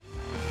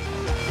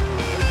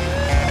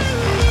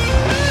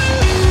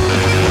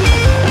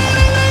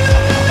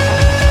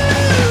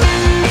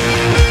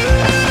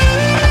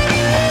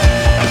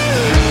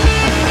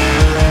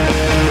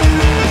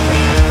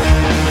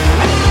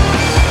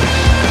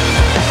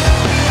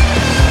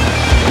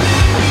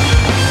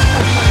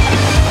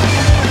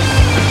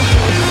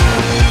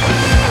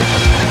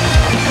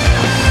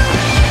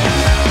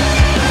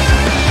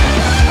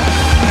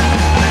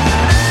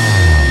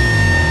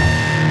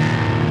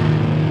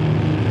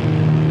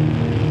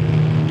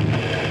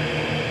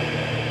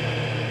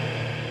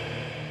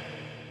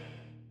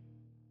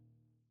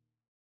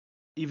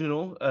Evening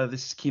all.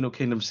 This is Kino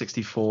Kingdom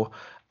 64,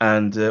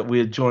 and we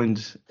are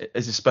joined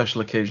as a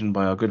special occasion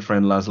by our good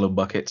friend Laszlo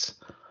Buckets,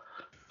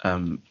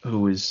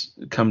 who has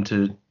come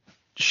to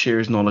share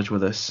his knowledge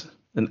with us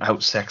and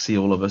out-sexy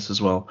all of us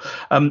as well.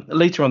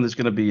 Later on, there's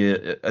going to be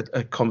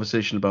a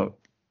conversation about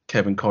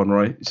Kevin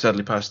Conroy, who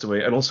sadly passed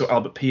away, and also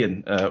Albert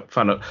Pian.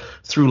 Found out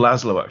through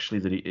Laszlo actually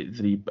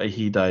that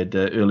he died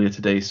earlier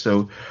today.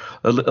 So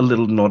a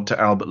little nod to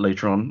Albert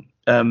later on.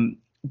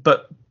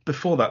 But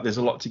before that, there's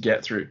a lot to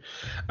get through,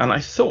 and I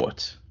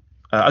thought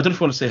I don't know if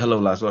you want to say hello,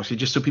 Laszlo, actually,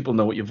 just so people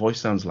know what your voice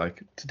sounds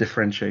like to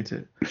differentiate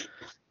it.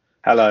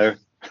 Hello.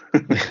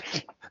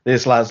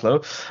 There's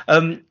Laszlo.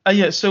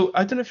 Yeah, so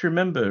I don't know if you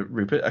remember,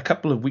 Rupert, a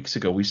couple of weeks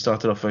ago we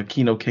started off a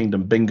Kino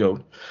Kingdom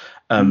bingo.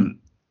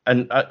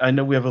 And I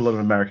know we have a lot of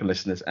American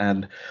listeners,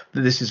 and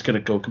this is going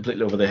to go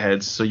completely over their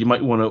heads. So you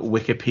might want to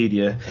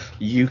Wikipedia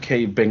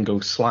UK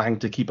bingo slang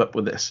to keep up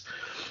with this.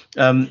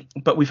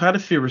 But we've had a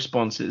few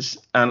responses,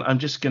 and I'm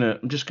just gonna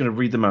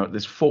read them out.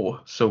 There's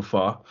 4 so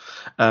far.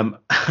 I'm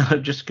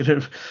just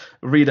gonna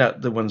read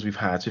out the ones we've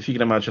had. So if you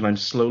can imagine, I'm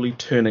slowly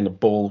turning a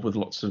ball with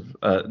lots of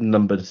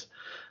numbered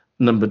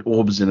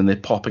orbs in, and they're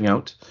popping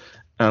out.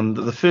 And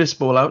the first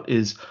ball out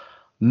is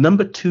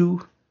number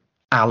 2,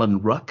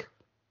 Alan Ruck.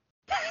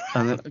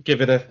 And then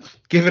give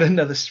it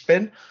another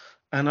spin,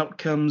 and out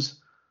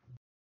comes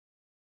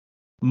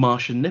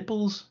Marsha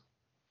Nipples,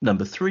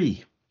 number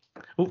 3.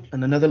 Oh,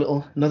 and another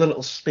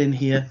little spin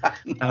here.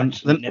 And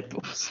then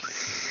Nipples.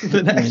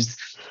 the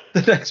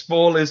next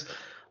ball is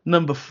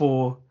number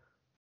 4,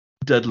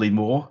 Dudley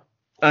Moore.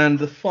 And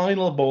the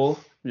final ball,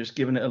 I'm just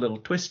giving it a little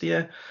twist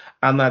here,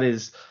 and that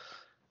is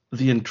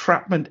the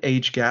entrapment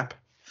age gap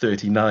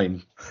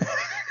 39.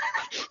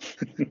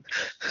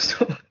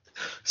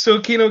 So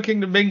Kino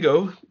Kingdom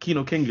Bingo,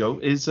 Kino Kingo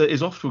is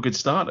off to a good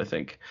start, I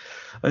think.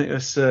 I think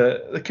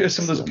that's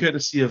some of those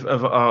courtesy of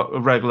our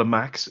regular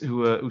Max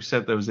who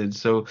sent those in.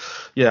 So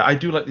yeah, I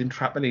do like the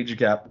entrapment age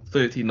gap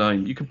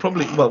 39. You could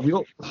probably we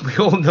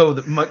all know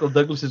that Michael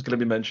Douglas is going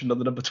to be mentioned on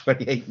the number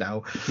 28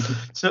 now.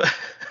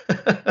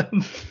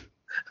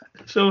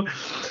 So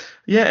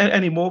yeah,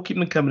 any more? Keep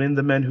them coming in.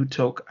 The Men Who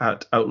Talk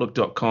at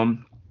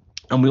outlook.com,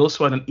 and we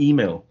also had an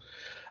email,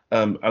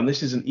 and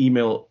this is an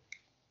email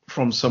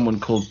from someone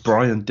called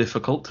Brian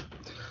Difficult,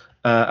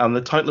 and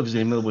the title of his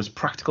email was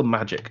Practical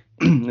Magic.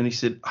 And he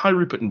said, "Hi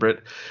Rupert and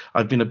Britt,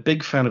 I've been a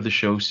big fan of the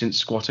show since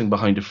Squatting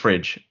Behind a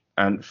Fridge,"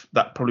 and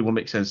that probably won't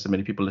make sense to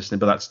many people listening,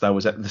 but that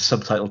was the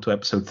subtitle to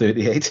episode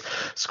 38,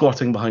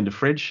 Squatting Behind a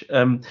Fridge,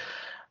 and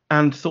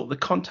thought that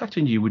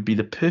contacting you would be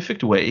the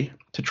perfect way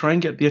to try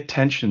and get the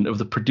attention of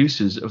the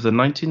producers of the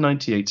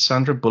 1998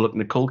 Sandra Bullock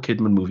Nicole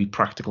Kidman movie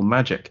Practical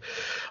Magic.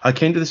 I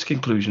came to this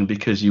conclusion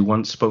because you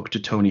once spoke to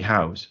Tony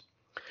Howes.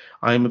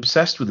 I am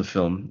obsessed with the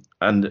film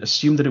and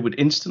assumed that it would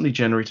instantly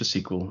generate a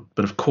sequel,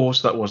 but of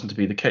course that wasn't to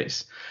be the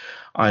case.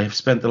 I have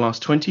spent the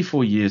last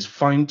 24 years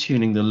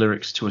fine-tuning the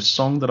lyrics to a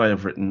song that I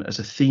have written as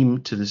a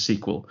theme to the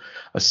sequel,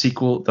 a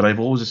sequel that I've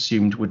always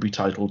assumed would be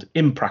titled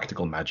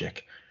Impractical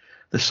Magic.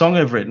 The song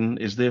I've written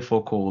is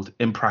therefore called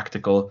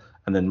Impractical,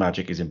 and then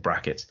magic is in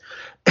brackets.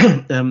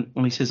 And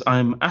he says,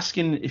 I'm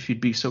asking if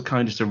you'd be so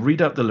kind as to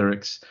read out the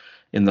lyrics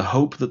in the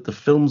hope that the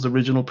film's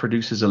original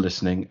producers are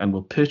listening and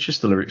will purchase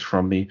the lyrics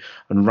from me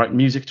and write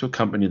music to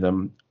accompany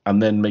them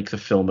and then make the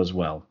film as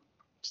well.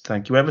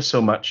 Thank you ever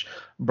so much.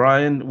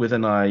 Brian with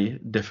an I,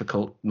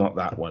 Difficult, not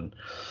that one.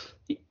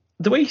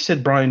 The way he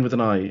said Brian with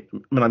an I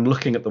mean, I'm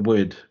looking at the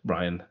word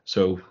Brian,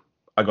 so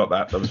I got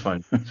that. That was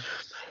fine.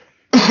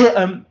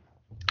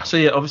 So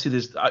yeah, obviously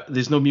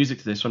there's no music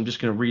to this, so I'm just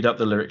going to read out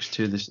the lyrics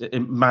to this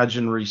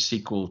imaginary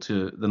sequel to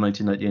the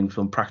 1998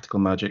 film Practical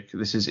Magic.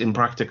 This is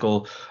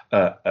Impractical,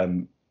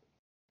 and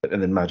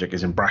then magic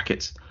is in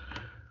brackets.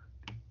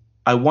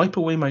 I wipe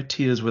away my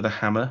tears with a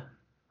hammer.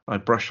 I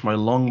brush my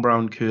long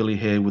brown curly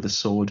hair with a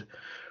sword.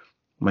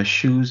 My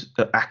shoes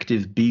are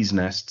active bees'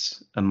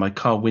 nests, and my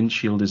car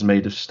windshield is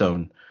made of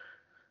stone.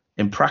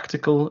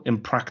 Impractical,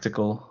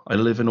 I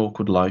live an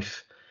awkward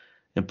life.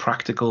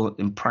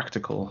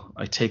 Impractical,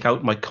 I take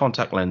out my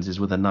contact lenses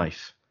with a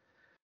knife.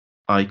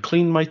 I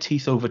clean my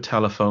teeth over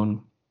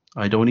telephone.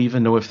 I don't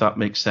even know if that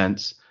makes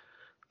sense.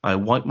 I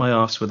wipe my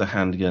arse with a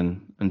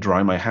handgun and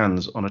dry my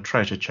hands on a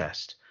treasure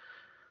chest.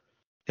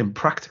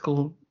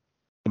 Impractical,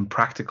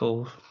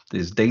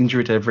 there's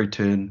danger at every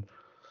turn.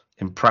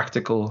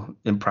 Impractical,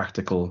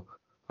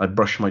 I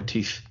brush my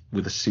teeth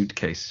with a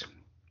suitcase.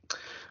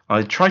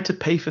 I try to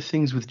pay for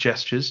things with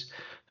gestures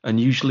and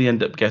usually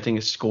end up getting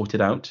escorted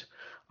out.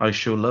 I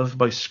show love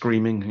by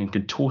screaming and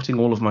contorting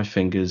all of my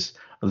fingers,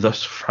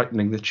 thus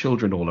frightening the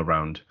children all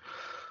around.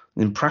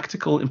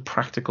 Impractical,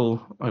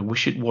 I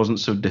wish it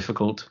wasn't so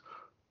difficult.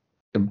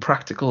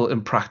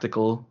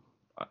 Impractical,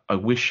 I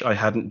wish I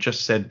hadn't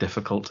just said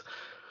difficult.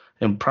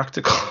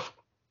 Impractical,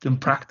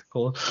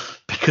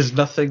 because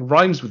nothing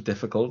rhymes with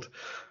difficult.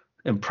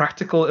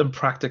 Impractical,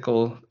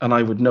 and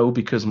I would know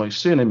because my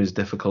surname is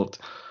difficult.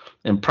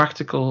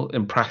 Impractical,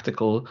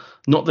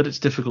 not that it's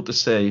difficult to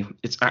say,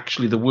 it's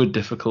actually the word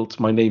difficult.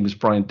 My name is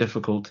Brian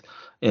Difficult.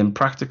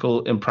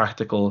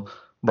 Impractical,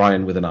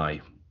 Brian with an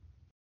I.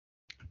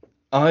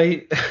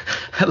 I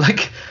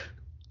like.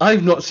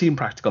 I've not seen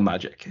Practical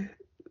Magic,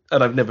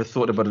 and I've never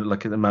thought about it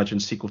like an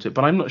imagined sequel to it.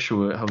 But I'm not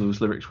sure how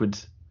those lyrics would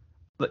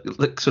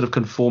like sort of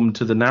conform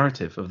to the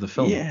narrative of the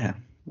film. Yeah,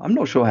 I'm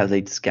not sure how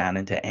they'd scan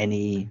into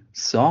any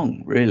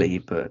song really,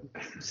 but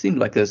it seemed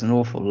like there's an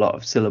awful lot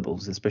of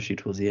syllables, especially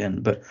towards the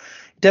end. But it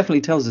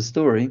definitely tells a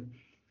story,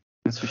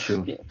 that's for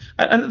sure. Yeah.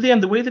 And at the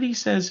end, the way that he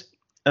says,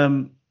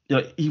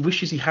 he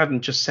wishes he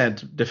hadn't just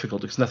said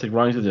difficult because nothing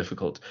rhymes with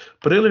difficult.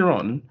 But earlier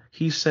on,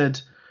 he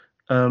said,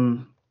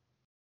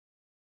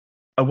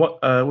 what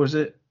was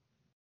it?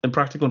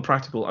 Impractical and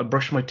practical. I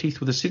brush my teeth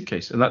with a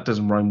suitcase, and that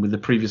doesn't rhyme with the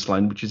previous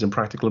line, which is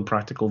impractical and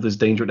practical. There's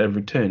danger at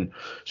every turn.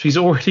 So he's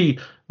already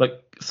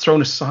like thrown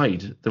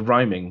aside the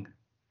rhyming,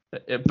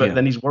 but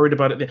then he's worried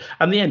about it.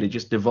 And the end, it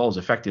just devolves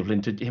effectively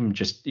into him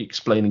just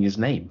explaining his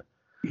name.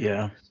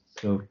 Yeah.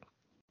 So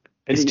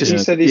and he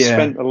said he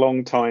spent a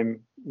long time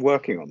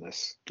working on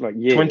this, like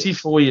years.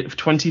 24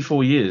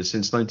 years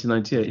since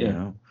 1998.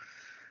 Yeah.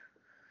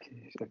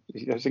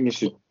 I think you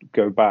should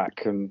go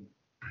back and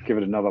give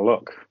it another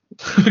look.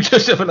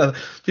 Just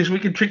we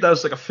can treat that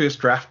as like a first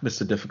draft,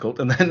 Mr. Difficult,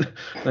 and then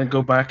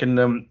go back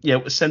and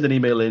send an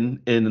email in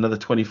another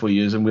 24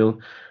 years, and we'll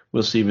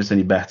see if it's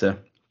any better.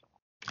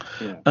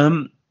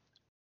 Yeah.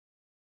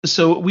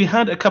 So we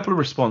had a couple of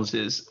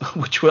responses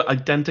which were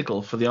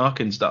identical for the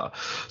Arkansas.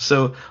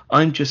 So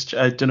I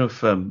don't know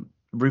if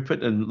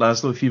Rupert and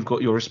Laszlo, if you've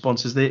got your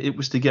responses there. It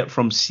was to get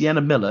from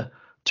Sienna Miller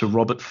to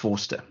Robert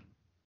Forster.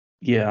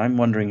 Yeah, I'm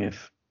wondering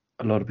if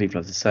a lot of people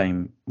have the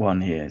same one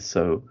here.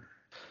 So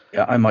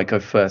yeah, I might go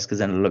first because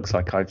then it looks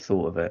like I've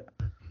thought of it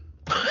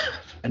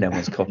and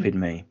everyone's copied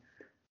me.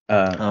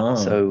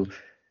 So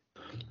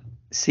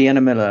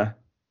Sienna Miller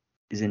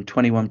is in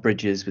 21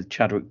 Bridges with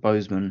Chadwick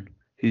Boseman,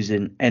 who's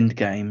in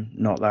Endgame,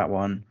 not that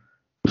one,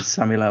 with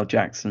Samuel L.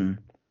 Jackson,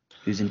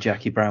 who's in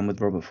Jackie Brown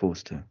with Robert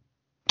Forster.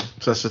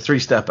 So that's a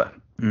three-stepper.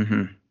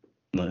 Mm-hmm.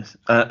 Nice.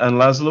 And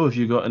Laszlo, have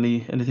you got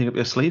anything up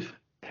your sleeve?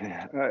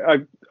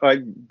 I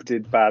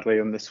did badly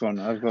on this one.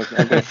 I've got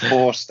a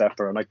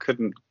four-stepper, and I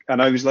couldn't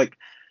even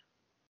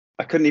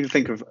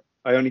think of.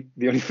 The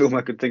only film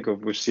I could think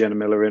of with Sienna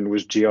Miller in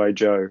was G.I.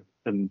 Joe,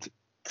 and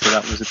so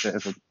that was a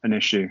bit of an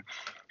issue.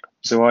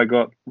 So I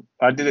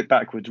did it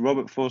backwards.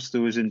 Robert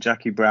Forster was in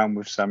Jackie Brown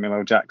with Samuel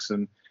L.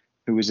 Jackson,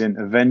 who was in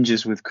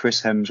Avengers with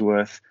Chris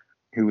Hemsworth,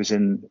 who was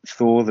in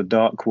Thor: The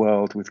Dark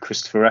World with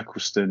Christopher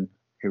Eccleston,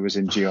 who was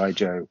in G.I.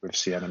 Joe with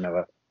Sienna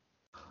Miller.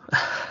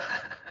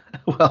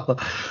 Well,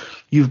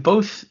 you've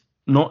both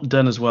not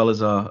done as well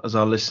as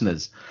our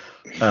listeners,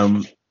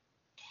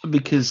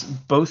 because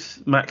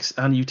both Max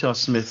and Utah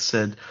Smith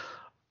said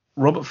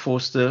Robert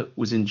Forster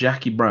was in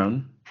Jackie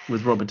Brown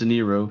with Robert De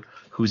Niro,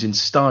 who's in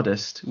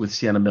Stardust with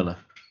Sienna Miller.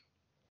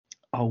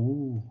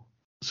 Oh.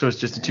 So it's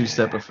just a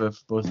two-stepper for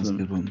both of them. That's a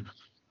good one.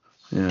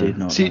 Yeah. Did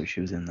not know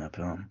she was in that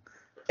film.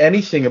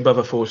 Anything above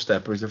a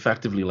four-stepper is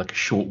effectively like a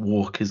short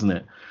walk, isn't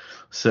it?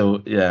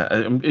 So, yeah,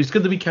 it's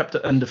good that we kept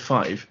it under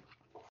 5.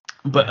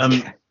 But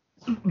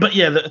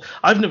yeah,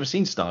 I've never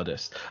seen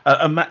Stardust.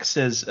 And Max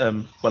says,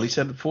 he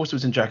said Forster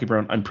was in Jackie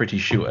Brown, I'm pretty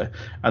sure.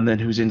 And then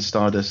who's in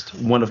Stardust,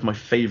 one of my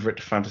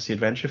favorite fantasy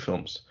adventure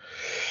films.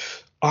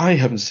 I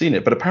haven't seen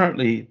it, but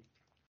apparently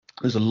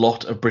there's a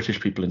lot of British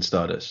people in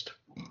Stardust.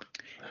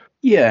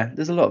 Yeah,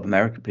 there's a lot of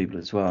American people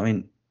as well. I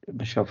mean,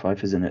 Michelle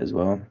Pfeiffer's in it as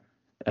well.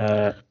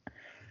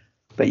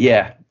 But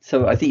yeah,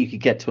 so I think you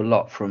could get to a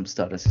lot from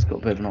Stardust. It's got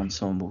a bit of an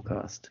ensemble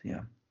cast,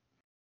 yeah.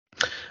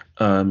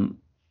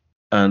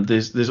 And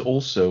there's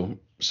also,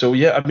 so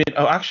yeah, I mean,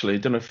 actually, I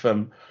don't know if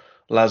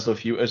Laszlo,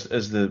 if you,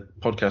 as the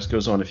podcast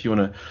goes on, if you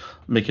want to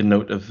make a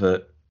note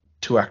of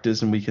 2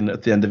 actors, and we can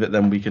at the end of it,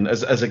 then we can,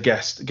 as a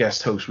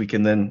guest host, we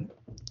can then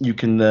you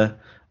can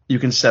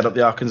set up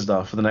the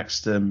Arkansas for the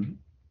next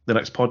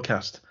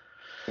podcast.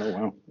 Oh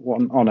wow,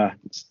 what an honor!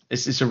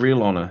 It's a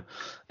real honor.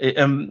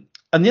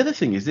 And the other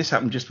thing is, this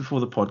happened just before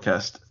the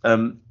podcast.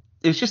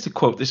 It was just a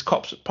quote. This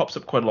pops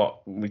up quite a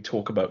lot when we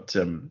talk about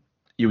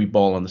Uwe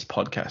Boll on this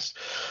podcast,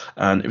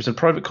 and it was a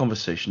private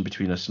conversation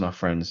between us and our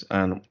friends.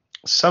 And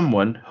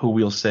someone who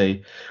we'll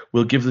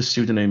give the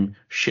pseudonym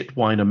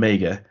Shitwine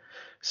Omega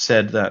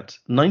said that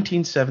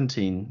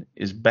 1917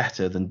 is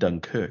better than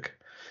Dunkirk,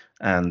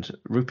 and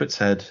Rupert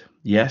said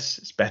yes,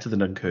 it's better than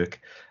Dunkirk,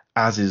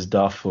 as is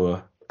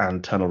Darfur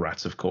and Tunnel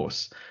Rats, of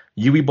course.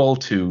 Uwe Boll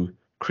 2,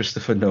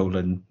 Christopher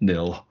Nolan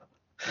 0.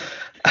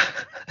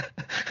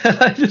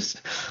 I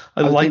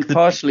like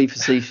partially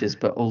facetious,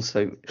 but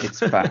also it's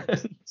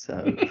fact.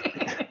 So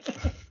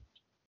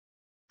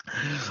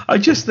I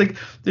just think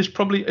there's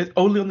probably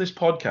only on this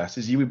podcast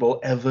is Uwe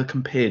Boll ever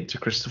compared to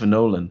Christopher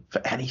Nolan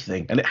for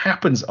anything, and it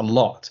happens a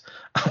lot.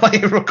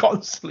 Like it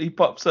constantly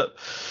pops up.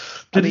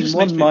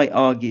 One might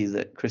argue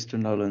that Christopher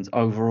Nolan's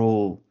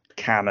overall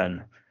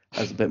canon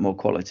has a bit more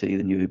quality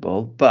than Uwe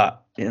Boll,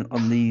 but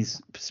on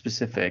these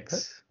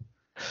specifics,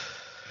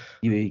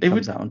 Uwe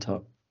comes out on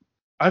top.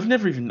 I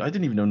didn't even know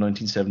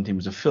 1917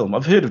 was a film.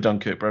 I've heard of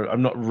Dunkirk, but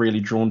I'm not really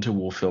drawn to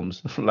war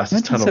films.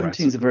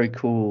 1917 is a very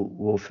cool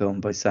war film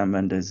by Sam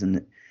Mendes,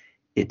 and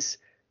it's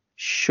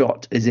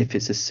shot as if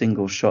it's a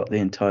single shot the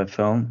entire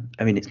film.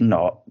 I mean, it's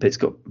not, but it's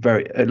got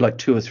very like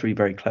 2 or 3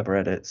 very clever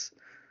edits.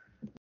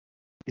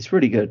 It's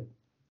really good.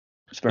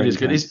 It's very It is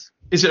good. intense.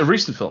 Is it a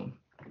recent film?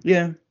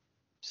 Yeah,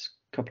 it's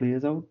a couple of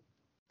years old.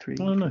 3.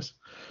 Oh, nice.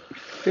 I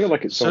feel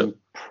like it's on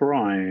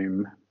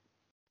Prime.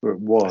 Or it I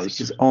think was.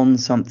 it's on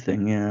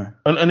something. Yeah.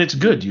 And it's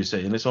good, you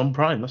say, and it's on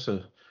Prime. That's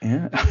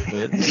Yeah.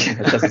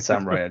 It doesn't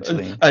sound right,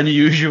 actually.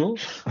 unusual.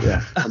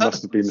 Yeah, I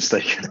must have been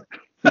mistaken.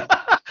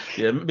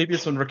 Yeah, maybe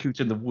it's on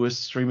Rakuten, the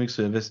worst streaming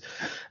service.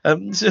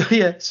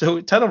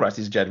 So Tunnel Rats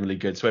is generally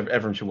good. So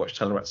everyone should watch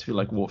Tunnel Rats if you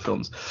like war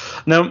films.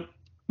 Now,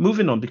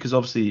 moving on, because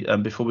obviously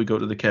before we go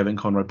to the Kevin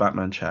Conroy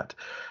Batman chat,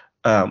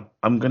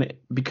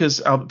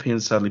 because Albert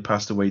Pian sadly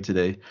passed away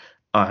today,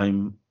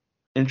 I'm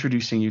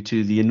introducing you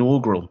to the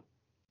inaugural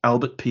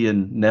Albert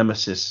Pian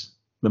Nemesis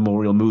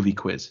Memorial Movie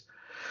Quiz.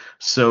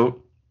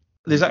 So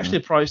there's actually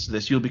a prize to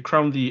this. You'll be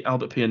crowned the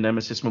Albert Pian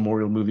Nemesis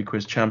Memorial Movie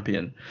Quiz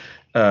champion.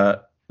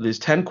 There's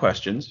 10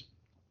 questions,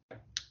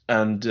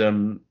 and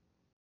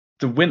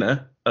the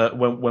winner,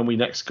 when we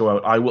next go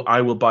out,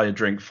 I will buy a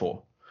drink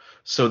for.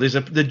 So there's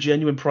the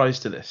genuine prize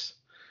to this.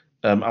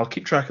 I'll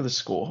keep track of the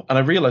score, and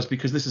I realize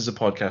because this is a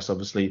podcast,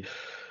 obviously,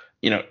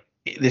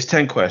 there's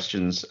 10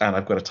 questions, and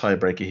I've got a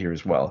tiebreaker here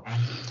as well.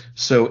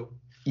 So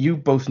you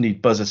both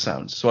need buzzer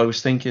sounds. So I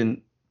was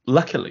thinking,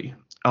 luckily,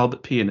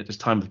 Albert Pian at his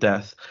time of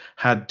death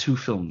had 2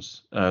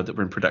 films that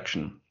were in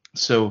production.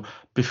 So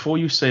before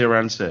you say your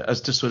answer, as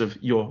to sort of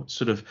your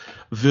sort of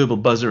verbal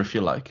buzzer, if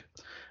you like,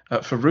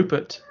 for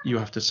Rupert, you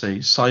have to say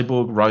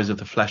Cyborg: Rise of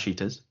the Flesh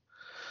Eaters,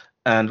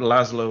 and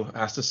Laszlo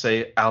has to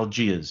say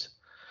Algiers,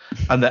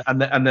 and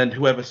then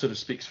whoever sort of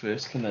speaks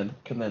first can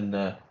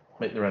then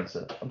make their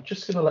answer. I'm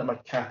just gonna let my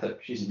cat out.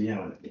 She's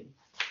meowing at me.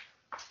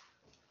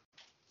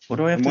 What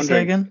do I have to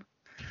say again?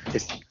 I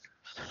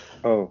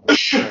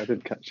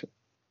didn't catch it.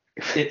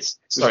 It's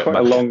quite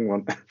a long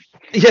one.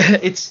 Yeah,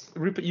 it's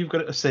Rupert. You've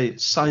got to say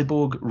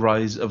Cyborg: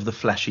 Rise of the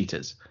Flesh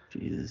Eaters.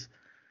 Jesus.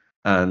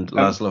 And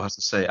Laszlo has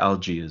to say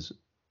Algiers.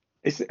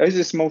 Is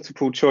this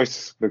multiple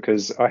choice?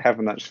 Because I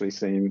haven't actually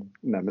seen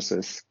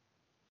Nemesis.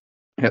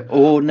 Yeah,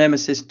 or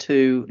Nemesis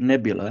 2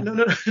 Nebula.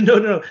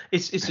 No.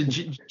 It's a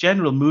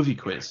general movie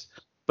quiz,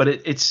 but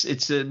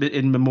it's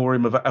in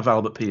memoriam of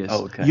Albert Pierce.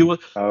 Oh, okay.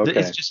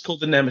 It's just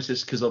called the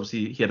Nemesis because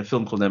obviously he had a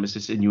film called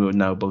Nemesis, and you are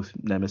now both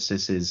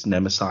Nemesises,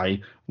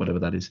 Nemesi, whatever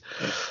that is.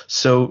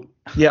 So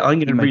yeah, I'm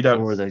going to read out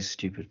 4 of those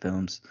stupid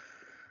films.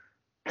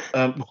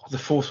 The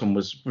 4th one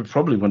was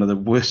probably one of the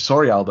worst.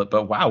 Sorry, Albert,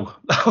 but wow,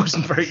 that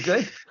wasn't very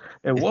good.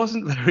 It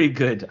wasn't very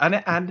good, and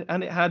it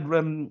had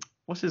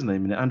what's his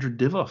name in it, Andrew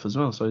Divoff as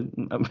well. So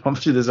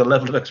obviously there's a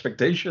level of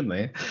expectation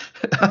there.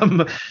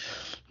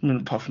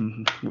 Apart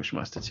from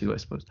Wishmaster 2, I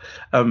suppose.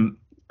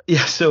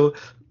 So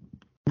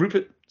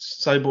Rupert,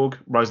 Cyborg,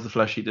 Rise of the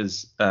Flesh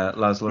Eaters,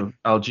 Laszlo,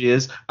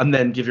 Algiers, and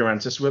then give your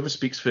answer. So whoever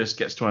speaks first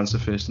gets to answer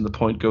first, and the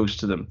point goes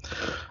to them.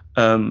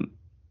 Are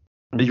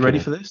you ready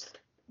for this?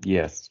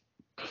 Yes.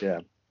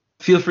 Yeah.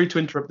 Feel free to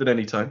interrupt at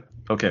any time.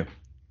 Okay.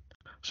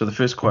 So the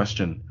first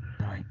question.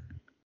 Right.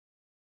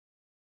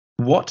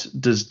 What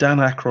does Dan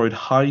Aykroyd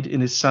hide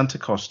in his Santa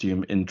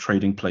costume in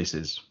Trading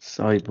Places?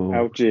 Cyborg.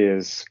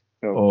 Algiers.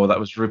 Oh, that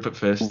was Rupert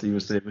first. He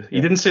was there.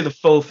 He didn't say the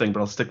full thing,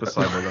 but I'll stick with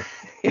Cyborg.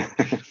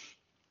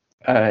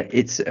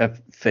 It's a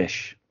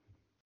fish.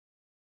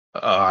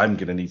 I'm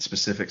going to need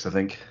specifics, I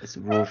think. It's a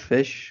raw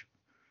fish.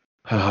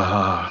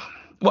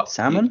 What?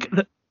 Salmon?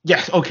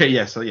 Yes. Okay.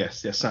 Yes.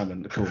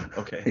 Salmon. Cool.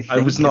 Okay.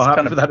 I was not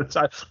happy with that at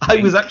all. I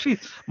was actually,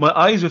 my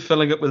eyes were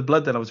filling up with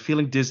blood. Then I was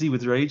feeling dizzy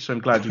with rage. So I'm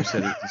glad you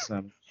said it was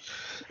salmon.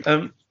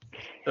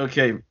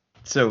 Okay.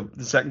 So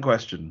the second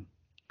question.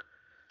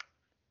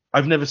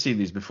 I've never seen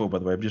these before, by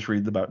the way. I'm just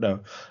reading them out now.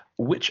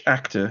 Which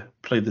actor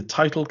played the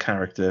title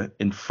character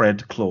in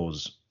Fred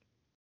Claus?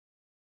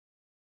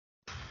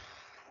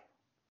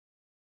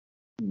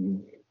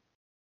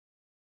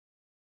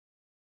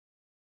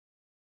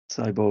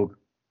 Cyborg.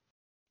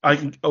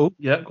 Go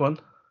on.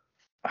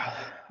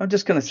 I'm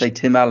just going to say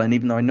Tim Allen,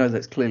 even though I know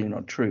that's clearly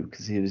not true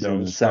because he was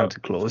in Santa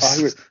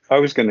Claus. I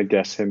was going to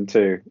guess him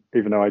too,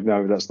 even though I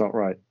know that's not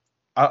right.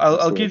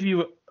 I'll give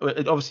you.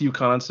 Obviously, you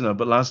can't answer now,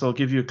 but Lance, I'll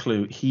give you a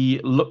clue.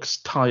 He looks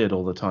tired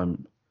all the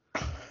time.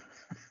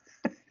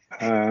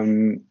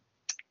 Tommy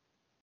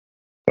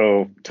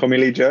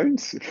Lee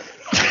Jones.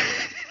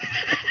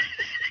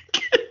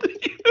 Can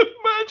you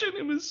imagine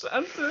him as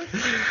Santa?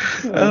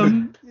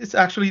 It's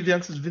actually the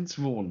answer is Vince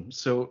Vaughn,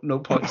 so no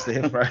points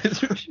there,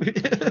 right?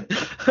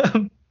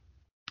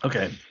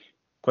 Okay,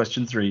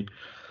 question 3.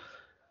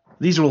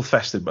 These are all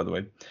festive, by the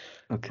way.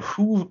 Okay.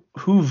 Who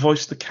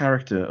voiced the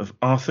character of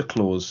Arthur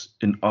Claus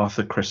in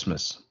Arthur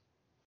Christmas?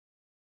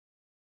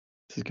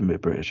 This is going to be a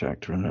British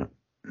actor, isn't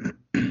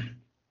it?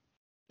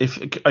 If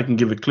I can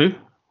give a clue.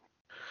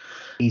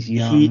 He's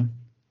young.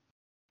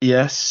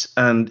 Yes,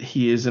 and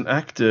he is an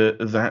actor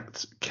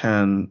that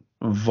can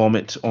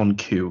vomit on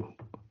cue.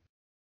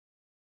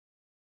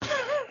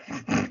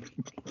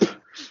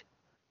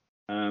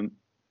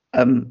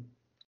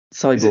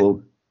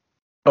 Cyborg.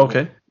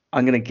 Okay.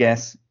 I'm going to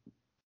guess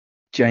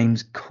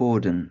James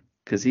Corden.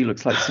 because he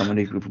looks like someone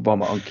who could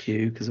vomit on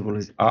cue because of all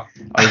his Ah.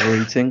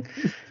 overeating.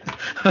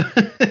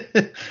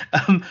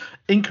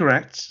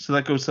 Incorrect. So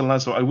that goes to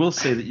Laszlo. I will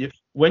say that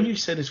when you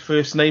said his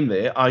first name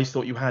there, I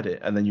thought you had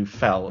it, and then you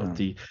fell at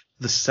the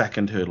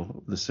second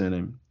hurdle, the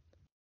surname.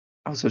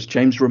 Oh, so it's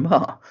James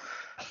Remar.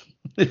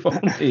 If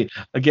only.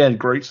 Again,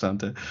 great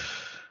Santa.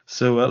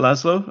 So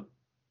Laszlo?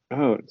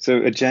 Oh, so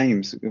a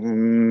James.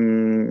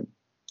 I'm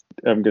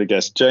going to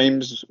guess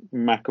James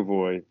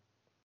McAvoy.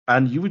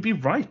 And you would be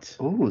right.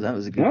 Oh, that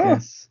was a good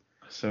guess.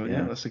 So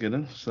yeah, that's a good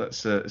one. So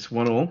that's it's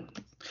 1-1.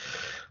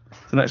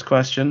 The next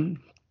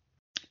question: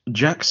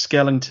 Jack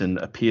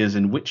Skellington appears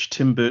in which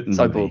Tim Burton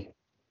movie?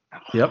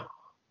 Yep.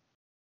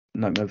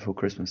 Nightmare Before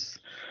Christmas.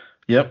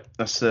 Yep.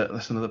 That's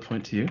another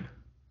point to you.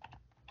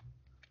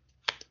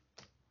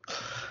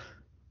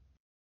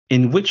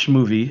 In which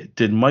movie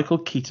did Michael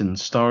Keaton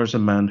star as a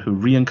man who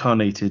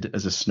reincarnated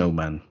as a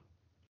snowman?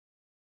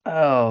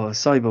 Oh,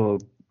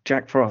 Cyborg,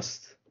 Jack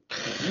Frost.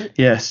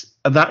 Yes,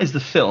 and that is the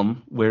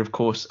film where, of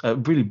course, a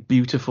really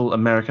beautiful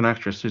American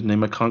actress whose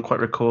name I can't quite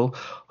recall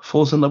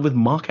falls in love with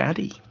Mark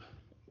Addy.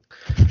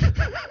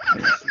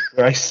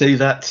 Where I say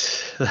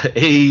that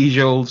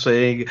age-old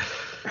saying,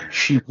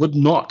 she would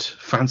not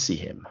fancy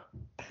him.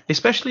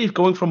 Especially if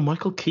going from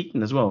Michael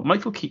Keaton as well.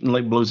 Michael Keaton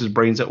like blows his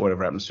brains out,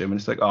 whatever happens to him, and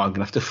it's like, oh, I'm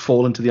gonna have to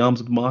fall into the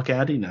arms of Mark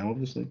Addy now,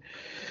 obviously.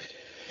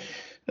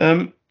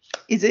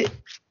 Is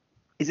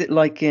it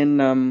like in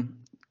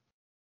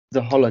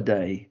The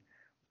Holiday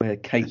where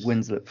Kate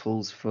Winslet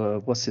falls for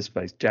what's his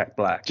face, Jack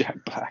Black?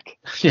 Jack Black.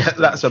 Yeah,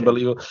 that's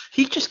unbelievable.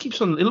 He just keeps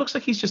on. It looks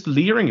like he's just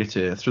leering at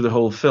her through the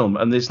whole film,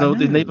 and there's no.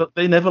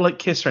 They never like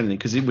kiss or anything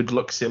because it would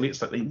look silly.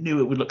 It's like they knew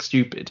it would look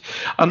stupid,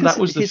 and because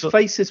that was his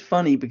face is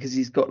funny because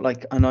he's got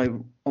like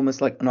almost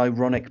like an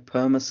ironic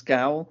perma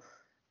scowl.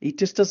 He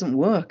just doesn't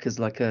work as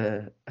like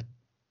a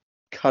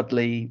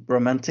cuddly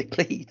romantic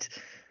lead.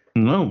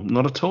 No,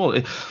 not at all.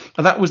 And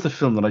that was the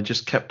film that I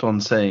just kept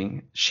on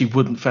saying she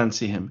wouldn't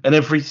fancy him, and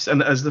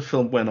as the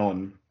film went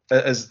on,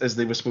 as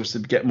they were supposed to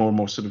get more and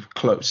more sort of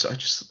close, I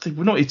just think,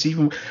 well, no, it's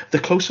even the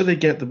closer they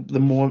get, the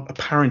more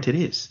apparent it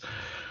is.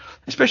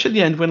 Especially at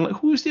the end when, like,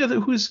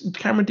 who's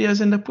Cameron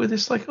Diaz end up with?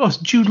 It's like, oh, it's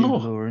Jude Law,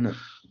 isn't it?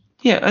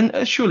 Yeah,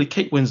 and surely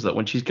Kate Winslet,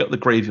 when she's got the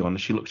gravy on,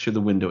 she looks through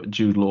the window at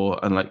Jude Law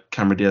and like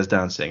Cameron Diaz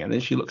dancing, and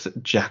then she looks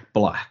at Jack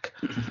Black.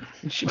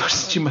 she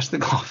must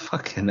think, oh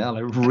fucking hell,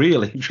 I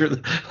really drew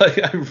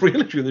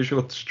the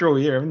short straw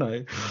here, haven't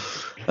I?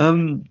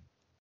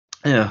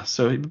 Yeah,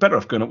 so you'd be better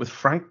off going up with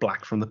Frank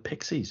Black from the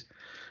Pixies.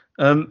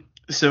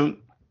 So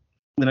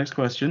the next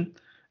question,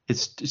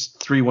 it's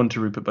 3-1 to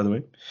Rupert, by the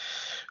way.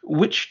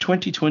 Which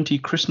 2020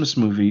 Christmas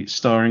movie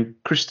starring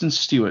Kristen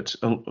Stewart?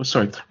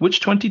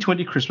 Which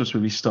 2020 Christmas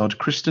movie starred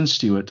Kristen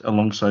Stewart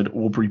alongside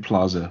Aubrey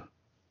Plaza?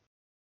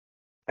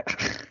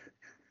 This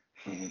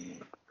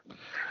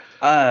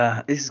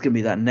is gonna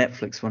be that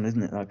Netflix one,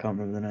 isn't it? I can't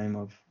remember the name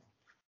of.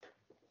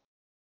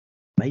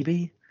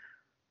 Maybe.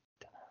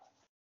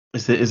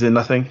 Is there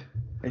nothing?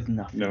 There's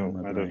nothing.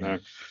 No, I don't know.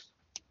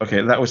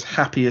 Okay, that was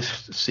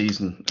Happiest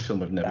Season, a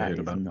film I've never heard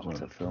about. That is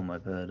not a film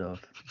I've heard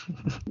of.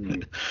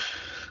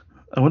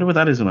 I wonder what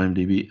that is on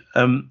IMDb.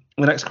 The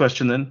next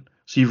question then.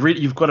 So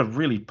you've got to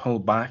really pull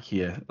back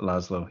here,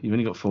 Laszlo. You've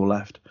only got 4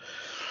 left.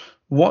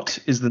 What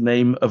is the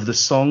name of the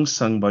song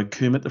sung by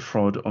Kermit the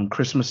Frog on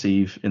Christmas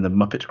Eve in the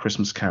Muppet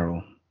Christmas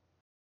Carol?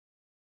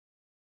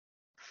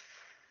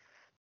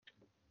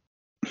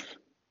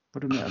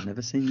 What a minute, I've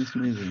never seen this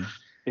movie.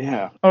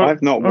 Yeah,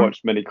 I've not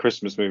watched many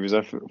Christmas movies.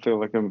 I feel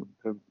like I'm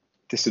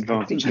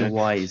disadvantaged. I think you're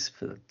wise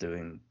for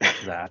doing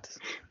that.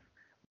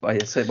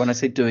 When I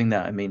say doing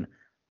that, I mean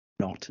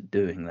not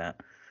doing that.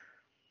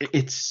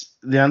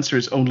 The answer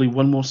is only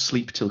one more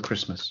sleep till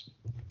Christmas.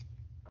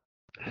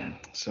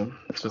 So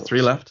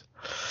 3 left.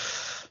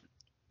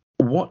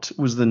 What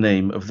was the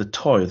name of the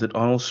toy that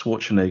Arnold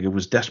Schwarzenegger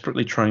was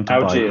desperately trying to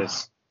buy?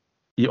 Algiers.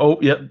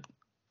 Yeah.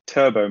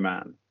 Turbo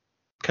Man.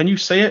 Can you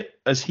say it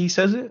as he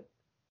says it?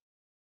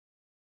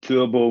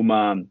 Turbo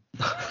Man.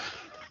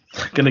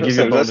 Gonna give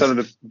you a bonus. That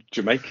sounded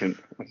Jamaican.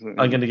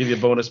 I'm going to give you a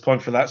bonus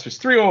point for that. So it's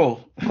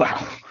 3-3.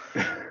 Wow.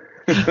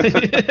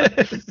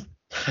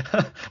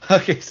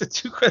 Okay, so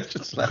 2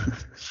 questions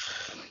left.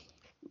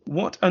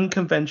 What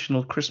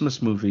unconventional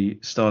Christmas movie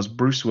stars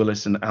Bruce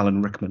Willis and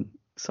Alan Rickman?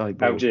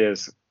 Cyborg.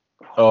 Algiers.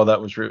 Oh,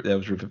 that was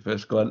Rupert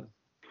first. Go on.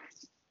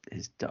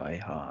 Is Die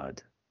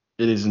Hard.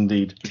 It is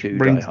indeed.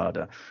 Die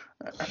Harder.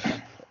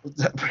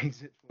 That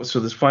brings it. So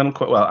this final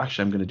question. Well,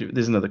 actually, I'm going to do.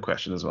 There's another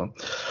question as well.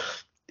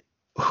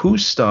 Who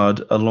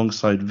starred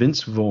alongside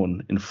Vince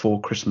Vaughn in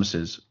 4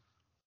 Christmases?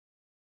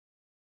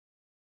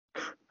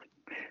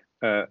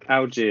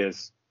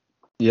 Algiers.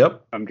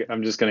 Yep.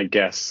 I'm just going to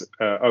guess.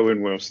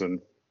 Owen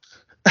Wilson.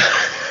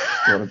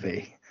 Gotta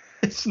be.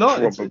 It's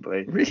not.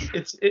 Probably.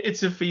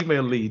 It's a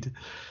female lead.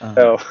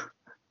 I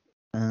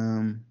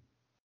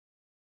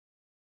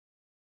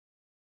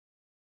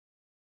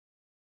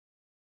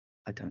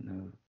don't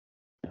know.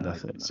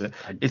 Nothing.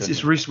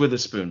 It's Reese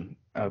Witherspoon.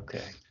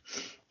 Okay.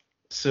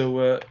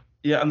 So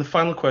and the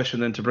final question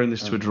then to bring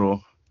this to a draw.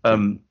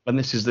 And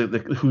this is the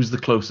who's the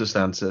closest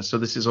answer. So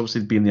this is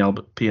obviously being the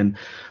Albert Pian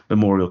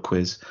Memorial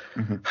Quiz.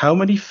 Mm-hmm. How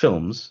many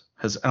films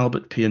has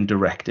Albert Pian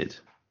directed?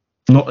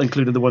 Not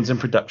including the ones in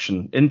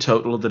production, in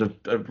total that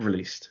have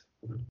released.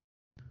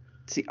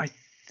 See, I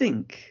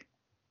think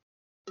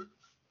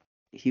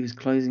he was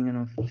closing in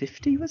on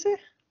 50, was it?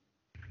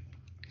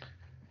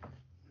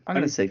 I'm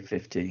going to say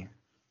 50. Okay.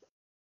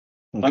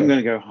 I'm going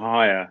to go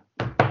higher,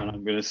 and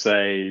I'm going to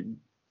say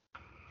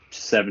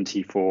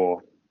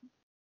 74.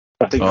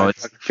 I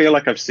feel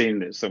like I've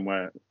seen it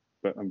somewhere,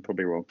 but I'm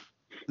probably wrong.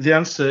 The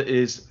answer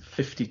is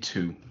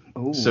 52.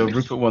 Ooh. So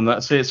Rupert won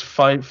that. So it's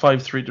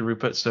 5-3 to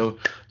Rupert. So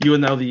you are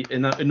now the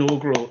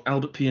inaugural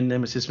Albert Pian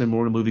Nemesis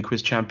Memorial Movie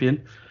Quiz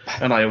champion,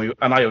 and I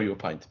owe you a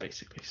pint,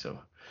 basically. So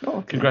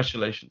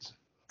Congratulations.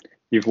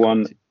 You've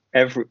won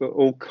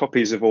all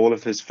copies of all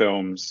of his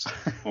films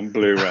on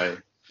Blu-ray.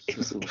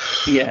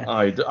 Yeah,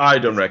 I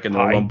don't reckon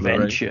they're on Blu-ray.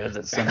 venture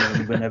that some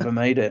of them never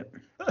made it.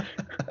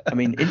 I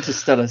mean,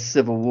 Interstellar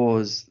Civil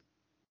War's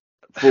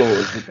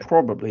flaws would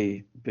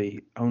probably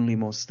be only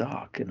more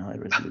stark in high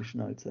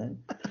resolution, I'd say.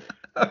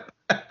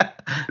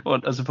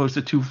 As opposed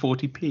to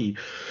 240p.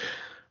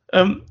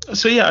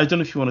 So yeah, I don't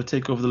know if you want to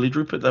take over the lead,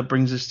 Rupert. That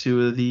brings us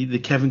to the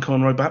Kevin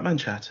Conroy Batman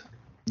chat.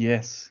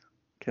 Yes,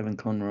 Kevin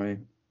Conroy.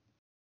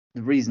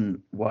 The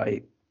reason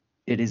why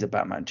it is a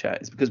Batman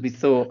chat is because we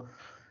thought,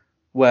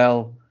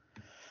 well,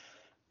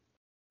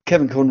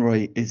 Kevin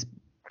Conroy is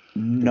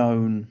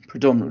known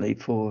predominantly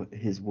for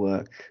his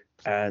work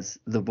as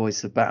the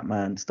voice of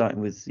Batman,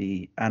 starting with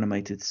the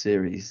animated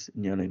series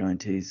in the early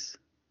 90s,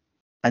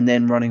 and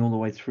then running all the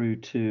way through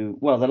to,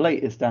 well, the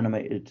latest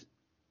animated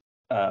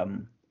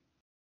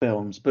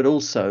films, but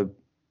also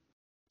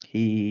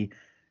he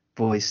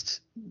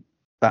voiced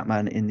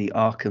Batman in the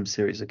Arkham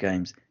series of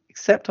games,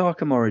 except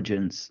Arkham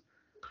Origins,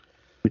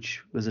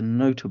 which was a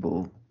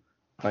notable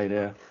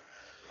failure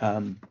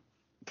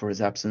for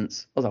his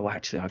absence, although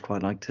actually I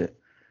quite liked it.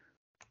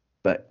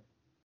 But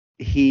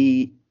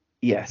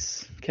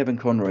Kevin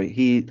Conroy,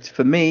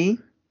 for me,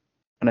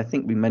 and I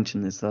think we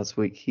mentioned this last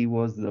week, he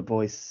was the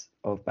voice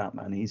of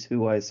Batman. He's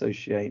who I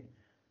associate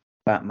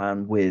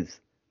Batman with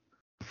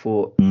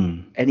for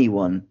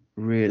anyone,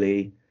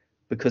 really,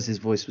 because his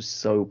voice was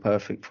so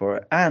perfect for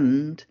it.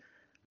 And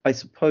I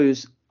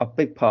suppose a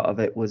big part of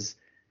it was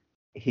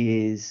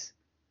his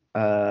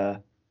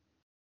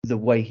the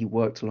way he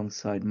worked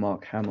alongside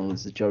Mark Hamill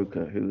as the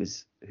Joker, who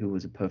was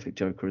a perfect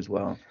Joker as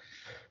well.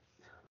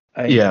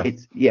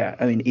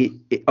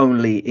 It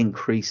only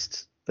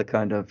increased the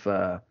kind of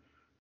the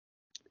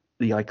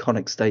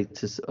iconic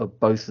status of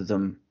both of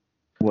them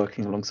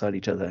working alongside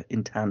each other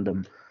in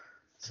tandem.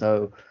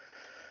 So,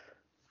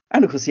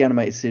 and of course the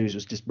animated series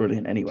was just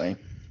brilliant anyway.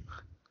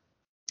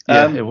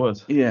 Yeah, it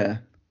was. Yeah,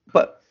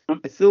 but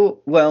I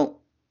thought, well,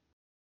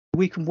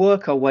 we can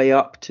work our way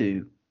up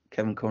to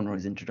Kevin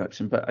Conroy's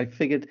introduction, but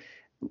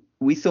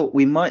we thought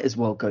we might as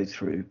well go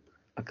through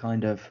a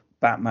kind of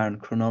Batman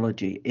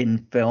chronology in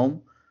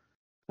film,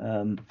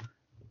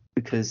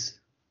 because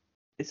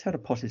it's had a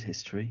potted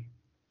history.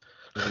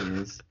 It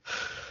really is.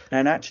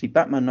 And actually,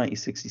 Batman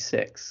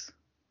 1966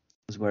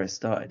 was where it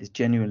started. It's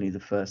genuinely the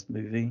first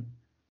movie.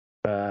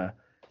 There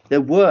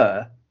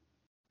were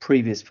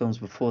previous films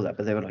before that,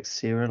 but they were like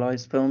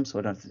serialized films, so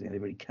I don't think they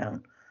really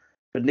count.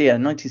 But yeah,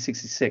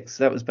 1966,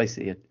 that was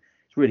basically it's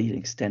really an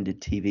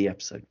extended TV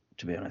episode,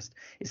 to be honest.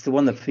 It's the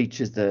one that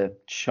features the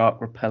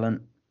shark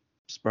repellent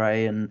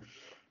spray, and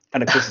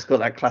of course it's got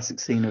that classic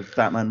scene of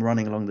Batman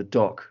running along the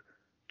dock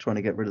trying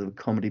to get rid of the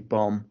comedy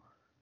bomb.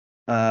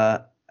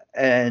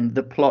 And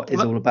the plot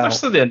is all about...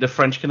 That's at the end of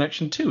French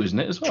Connection 2, isn't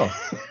it, as well?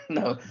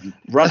 No,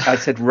 I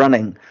said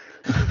running.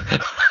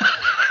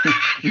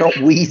 Not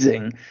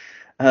wheezing.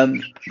 But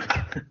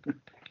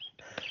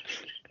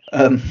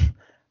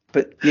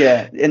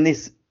yeah,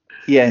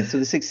 so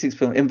the 66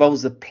 film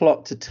involves the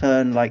plot to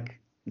turn like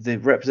the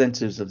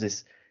representatives of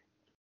this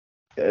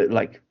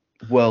like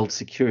World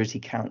Security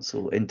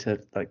Council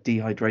into like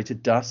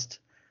dehydrated dust.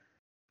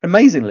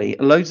 Amazingly,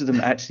 loads of them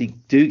actually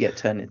do get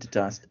turned into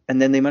dust, and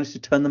then they manage to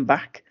turn them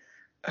back.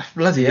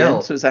 Bloody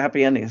hell. So it's a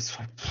happy ending.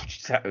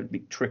 That would be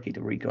tricky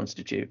to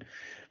reconstitute.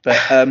 But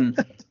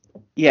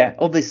yeah,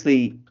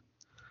 obviously,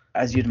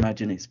 as you'd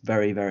imagine, it's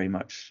very, very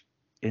much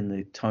in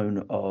the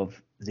tone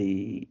of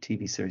the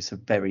TV series, so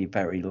very,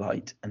 very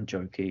light and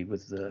jokey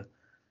with the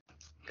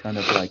kind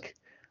of like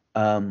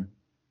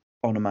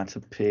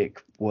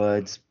onomatopoeic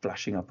words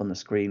flashing up on the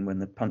screen when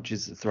the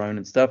punches are thrown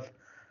and stuff.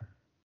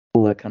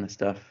 All that kind of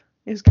stuff.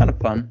 It was kind of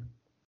fun.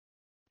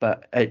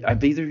 But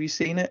have either of you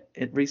seen it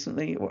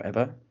recently or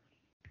ever?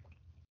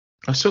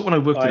 I saw it when I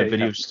worked at a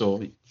video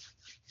store.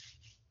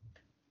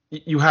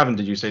 You haven't,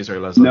 did you say? Sorry,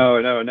 Leslie. No,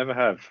 I never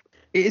have.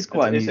 It is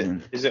quite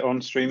amusing. Is it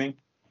on streaming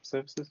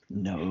services?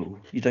 No,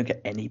 you don't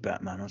get any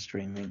Batman on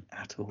streaming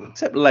at all,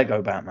 except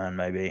Lego Batman,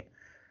 maybe.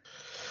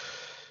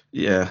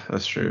 Yeah,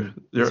 that's true.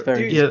 It's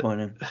very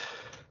disappointing.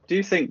 Do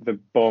you think the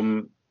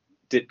bomb,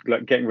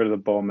 getting rid of the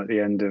bomb at the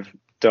end of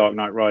Dark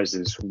Knight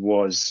Rises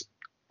was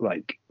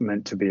like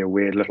meant to be a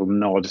weird little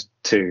nod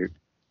to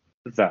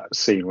that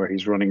scene where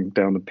he's running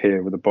down the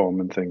pier with a bomb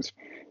and things?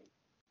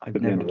 I've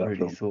at the end never of that really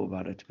film. thought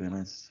about it, to be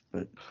honest,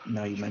 but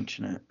now you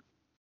mention it.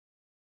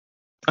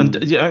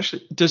 And yeah,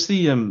 actually, does that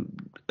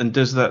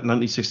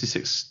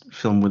 1966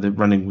 film with it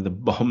running with a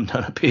bomb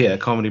down a pier, a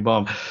comedy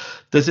bomb,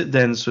 does it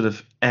then sort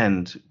of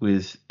end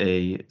with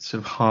a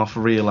sort of half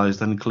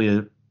realized,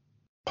 unclear,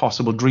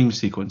 possible dream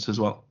sequence as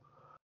well,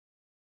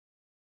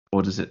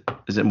 or is it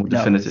more No,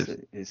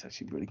 definitive? it's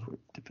actually really quite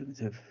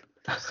definitive.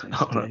 Seems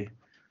All to right. be,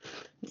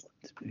 it's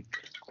a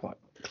quite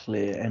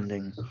clear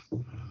ending.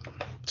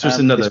 So it's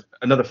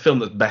another film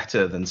that's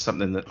better than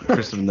something that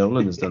Christopher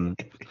Nolan has done.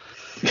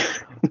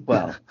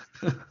 Well,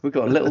 we've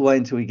got a little way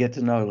until we get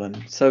to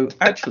Nolan. So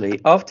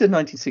actually, after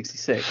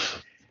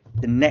 1966,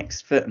 the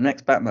next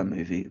Batman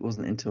movie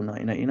wasn't until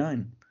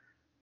 1989,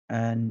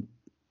 and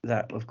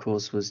that, of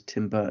course, was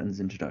Tim Burton's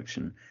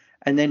introduction.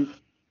 But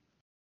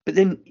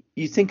then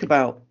you think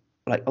about,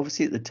 like,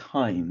 obviously at the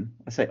time,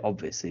 I say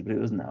obviously, but it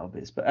wasn't that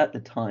obvious. But at the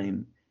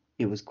time,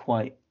 it was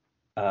quite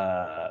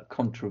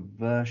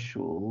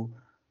controversial,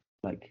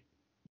 like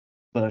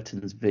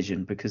Burton's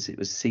vision, because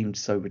it seemed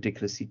so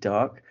ridiculously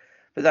dark.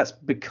 But that's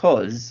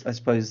because, I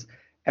suppose,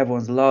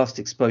 everyone's last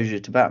exposure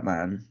to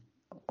Batman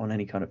on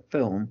any kind of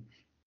film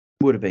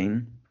would have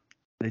been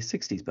the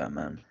 60s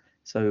Batman.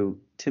 So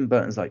Tim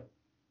Burton's like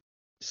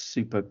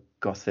super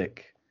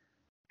gothic,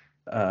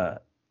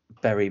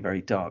 very,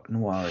 very dark,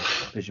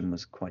 noirish vision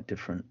was quite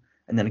different.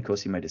 And then, of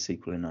course, he made a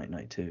sequel in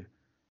 1992,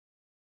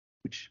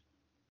 which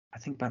I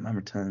think Batman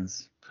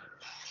Returns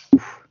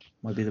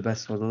might be the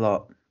best of the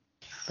lot.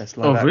 Best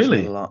live action of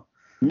really? the lot.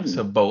 That's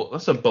a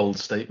bold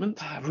statement.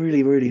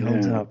 Really, really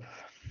holds up.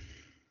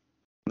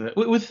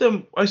 With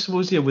I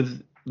suppose,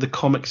 with the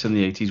comics in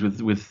the 80s,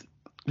 with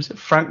was it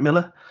Frank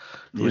Miller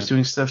who was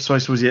doing stuff? So I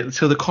suppose,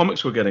 so the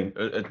comics were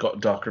it got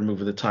darker and moved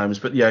with the times.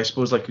 But yeah, I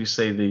suppose, like you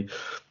say, the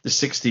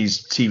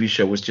 60s TV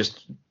show was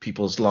just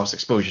people's last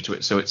exposure to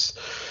it. So it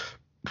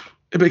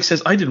makes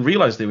sense. I didn't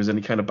realize there was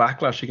any kind of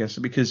backlash against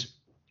it, because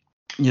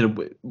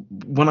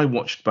when I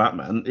watched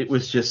Batman, it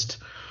was just,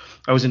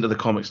 I was into the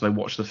comics and I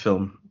watched the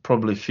film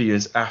probably a few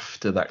years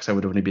after that, because I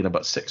would have only been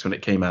about 6 when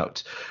it came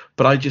out.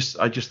 But I just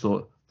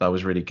thought that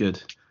was really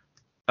good.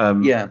 I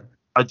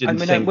didn't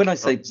think. When I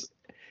say,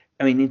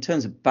 in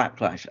terms of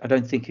backlash, I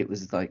don't think it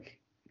was like,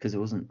 because it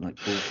wasn't like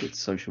bullshit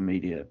social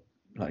media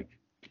like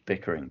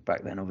bickering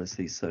back then,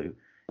 obviously. So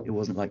it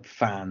wasn't like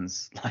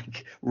fans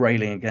like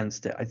railing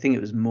against it. I think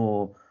it was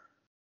more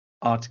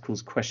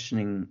articles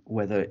questioning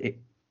whether it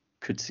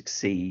could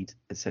succeed,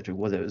 etc.,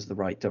 whether it was the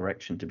right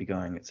direction to be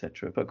going,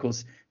 etc. But of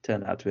course, it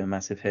turned out to be a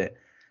massive hit.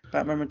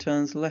 Batman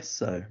Returns less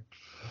so.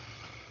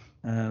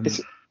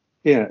 It's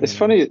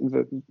funny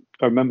that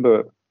I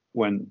remember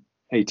when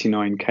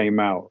 89 came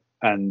out,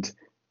 and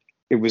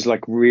it was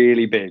like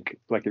really big,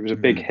 like it was a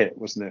big hit,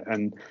 wasn't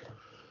it?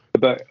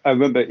 But I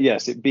remember,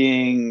 yes, it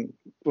being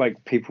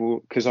like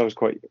people, because I was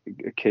quite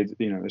a kid,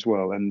 as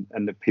well, and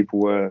the people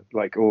were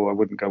like, oh, I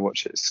wouldn't go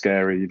watch it, it's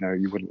scary,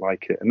 you wouldn't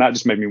like it, and that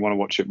just made me want to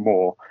watch it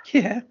more.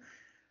 Yeah.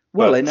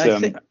 Well, and I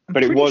think,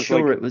 but it was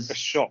sure like it was a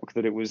shock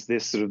that it was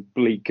this sort of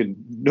bleak and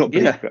not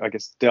bleak, but I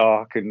guess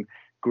dark and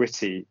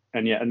gritty,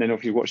 and then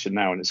if you watch it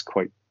now, and it's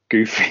quite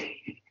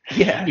goofy.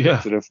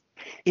 Sort of.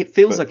 It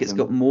feels like it's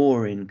got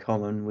more in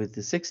common with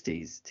the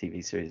 60s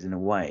TV series in a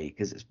way,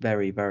 because it's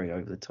very, very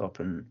over the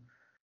top and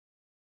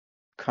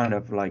kind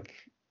of like,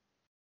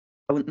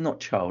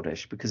 not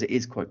childish, because it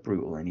is quite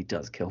brutal and he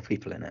does kill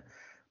people in it,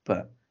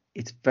 but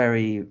it's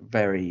very,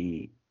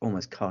 very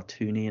almost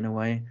cartoony in a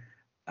way.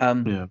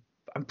 I'm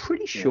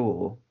pretty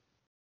sure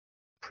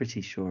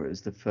it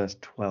was the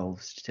first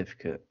 12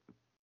 certificate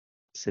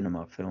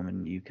cinema film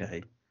in the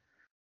UK.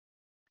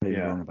 Maybe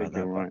wrong about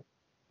that. Right.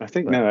 I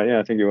think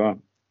I think you are.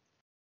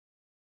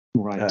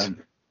 Right.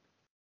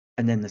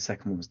 And then the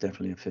second one was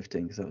definitely a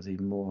 15, because that was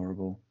even more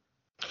horrible.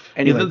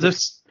 Anyway,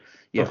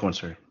 go on,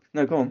 sorry.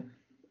 No, go on.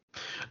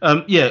 I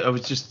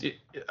was just the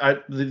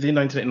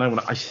 1989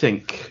 one, I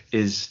think,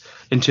 is,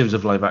 in terms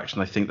of live action,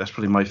 I think that's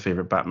probably my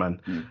favorite Batman.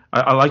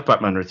 I like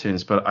Batman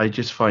Returns, but I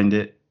just find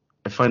it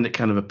kind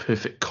of a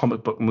perfect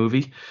comic book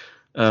movie,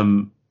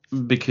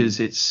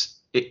 because it's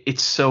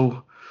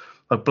so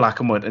like black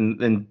and white,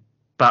 and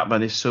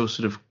Batman is so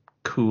sort of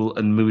cool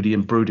and moody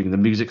and brooding. The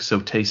music's so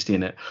tasty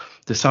in it.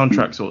 The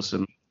soundtrack's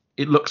awesome.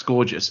 It looks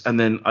gorgeous, and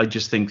then I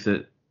just think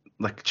that,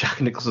 like,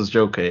 Jack Nicholson's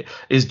Joker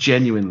is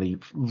genuinely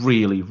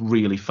really,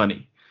 really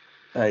funny.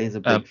 That is a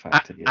big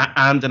factor,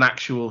 and an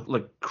actual,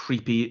 like,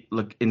 creepy,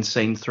 like,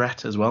 insane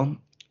threat as well.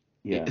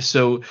 Yeah.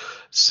 So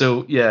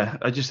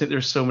I just think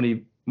there's so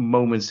many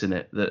moments in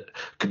it that,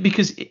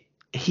 because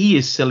he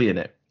is silly in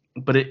it,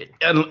 but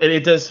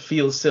it does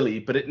feel silly,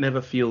 but it never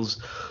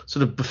feels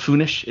sort of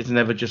buffoonish. It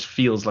never just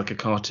feels like a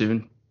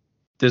cartoon.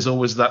 There's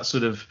always that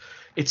sort of,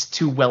 it's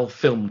too well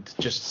filmed,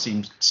 just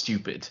seems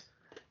stupid.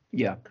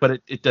 Yeah. But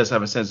it does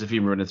have a sense of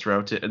humor in it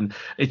throughout it, and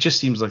it just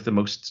seems like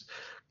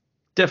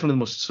definitely the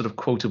most sort of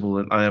quotable,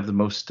 and I have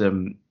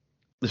the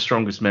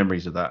strongest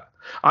memories of that.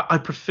 I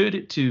preferred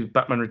it to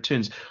Batman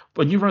Returns,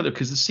 but you're right though,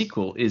 because the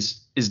sequel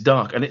is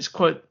dark, and it's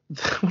quite.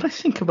 When I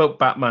think about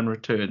Batman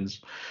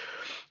Returns,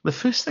 the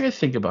first thing I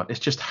think about is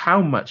just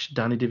how much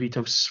Danny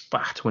DeVito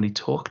spat when he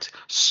talked.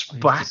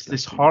 Spat this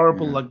disgusting,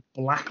 horrible yeah. like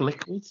black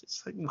liquid.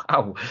 It's like,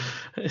 wow,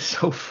 it's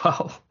so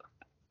foul.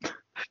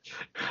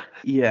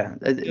 Yeah,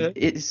 Yeah.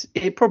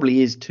 it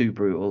probably is too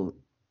brutal.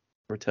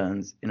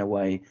 Returns in a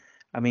way.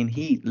 I mean,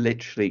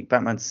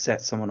 Batman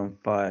set someone on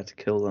fire to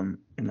kill them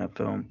in that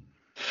film,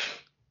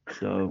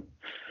 so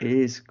it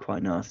is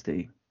quite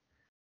nasty.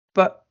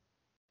 But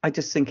I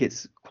just think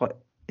it's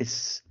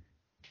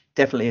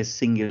definitely a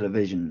singular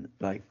vision,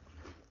 like,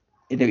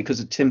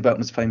 because Tim Burton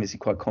was famously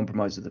quite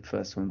compromised with the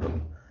first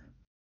one,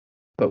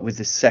 but with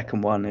the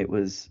second one, it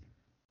was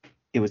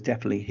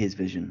definitely his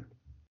vision.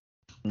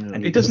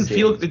 And It doesn't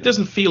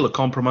feel a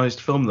compromised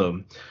film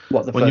though.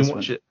 What, the when you first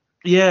watch one? it.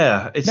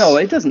 Yeah, No,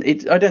 it doesn't.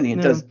 I don't think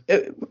it No. does.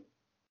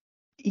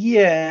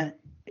 Yeah,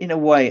 in a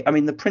way. I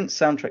mean, the Prince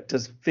soundtrack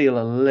does feel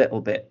a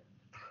little bit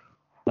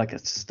like a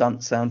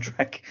stunt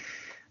soundtrack.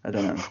 I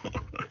don't know.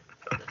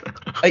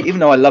 Even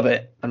though I love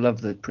it, I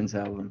love the Prince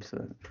album.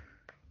 So,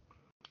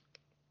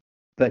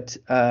 but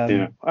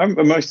Yeah, I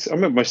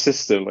remember my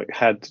sister like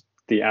had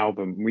the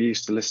album. We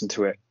used to listen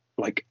to it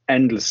like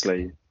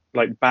endlessly,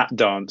 like Bat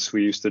Dance.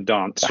 We used to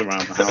dance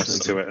around the house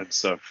to it and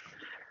stuff.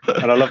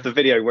 And I love the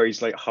video where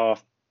he's like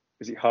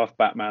is he half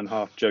Batman,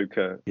 half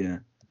Joker? yeah.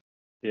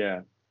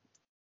 Yeah.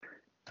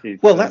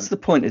 Well, that's the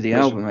point of the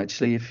That's- album,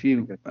 actually. If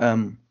you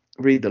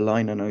read the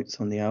liner notes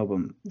on the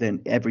album,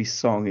 then every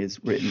song is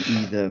written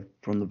either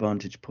from the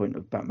vantage point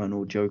of Batman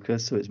or Joker,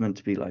 so it's meant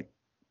to be like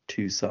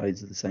two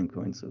sides of the same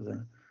coin, sort of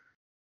thing.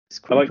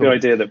 I like the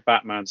idea that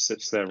Batman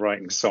sits there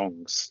writing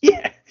songs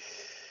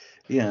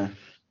Yeah.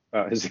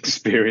 about his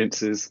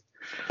experiences.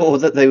 Or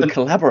that they would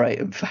collaborate,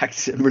 in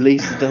fact, and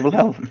release a double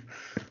album.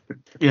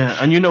 Yeah,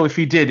 and if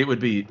he did, it would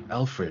be,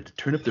 Alfred,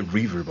 turn up the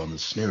reverb on the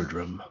snare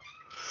drum.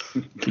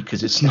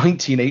 Because it's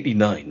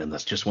 1989 and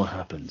that's just what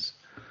happens.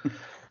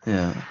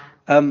 Yeah.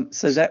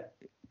 So that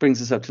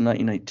brings us up to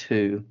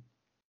 1992.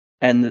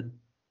 And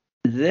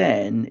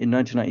then in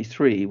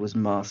 1993 was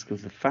Mask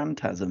of the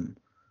Phantasm,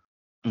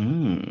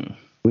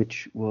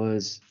 which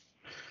was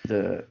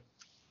the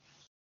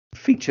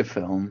feature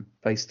film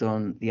based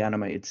on the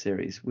animated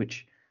series,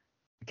 which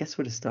I guess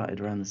would have started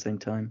around the same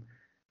time.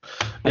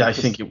 Yeah, I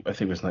think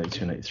it was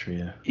 92, 93,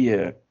 yeah.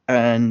 Yeah,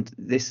 and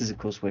this is, of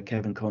course, where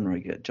Kevin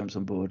Conroy jumps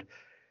on board.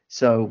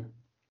 So,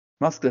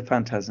 Mask of the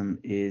Phantasm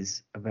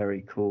is a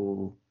very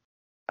cool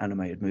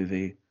animated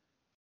movie.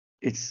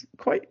 It's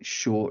quite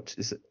short.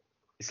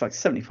 It's like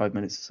 75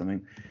 minutes or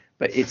something,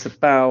 but it's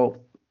about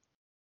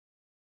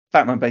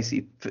Batman.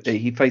 Basically,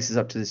 he faces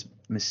up to this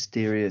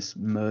mysterious,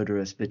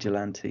 murderous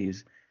vigilante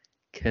who's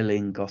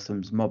killing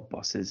Gotham's mob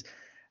bosses,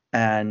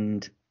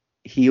 and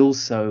he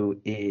also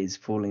is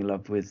falling in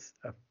love with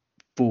a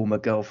former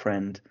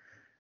girlfriend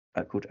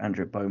called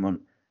Andrea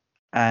Beaumont,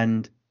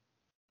 and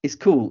it's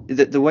cool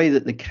that the way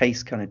that the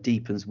case kind of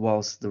deepens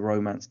whilst the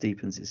romance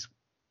deepens is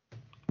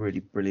really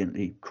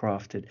brilliantly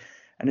crafted,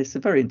 and it's a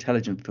very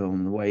intelligent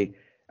film. The way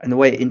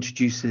it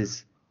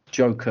introduces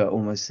Joker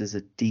almost as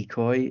a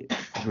decoy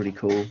is really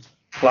cool.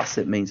 Plus,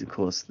 it means, of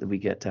course, that we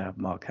get to have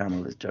Mark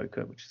Hamill as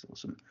Joker, which is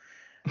awesome.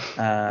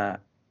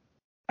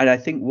 And I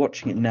think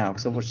watching it now,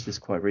 because I watched this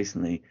quite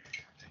recently,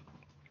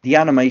 the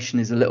animation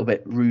is a little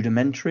bit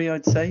rudimentary,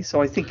 I'd say.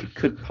 So I think it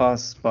could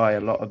pass by a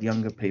lot of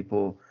younger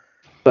people,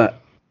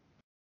 but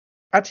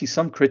actually,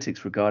 some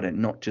critics regard it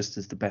not just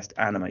as the best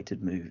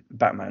animated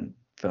Batman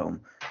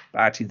film, but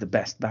actually the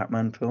best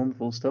Batman film,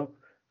 full stop,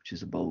 which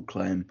is a bold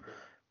claim,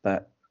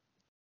 but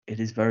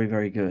it is very,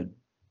 very good.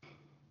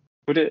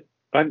 Would it?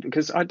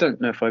 Because I don't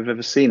know if I've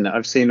ever seen that.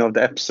 I've seen all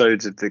the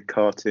episodes of the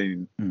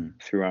cartoon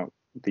throughout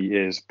the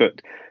years,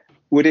 but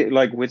would it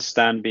like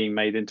withstand being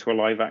made into a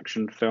live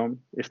action film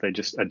if they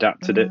just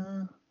adapted it?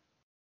 Let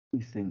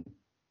me think.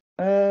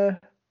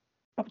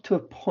 Up to a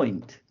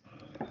point.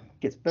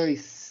 Gets very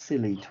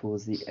silly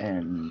towards the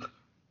end,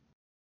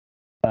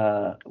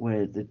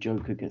 where the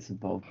Joker gets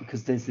involved,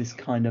 because there's this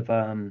kind of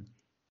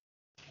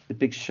the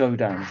big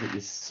showdown is at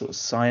this sort of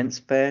science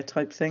fair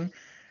type thing,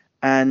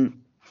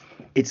 and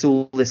it's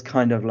all this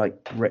kind of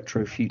like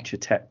retro future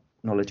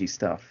technology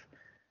stuff,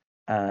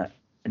 and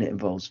it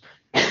involves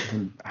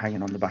him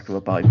hanging on the back of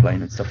a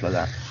biplane and stuff like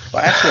that.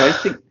 But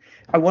actually,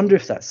 I wonder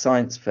if that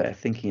science fair,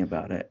 thinking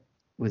about it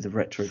with the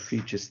retro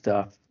future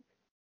stuff,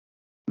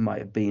 might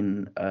have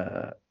been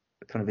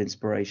kind of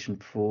inspiration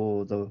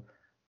for the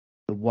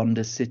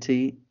Wonder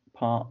City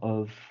part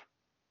of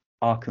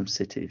Arkham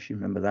City, if you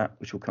remember that,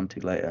 which we'll come to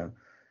later.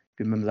 If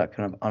you remember that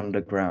kind of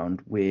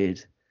underground,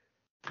 weird,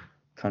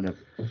 kind of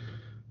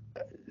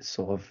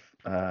sort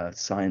of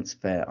science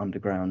fair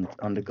underground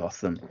under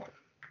Gotham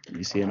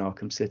you see in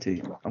Arkham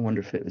City. I wonder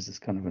if it was this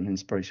kind of an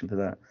inspiration for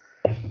that.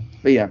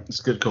 But yeah,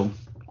 it's good call.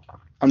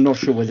 I'm not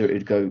sure whether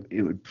it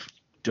would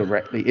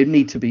directly. It'd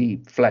need to be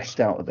fleshed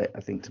out a bit,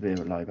 I think, to be a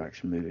live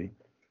action movie.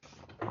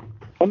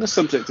 On the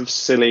subject of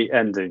silly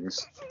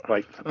endings,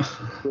 like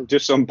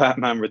just on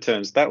Batman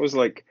Returns, that was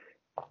like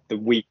the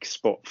weak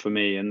spot for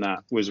me, and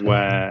that was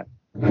where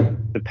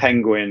the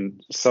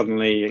Penguin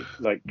suddenly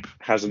like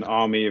has an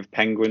army of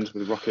penguins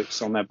with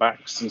rockets on their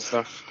backs and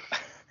stuff.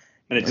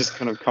 and it just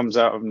kind of comes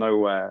out of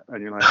nowhere,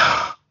 and you're like,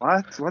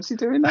 what? What's he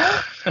doing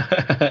now?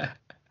 That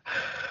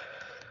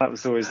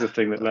was always the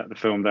thing that let the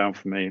film down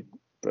for me.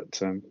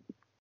 But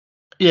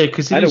yeah,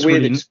 because I it had is a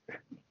weird. really.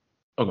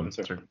 Oh, go on,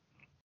 sorry. I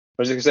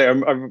was going to say,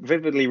 I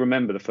vividly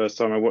remember the first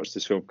time I watched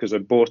this film because I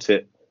bought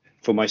it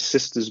for my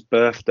sister's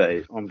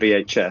birthday on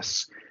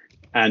VHS,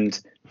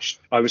 and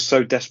I was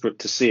so desperate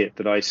to see it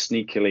that I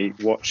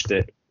sneakily watched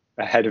it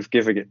ahead of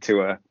giving it to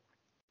her.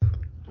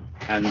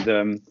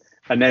 And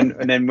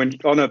then when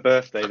on her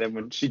birthday, then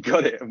when she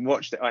got it and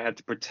watched it, I had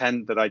to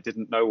pretend that I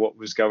didn't know what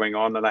was going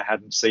on and I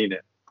hadn't seen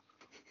it,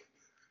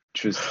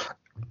 which was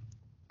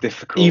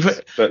difficult.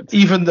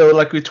 Even though,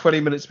 like, we're 20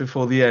 minutes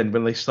before the end,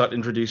 when they start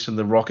introducing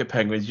the rocket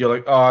penguins, you're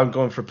like, oh, I'm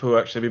going for a poo.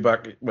 Actually, I'll be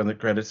back when the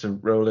credits are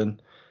rolling.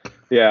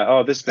 Yeah.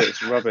 Oh, this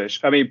bit's rubbish.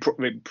 I mean,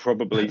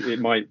 probably it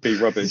might be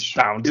rubbish. It's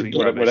bound to be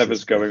rubbish.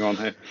 Whatever's going on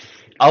here.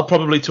 I'll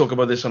probably talk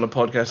about this on a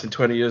podcast in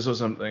 20 years or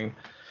something.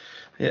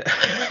 Yeah.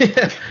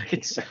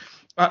 It's.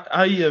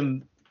 I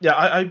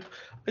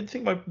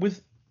think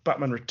with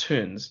Batman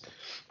Returns,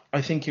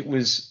 I think it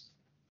was,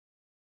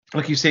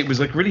 like you say, it was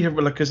like really,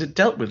 like, because it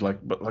dealt with like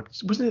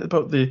wasn't it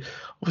about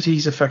obviously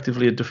he's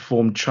effectively a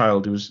deformed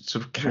child who was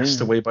sort of cast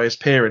away by his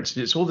parents.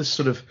 It's all this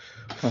sort of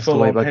cast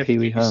away by Pee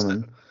Wee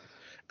Herman.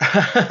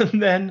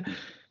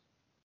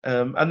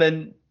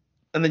 and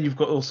then you've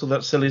got also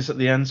that silliness at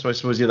the end. So I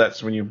suppose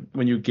that's when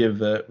you give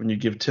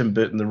Tim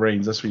Burton the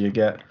reins, that's what you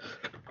get.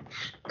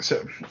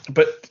 So,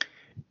 but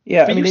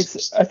yeah, I mean,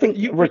 I think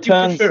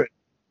Returns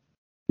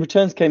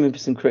came in for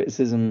some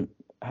criticism,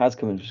 has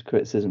come in for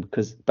criticism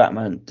because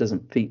Batman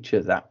doesn't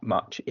feature that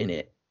much in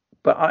it.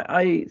 But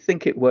I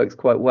think it works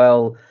quite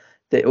well.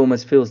 That it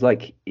almost feels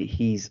like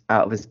he's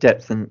out of his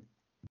depth and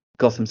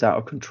Gotham's out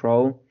of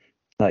control.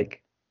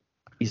 Like,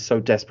 he's so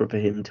desperate for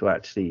him to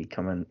actually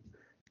come and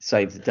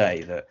save the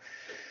day that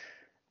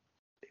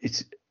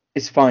it's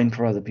fine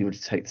for other people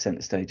to take the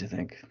center stage, I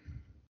think.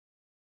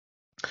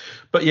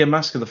 But yeah,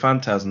 Mask of the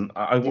Phantasm,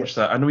 I watched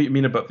that. I know what you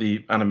mean about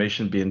the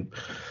animation being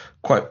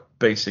quite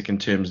basic in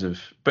terms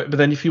of, but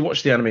then if you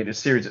watch the animated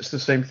series, it's the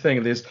same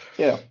thing. There's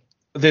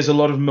a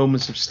lot of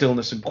moments of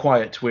stillness and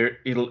quiet where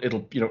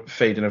it'll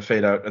fade in and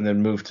fade out and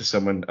then move to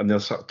someone and they'll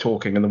start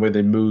talking, and the way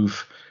they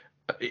move,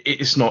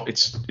 it's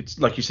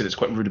like you said, it's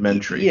quite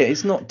rudimentary. Yeah,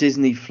 it's not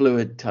Disney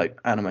fluid type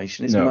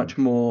animation. It's much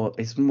more.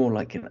 It's more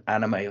like an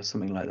anime or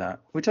something like that,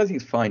 which I think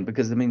is fine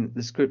because I mean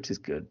the script is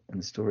good and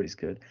the story is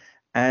good,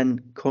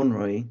 and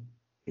Conroy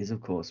is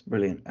of course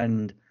brilliant.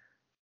 And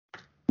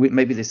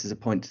maybe this is a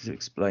point to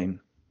explain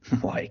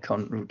why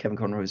Kevin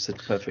Conroy is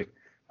such a perfect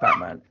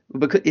Batman.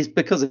 It's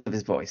because of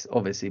his voice,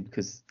 obviously,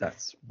 because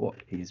that's what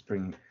he's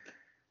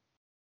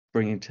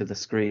bringing to the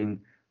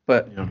screen.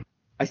 But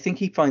I think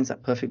he finds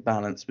that perfect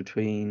balance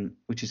between,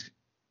 which is,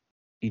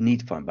 you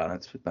need to find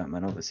balance with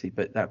Batman, obviously,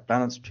 but that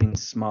balance between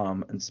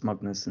smarm and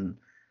smugness and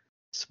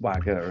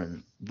swagger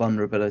and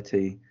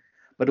vulnerability.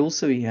 But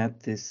also he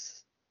had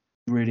this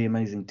really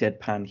amazing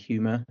deadpan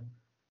humor.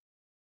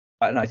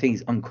 And I think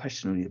he's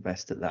unquestionably the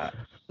best at that,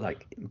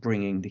 like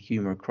bringing the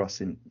humor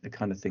across in the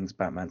kind of things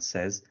Batman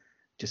says,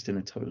 just in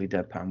a totally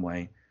deadpan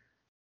way,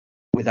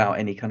 without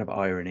any kind of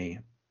irony.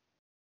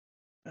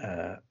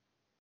 I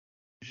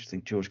just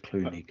think George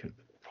Clooney could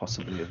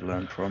possibly have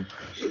learned from.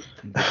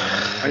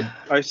 I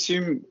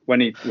assume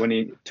when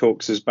he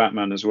talks as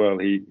Batman as well,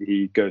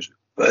 he goes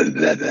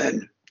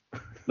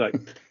like,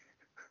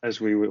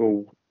 as we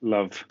all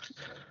love.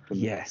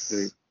 Yes.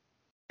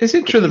 Is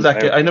it true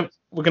that I know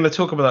we're going to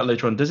talk about that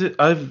later on. Does it?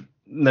 I've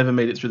never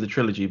made it through the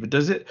trilogy, but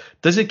does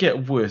it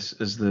get worse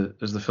as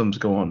the films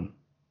go on?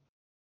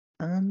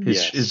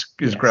 His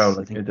growl,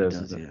 I think it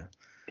does. Yeah.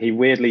 He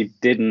weirdly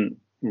didn't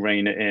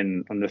rein it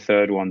in on the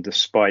third one,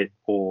 despite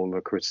all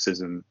the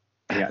criticism.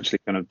 He actually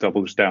kind of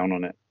doubles down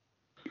on it.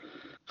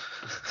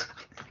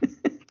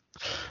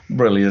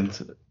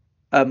 Brilliant.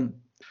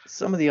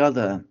 Some of the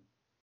other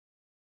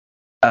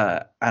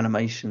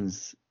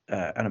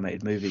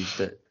animated movies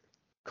that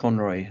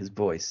Conroy has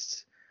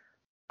voiced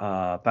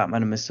are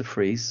Batman and Mr.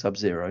 Freeze,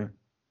 Sub-Zero.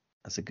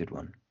 That's a good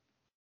one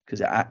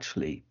because it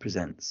actually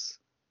presents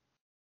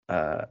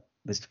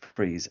Mr.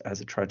 Freeze as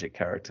a tragic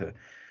character.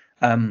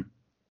 Not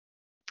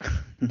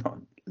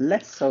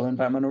less so in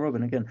Batman and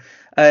Robin again.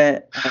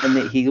 And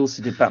he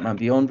also did Batman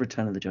Beyond,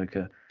 Return of the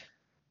Joker,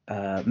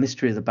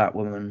 Mystery of the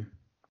Batwoman,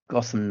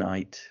 Gotham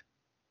Knight.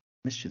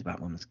 Mystery of the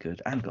Batwoman's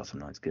good, and Gotham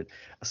Knight's good.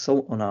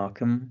 Assault on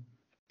Arkham,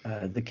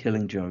 The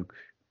Killing Joke,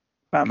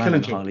 Batman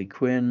and Harley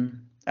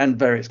Quinn, and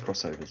various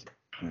crossovers.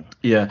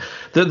 Yeah,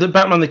 the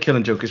Batman the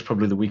Killing Joke is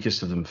probably the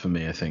weakest of them for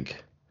me, I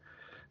think.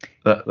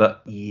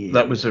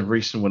 That was a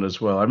recent one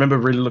as well. I remember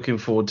really looking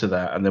forward to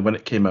that, and then when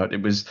it came out,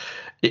 it was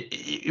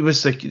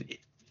like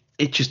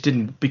it just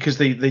didn't, because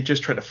they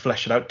just tried to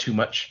flesh it out too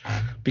much,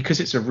 because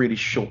it's a really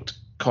short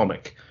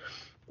comic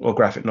or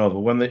graphic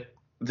novel. When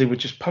they were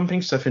just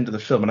pumping stuff into the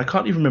film, and I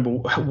can't even remember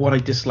what I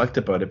disliked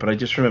about it, but I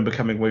just remember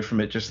coming away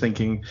from it just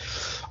thinking,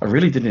 I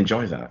really didn't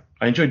enjoy that.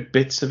 I enjoyed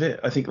bits of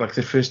it, I think like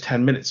the first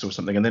 10 minutes or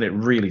something, and then it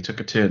really took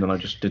a turn and I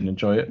just didn't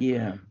enjoy it.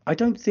 Yeah, I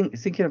don't think,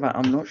 thinking about,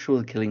 I'm not sure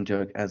The Killing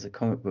Joke as a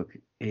comic book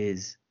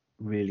is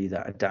really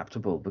that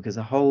adaptable, because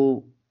the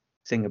whole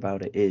thing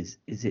about it is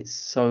it's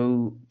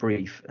so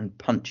brief and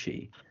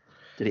punchy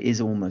that it is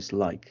almost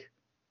like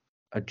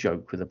a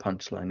joke with a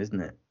punchline,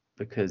 isn't it?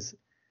 Because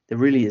there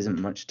really isn't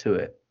much to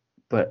it,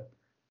 but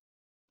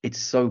it's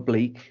so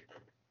bleak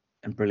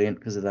and brilliant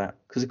because of that.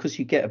 Because of course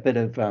you get a bit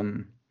of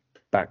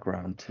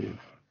background to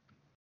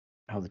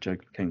how the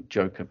Joker became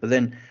Joker, but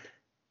then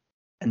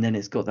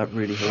it's got that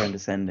really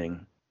horrendous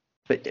ending.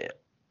 But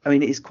I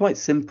mean, it's quite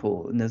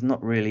simple, and there's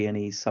not really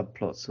any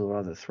subplots or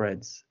other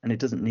threads, and it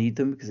doesn't need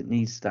them because it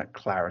needs that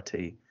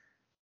clarity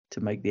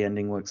to make the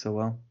ending work so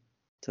well.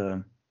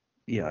 So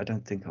yeah, I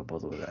don't think I'll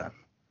bother with that.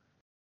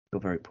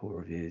 Got very poor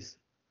reviews.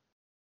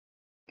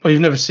 Oh,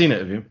 you've never seen it,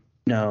 have you?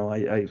 No,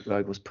 I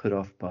was put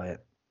off by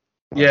it.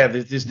 Yeah,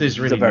 there's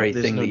really the very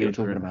there's thing no that you're need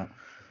for talking it. about.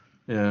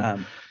 Yeah.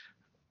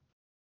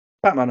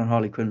 Batman and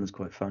Harley Quinn was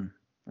quite fun.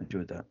 I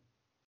enjoyed that.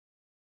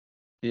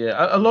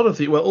 Yeah, a lot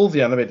of all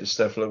the animated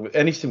stuff, like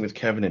anything with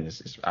Kevin in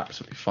is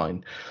absolutely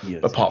fine.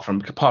 Yes. Apart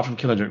from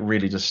Killing Joke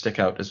really does stick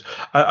out as.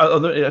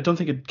 I don't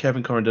think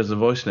Kevin Conroy does the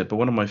voice in it, but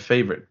one of my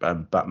favorite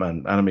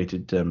Batman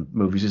animated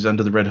movies is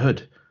Under the Red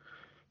Hood.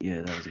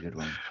 Yeah, that was a good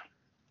one.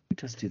 Who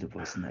does do the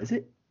voice in that? Is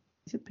it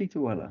Peter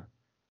Weller?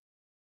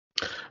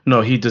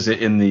 No, he does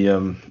it in the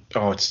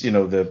it's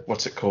the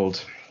what's it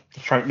called, the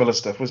Frank Miller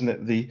stuff, wasn't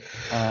it? The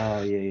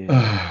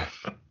yeah.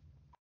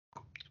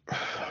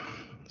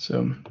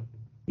 So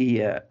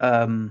yeah.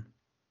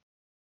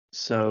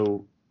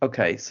 So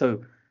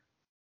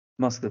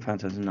Mask of the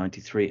Phantasm in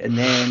 '93, and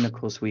then of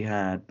course we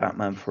had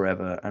Batman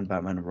Forever and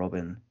Batman and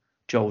Robin,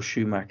 Joel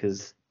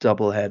Schumacher's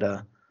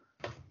doubleheader.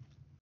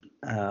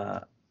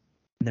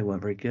 They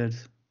weren't very good.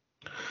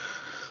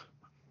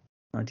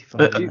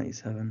 95 and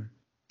 97.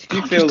 Do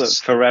you feel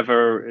that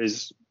Forever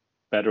is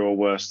better or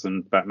worse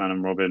than Batman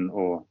and Robin,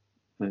 or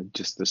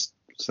just the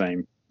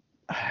same?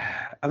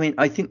 I mean,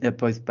 I think they're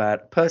both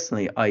bad.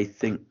 Personally, I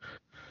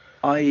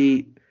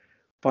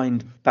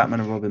find Batman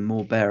and Robin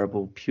more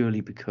bearable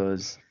purely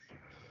because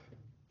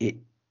it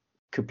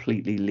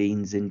completely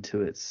leans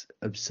into its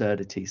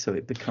absurdity, so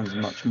it becomes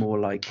much more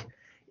like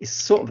it's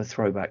sort of a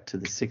throwback to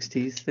the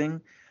 60s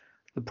thing.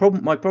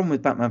 My problem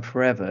with Batman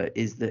Forever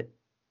is that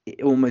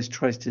it almost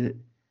tries to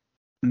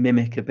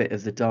mimic a bit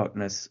of the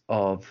darkness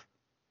of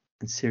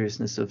and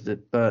seriousness of the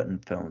Burton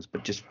films,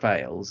 but just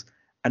fails.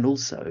 And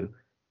also,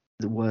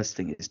 the worst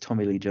thing is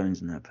Tommy Lee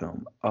Jones in that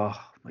film. Oh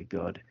my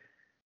god,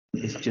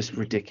 it's just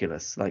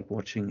ridiculous. Like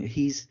watching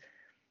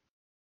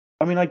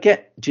I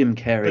get Jim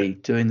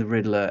Carrey doing the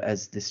Riddler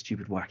as this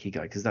stupid wacky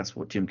guy, because that's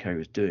what Jim Carrey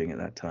was doing at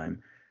that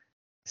time.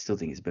 I still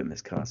think he's a bit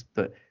miscast,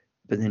 but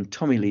then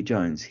Tommy Lee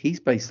Jones, he's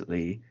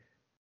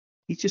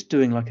just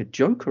doing like a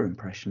Joker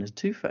impression as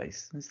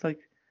Two-Face. It's like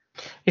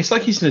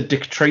he's in a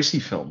Dick Tracy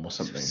film or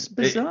something. It's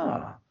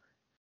bizarre.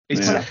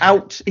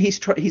 It's He's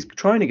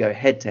trying to go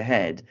head to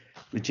head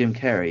with Jim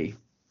Carrey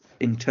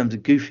in terms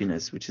of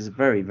goofiness, which is a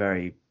very,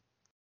 very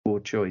poor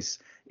choice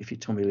if you're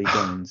Tommy Lee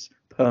Jones,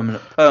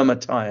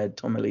 perma-tired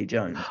Tommy Lee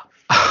Jones.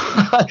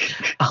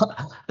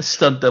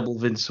 Stunt double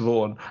Vince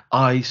Vaughn.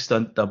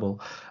 Stunt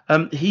double.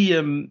 I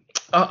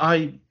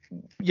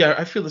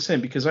feel the same,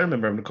 because I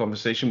remember having a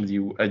conversation with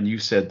you, and you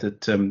said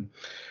that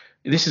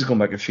this has gone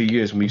back a few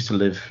years when we used to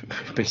live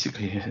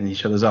basically in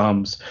each other's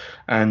arms,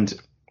 and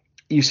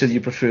you said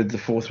you preferred the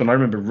fourth one. I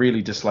remember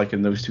really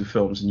disliking those two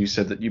films, and you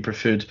said that you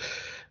preferred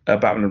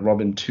Batman and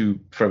Robin to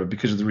Forever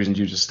because of the reasons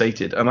you just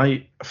stated. And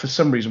I, for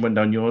some reason, went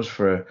down yours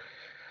for, I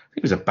think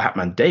it was a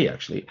Batman day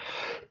actually,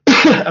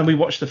 and we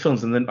watched the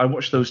films, and then I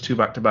watched those two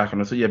back to back,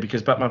 and I thought, yeah,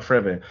 because Batman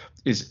Forever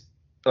is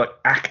like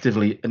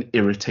actively an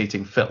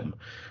irritating film,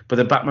 but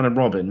then Batman and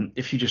Robin,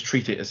 if you just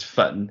treat it as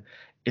fun,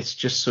 it's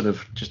just sort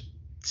of just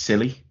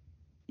silly.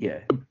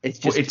 Yeah, it's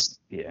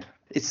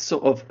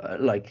sort of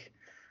like,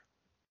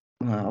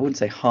 I wouldn't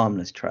say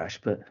harmless trash,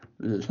 but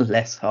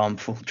less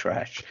harmful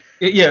trash.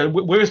 Yeah,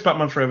 whereas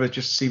Batman Forever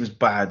just seems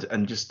bad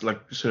and just like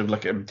sort of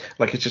like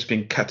it's just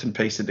been cut and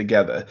pasted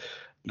together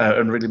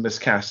and really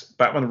miscast.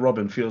 Batman and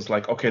Robin feels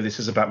like, okay, this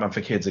is a Batman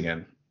for kids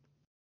again,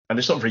 and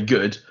it's not very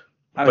good.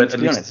 To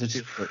be honest, I'd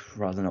just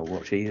rather not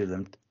watch either of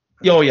them.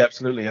 Oh yeah,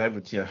 absolutely. I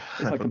would. Yeah,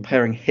 it's like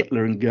comparing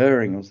Hitler and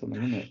Goering or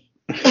something, isn't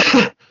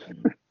it?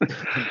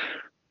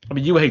 I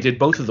mean, you hated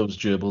both of those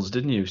gerbils,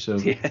 didn't you? So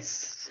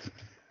yes.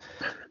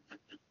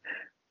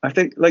 I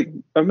think, I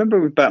remember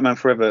with Batman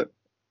Forever,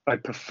 I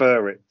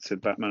prefer it to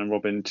Batman and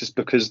Robin just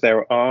because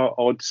there are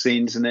odd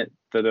scenes in it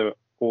that are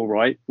all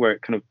right, where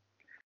it kind of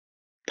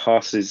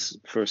passes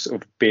for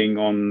sort of being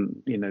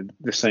on,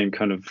 the same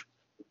kind of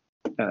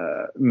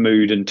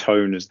mood and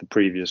tone as the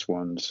previous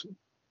ones.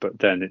 But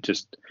then it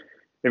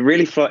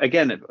really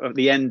again at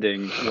the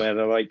ending where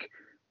they're like,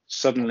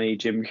 suddenly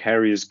Jim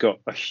Carrey has got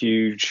a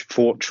huge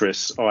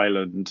fortress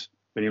island,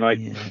 and you're like,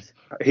 yes.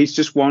 He's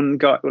just one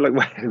guy. Like,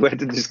 where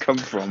did this come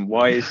from?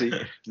 Why is he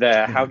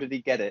there? How did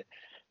he get it?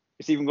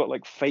 It's even got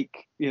like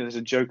fake. There's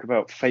a joke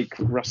about fake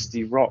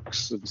rusty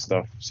rocks and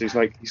stuff. So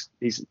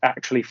he's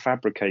actually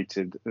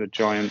fabricated a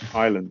giant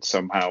island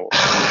somehow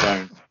on his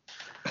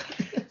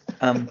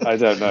own. I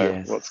don't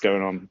know what's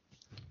going on.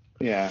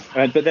 Yeah,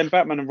 but then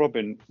Batman and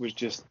Robin was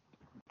just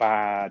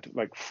bad,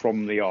 like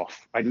from the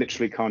off. I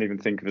literally can't even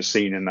think of a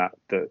scene in that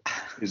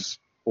is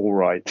all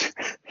right.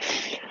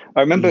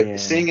 I remember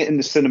seeing it in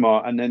the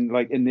cinema, and then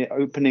like in the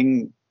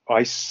opening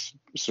ice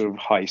sort of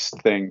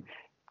heist thing,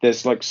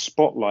 there's like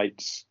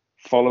spotlights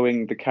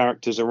following the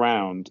characters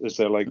around as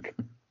they're like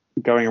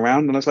going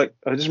around, and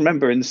I just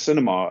remember in the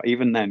cinema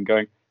even then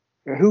going,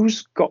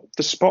 who's got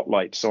the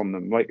spotlights on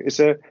them? Like, it's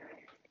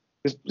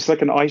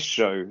like an ice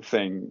show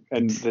thing,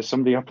 and there's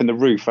somebody up in the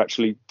roof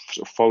actually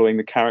sort of following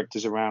the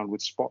characters around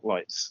with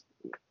spotlights.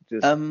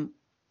 Just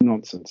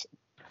nonsense.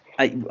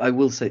 I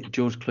will say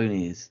George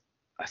Clooney is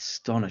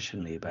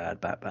astonishingly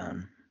bad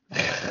Batman, I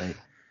would say.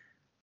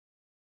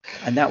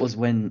 And that was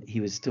when he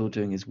was still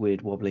doing his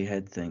weird wobbly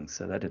head thing,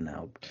 so that didn't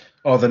help.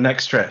 Oh, the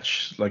neck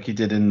stretch, like he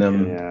did in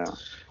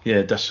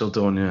Dust Till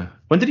Dawn. Yeah.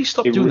 When did he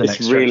stop doing the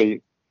neck stretch?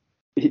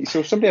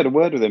 So somebody had a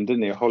word with him,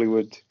 didn't he? A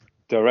Hollywood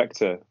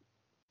director,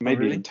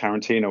 maybe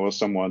Tarantino or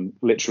someone,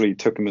 literally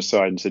took him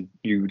aside and said,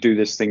 "You do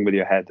this thing with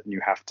your head, and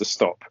you have to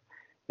stop.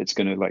 It's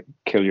going to like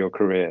kill your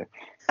career."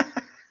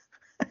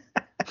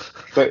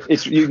 But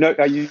it's you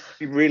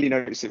really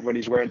notice it when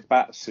he's wearing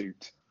bat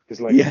suit, because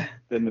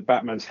then the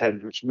Batman's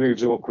head, which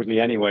moves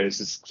awkwardly anyway, is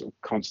just sort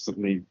of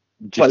constantly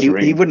jittering.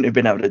 Well, he wouldn't have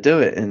been able to do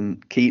it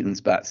in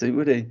Keaton's bat suit,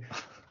 would he?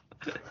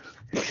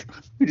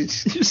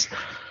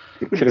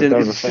 He could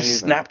have just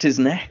snapped his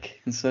neck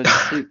inside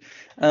his suit.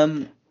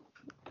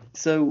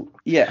 So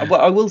yeah,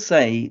 well, I will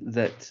say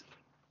that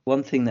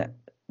one thing that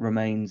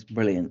remains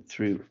brilliant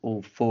through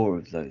all four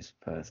of those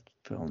first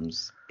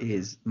films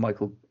is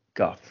Michael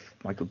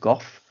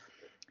Gough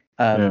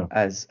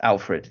as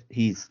Alfred.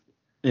 He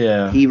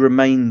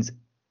remains.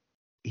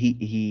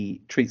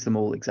 He treats them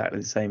all exactly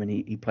the same, and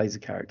he plays a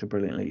character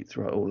brilliantly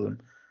throughout all of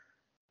them,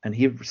 and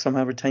he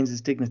somehow retains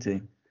his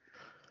dignity.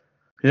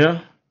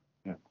 Yeah.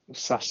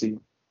 Sassy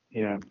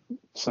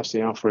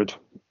Alfred.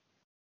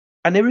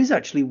 And there is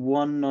actually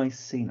one nice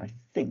scene, I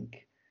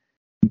think,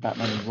 in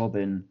Batman and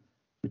Robin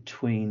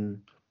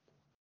between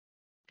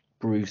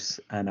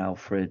Bruce and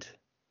Alfred,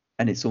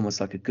 and it's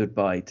almost like a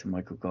goodbye to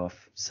Michael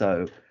Gough.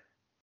 So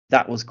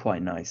that was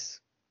quite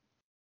nice.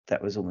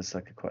 That was almost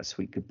like a quite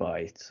sweet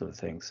goodbye sort of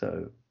thing.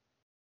 So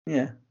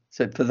yeah.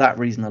 So for that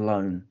reason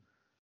alone,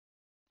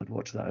 I'd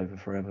watch that over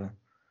forever.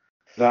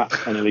 That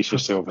and Alicia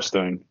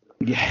Silverstone.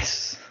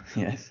 Yes.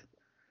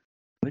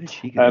 Where did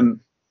she go?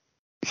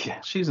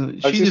 Yeah, she's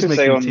just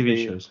making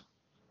TV shows.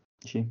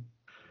 Is she?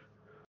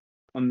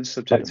 On the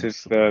subject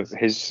of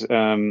his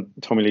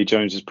Tommy Lee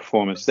Jones's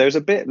performance, there's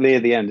a bit near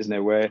the end, isn't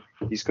there, where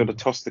he's got to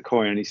toss the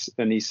coin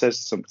and he says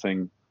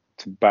something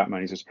to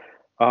Batman. He says,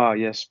 "Ah,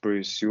 yes,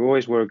 Bruce, you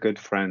always were a good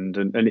friend,"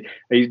 and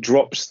he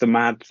drops the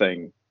mad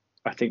thing.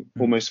 I think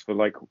almost for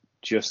like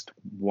just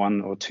one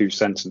or two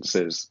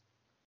sentences,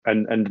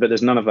 but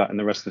there's none of that in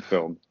the rest of the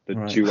film. The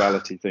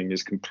duality thing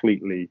is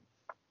completely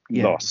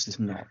lost. It's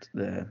not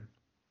there.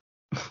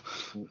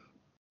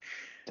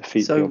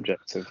 Defeat the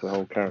objective of the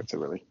whole character,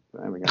 really.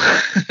 There we go.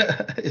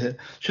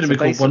 Should have been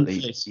called One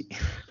Face.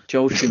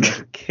 Joel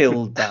Schumacher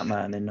killed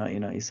Batman in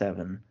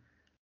 1997,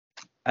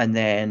 and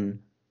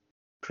then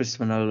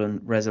Christopher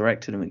Nolan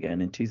resurrected him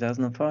again in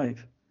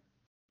 2005.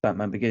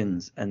 Batman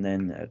Begins, and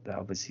then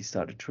obviously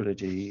started a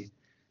trilogy,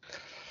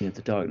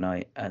 The Dark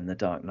Knight and The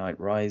Dark Knight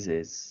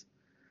Rises.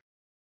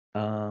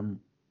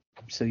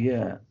 So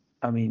yeah,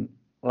 I mean,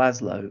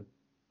 Laszlo,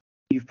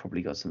 you've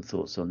probably got some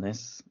thoughts on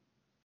this.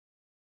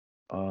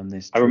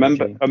 Trilogy. I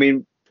remember. I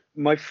mean,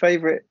 my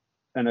favorite,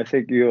 and I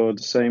think you're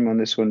the same on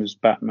this one, is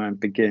Batman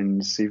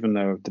Begins. Even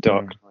though The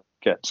Dark Knight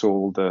gets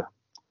all the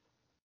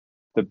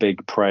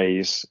big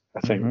praise, I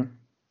think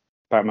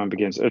Batman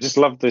Begins. I just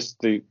love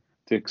the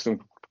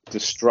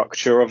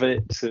structure of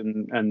it,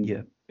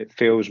 and it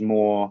feels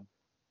more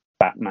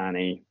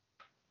Batman-y.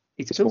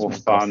 It's more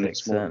fun.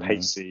 It's more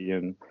pacey,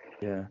 and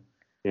The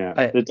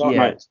Dark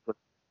Knight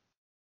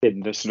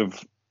in the sort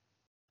of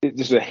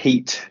there's a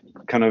heat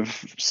kind of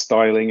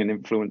styling and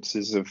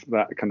influences of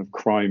that kind of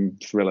crime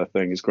thriller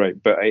thing is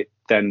great, but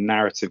then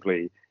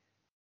narratively,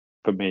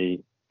 for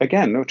me,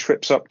 again, it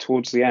trips up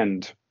towards the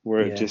end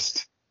where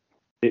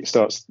it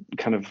starts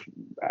kind of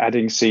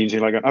adding scenes.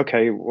 You're like,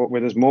 okay, where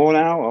there's more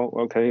now?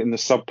 Oh, okay, and the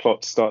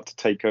subplots start to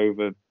take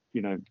over,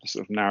 the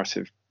sort of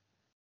narrative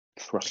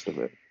thrust of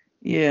it.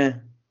 Yeah,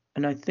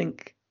 and I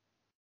think,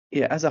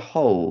 as a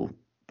whole,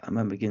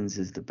 Batman Begins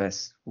is the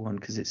best one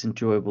because it's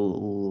enjoyable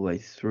all the way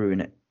through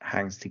and it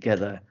hangs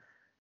together.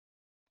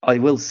 I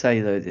will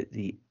say though that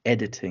the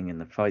editing and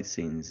the fight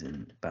scenes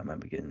in Batman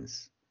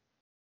Begins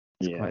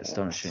is quite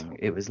astonishing.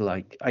 It was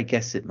like, I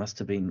guess it must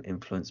have been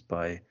influenced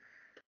by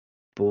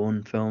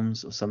Bourne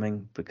films or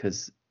something,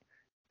 because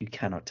you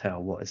cannot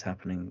tell what is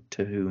happening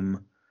to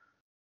whom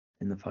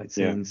in the fight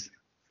scenes.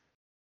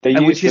 They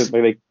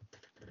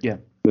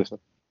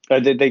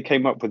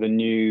came up with a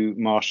new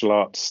martial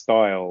arts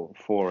style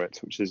for it,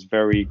 which is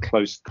very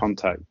close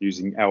contact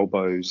using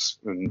elbows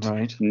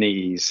and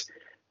knees,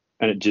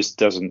 and it just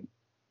doesn't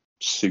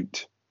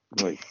suit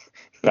like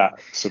that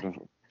sort of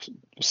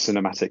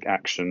cinematic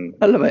action.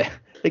 I love it.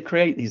 They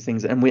create these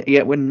things, and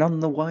we're none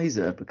the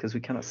wiser because we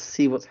cannot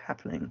see what's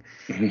happening.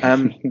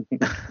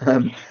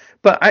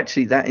 But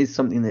actually, that is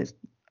something that's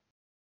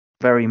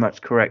very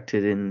much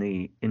corrected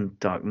in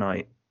Dark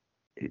Knight,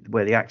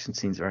 where the action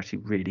scenes are actually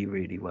really,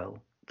 really well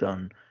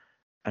done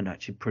and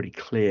actually pretty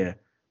clear.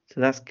 So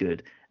that's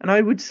good. And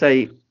I would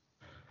say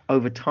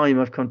over time,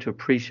 I've come to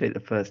appreciate the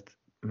first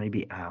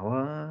maybe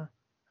hour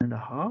and a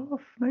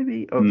half,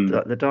 maybe, of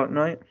the Dark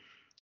Knight,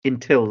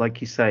 until, like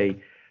you say,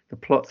 the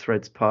plot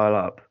threads pile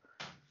up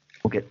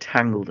or get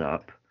tangled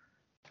up,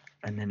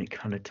 and then it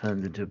kind of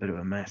turns into a bit of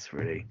a mess,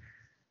 really.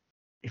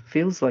 It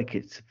feels like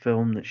it's a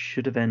film that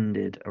should have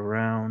ended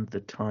around the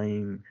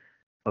time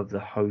of the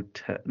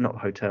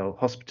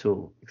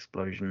hospital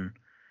explosion.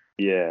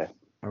 Yeah.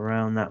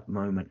 Around that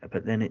moment,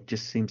 but then it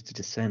just seems to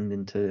descend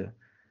into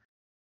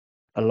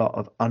a lot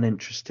of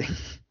uninteresting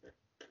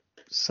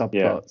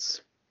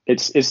subplots. Yeah.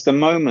 It's the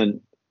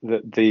moment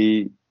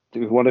that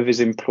one of his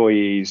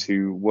employees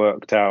who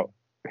worked out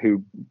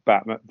who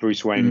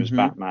Bruce Wayne was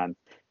Batman,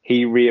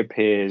 he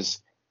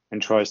reappears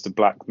and tries to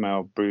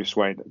blackmail Bruce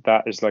Wayne.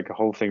 That is like a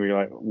whole thing where you're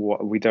like,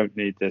 what? We don't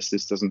need this.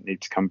 This doesn't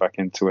need to come back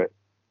into it.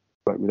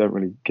 Like, we don't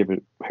really give a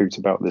hoot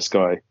about this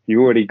guy.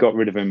 You already got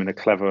rid of him in a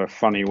clever,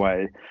 funny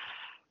way.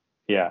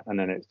 Yeah, and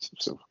then it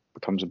sort of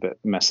becomes a bit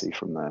messy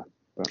from there.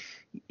 But.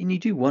 And you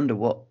do wonder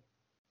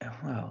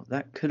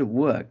that could have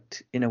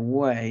worked in a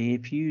way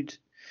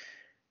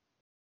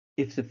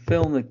if the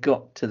film had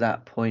got to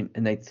that point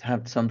and they'd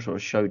had some sort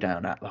of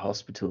showdown at the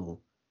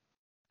hospital,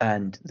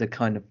 and the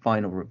kind of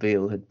final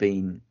reveal had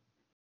been,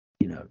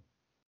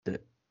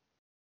 that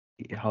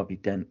Harvey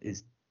Dent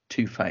is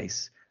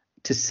Two-Face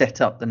to set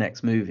up the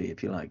next movie,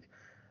 if you like.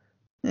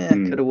 Yeah,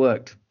 it could have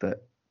worked,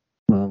 but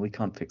well, we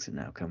can't fix it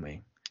now, can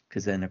we?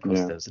 Because then, of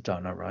course, there was The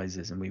Dark Knight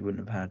Rises, and we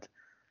wouldn't have had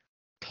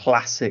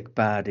classic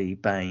baddie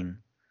Bane.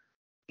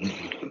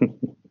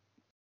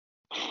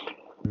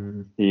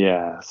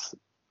 Yes.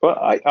 Well,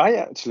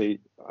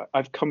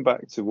 I've come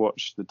back to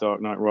watch The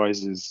Dark Knight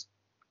Rises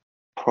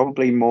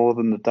probably more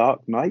than The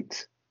Dark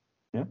Knight.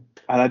 Yeah.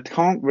 And I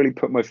can't really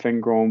put my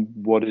finger on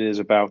what it is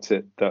about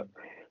it that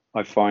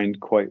I find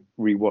quite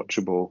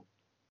rewatchable.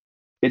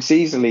 It's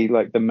easily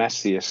like the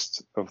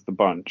messiest of the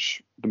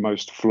bunch, the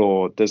most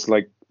flawed.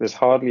 There's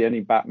hardly any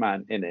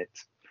Batman in it.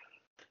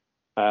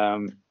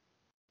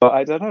 But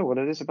I don't know what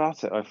it is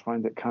about it. I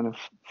find it kind of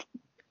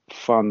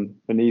fun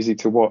and easy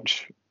to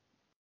watch.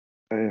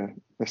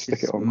 Let's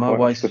stick it on. My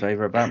wife's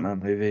favourite Batman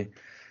movie.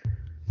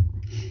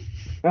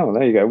 Oh,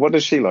 there you go. What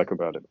does she like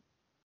about it?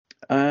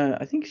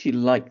 I think she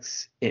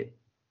likes it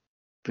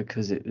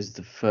because it was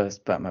the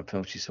first Batman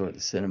film she saw at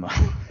the cinema.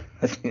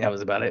 I think that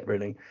was about it,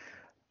 really.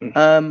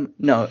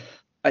 No,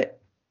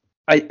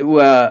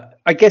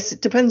 I guess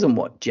it depends on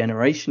what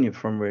generation you're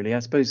from, really. I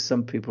suppose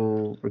some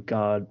people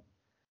regard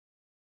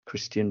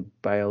Christian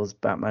Bale's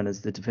Batman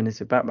as the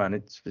definitive Batman.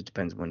 It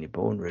depends on when you're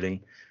born,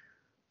 really.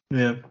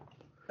 Yeah.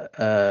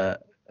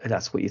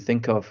 That's what you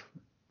think of.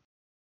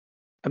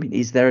 I mean,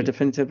 is there a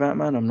definitive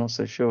Batman? I'm not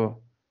so sure.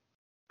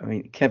 I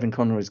mean, Kevin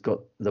Conroy's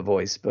got the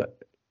voice, but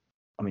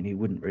I mean, he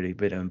wouldn't really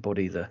be able to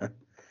embody the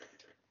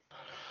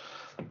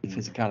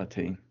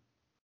physicality.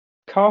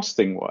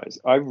 Casting wise,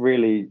 I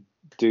really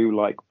do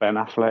like Ben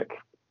Affleck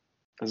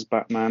as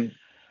Batman.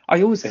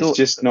 I always thought it's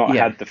just not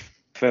had the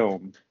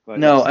film.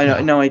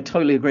 I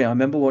totally agree. I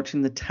remember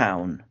watching The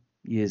Town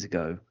years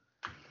ago,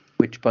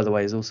 which, by the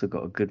way, has also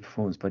got a good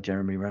performance by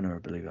Jeremy Renner,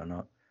 believe it or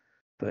not.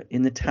 But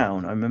in The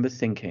Town, I remember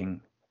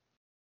thinking,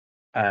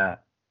 I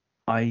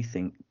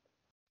think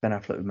Ben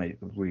Affleck would make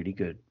a really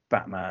good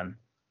Batman,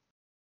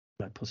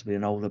 like possibly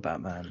an older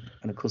Batman.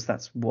 And of course,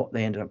 that's what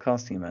they ended up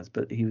casting him as,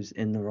 but he was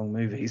in the wrong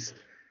movies.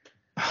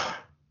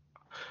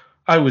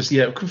 I was,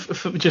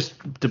 just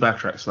to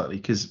backtrack slightly,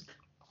 because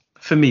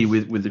for me,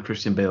 with the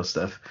Christian Bale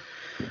stuff,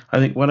 I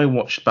think when I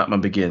watched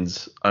Batman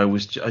Begins, I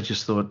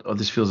just thought,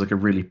 this feels like a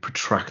really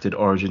protracted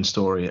origin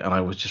story, and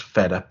I was just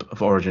fed up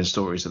of origin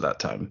stories at that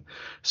time.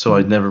 So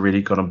I'd never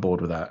really got on board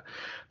with that.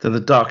 Then The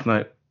Dark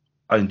Knight,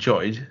 I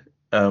enjoyed,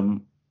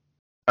 and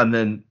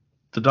then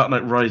The Dark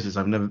Knight Rises,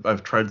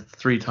 I've tried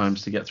 3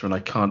 times to get through, and I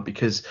can't,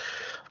 because,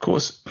 of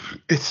course,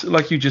 it's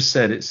like you just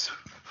said,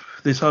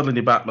 there's hardly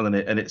any Batman in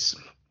it, and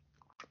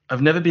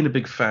I've never been a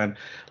big fan.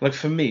 Like,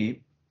 for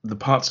me, the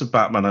parts of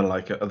Batman I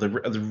like are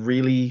the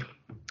really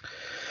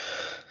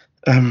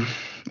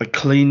like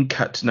clean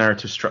cut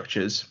narrative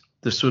structures,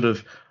 the sort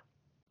of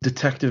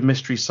detective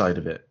mystery side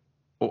of it,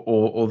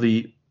 or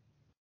the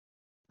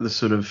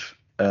sort of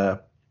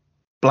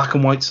black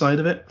and white side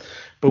of it.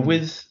 But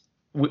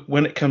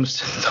when it comes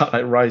to Dark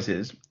Knight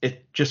Rises,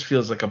 it just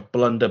feels like a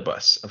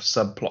blunderbuss of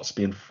subplots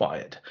being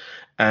fired.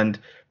 And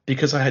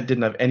because I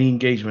didn't have any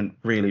engagement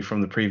really from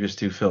the previous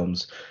 2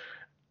 films,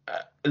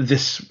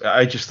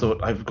 I just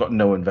thought, I've got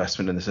no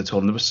investment in this at all.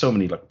 And there were so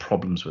many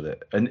problems with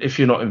it. And if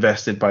you're not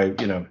invested by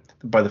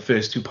the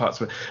first 2 parts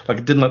of it, I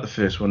didn't like the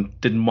first one,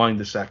 didn't mind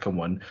the second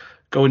one,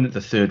 going into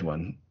the third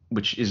one,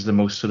 which is the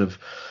most sort of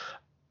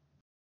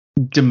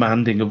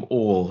demanding of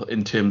all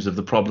in terms of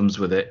the problems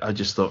with it. I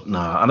just thought,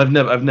 nah. And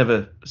I've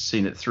never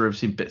seen it through. I've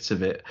seen bits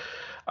of it.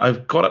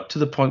 I've got up to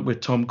the point where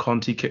Tom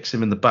Conti kicks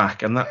him in the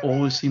back, and that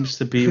always seems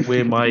to be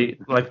where my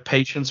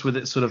patience with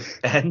it sort of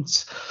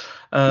ends.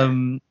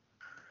 And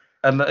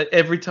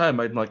every time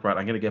I'm like, right,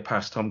 I'm going to get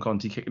past Tom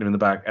Conti kicking him in the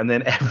back, and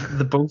then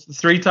both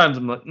 3 times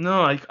I'm like,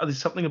 no, there's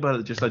something about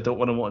it just I don't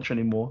want to watch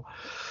anymore.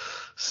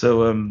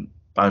 So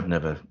I've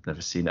never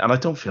seen it, and I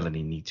don't feel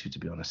any need to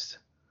be honest.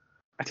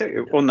 I tell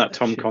you, on that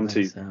Tom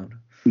Conti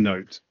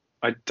note,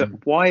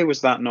 why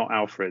was that not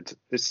Alfred?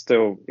 It's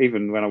still,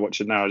 even when I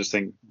watch it now, I just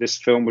think this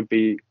film would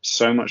be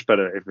so much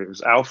better if it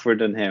was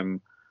Alfred and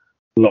him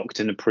locked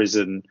in a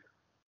prison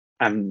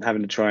and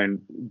having to try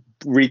and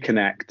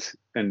reconnect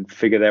and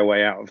figure their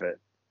way out of it.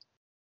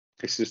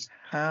 It's just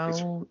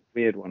it's a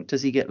weird one.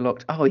 Does he get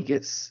locked? Oh, he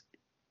gets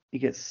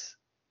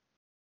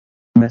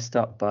messed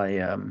up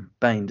by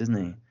Bane,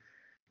 doesn't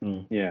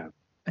he? Yeah.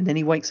 And then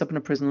he wakes up in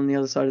a prison on the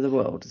other side of the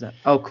world. Is that?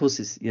 Oh, of course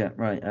it's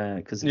right.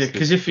 Because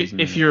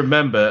if you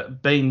remember,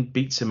 Bane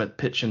beats him at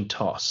pitch and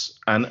toss,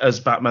 and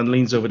as Batman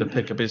leans over to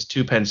pick up his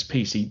 2-pence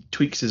piece, he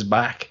tweaks his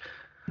back.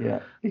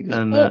 Yeah. He goes,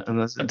 and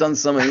that's I've done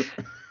something.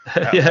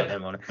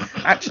 Yeah.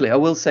 Actually, I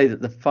will say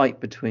that the fight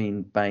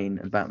between Bane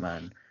and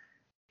Batman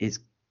is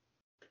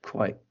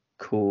quite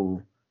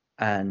cool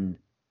and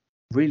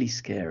really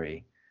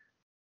scary,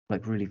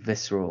 like really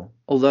visceral.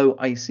 Although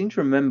I seem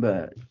to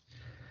remember,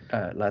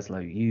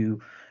 Laszlo,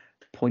 you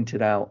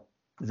pointed out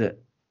that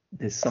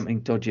there's something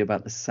dodgy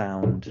about the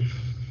sound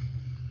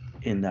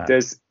in that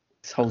this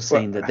whole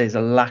scene, that there's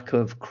a lack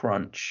of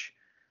crunch.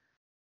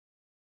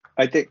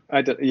 I don't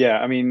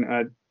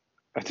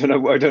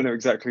know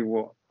exactly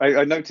what.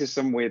 I noticed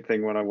some weird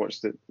thing when I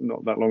watched it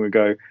not that long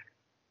ago,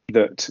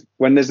 that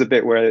when there's a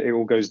bit where it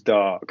all goes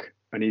dark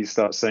and he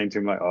starts saying to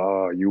him like,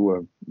 "Oh, I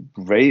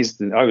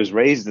was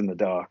raised in the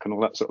dark," and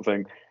all that sort of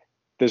thing.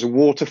 There's a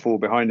waterfall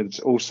behind him that's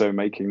also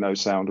making no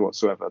sound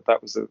whatsoever.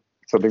 That was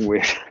something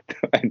weird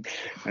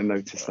I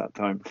noticed that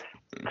time.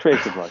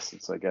 Creative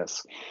license, I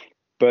guess.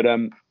 But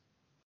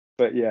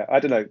yeah, I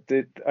don't know.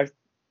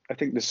 I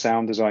think the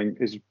sound design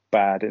is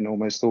bad in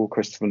almost all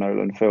Christopher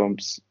Nolan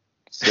films.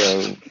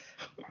 So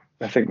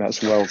I think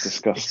that's well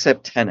discussed.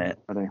 Except Tenet,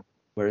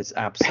 where it's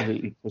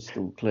absolutely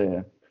crystal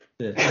clear.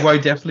 Well, I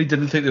definitely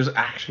didn't think there was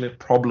actually a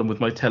problem with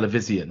my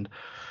television.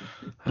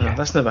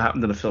 That's never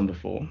happened in a film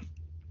before.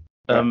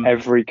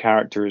 Every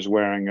character is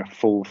wearing a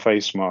full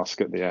face mask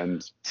at the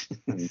end.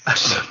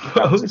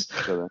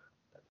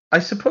 I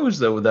suppose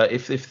though that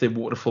if the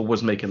waterfall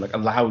was making like a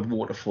loud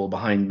waterfall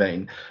behind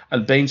Bane,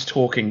 and Bane's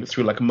talking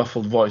through like a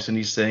muffled voice, and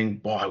he's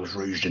saying, "Oh, I was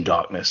raised in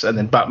darkness," and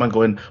then Batman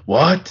going,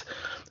 "What?"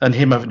 and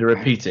him having to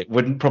repeat it,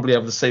 wouldn't probably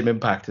have the same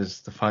impact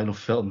as the final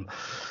film.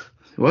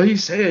 What are you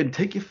saying?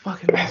 Take your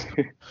fucking mask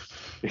off.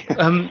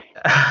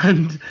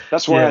 And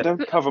that's why I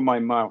don't cover my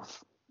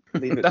mouth.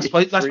 That's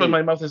why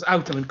my mouth is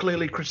out. I mean,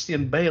 clearly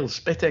Christian Bale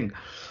spitting.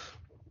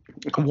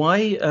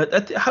 Why?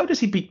 How does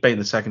he beat Bane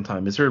the second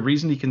time? Is there a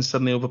reason he can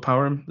suddenly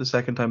overpower him the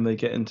second time they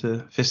get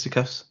into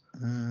fisticuffs?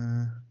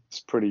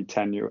 It's pretty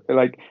tenuous.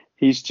 Like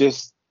he's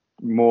just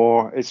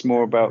more. It's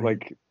more about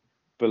like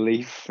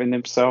belief in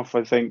himself,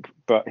 I think.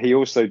 But he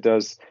also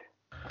does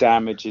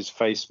damage his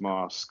face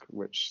mask,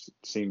 which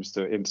seems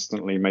to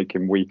instantly make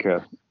him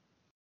weaker.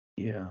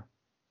 Yeah.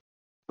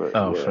 But,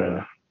 fair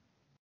enough.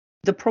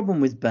 The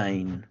problem with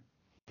Bane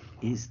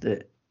is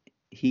that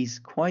he's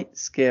quite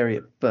scary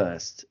at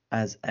first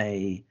as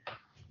a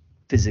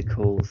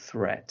physical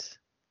threat,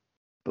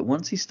 but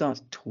once he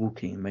starts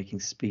talking and making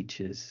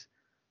speeches,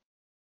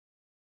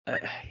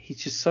 he's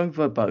just so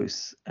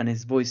verbose and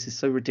his voice is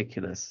so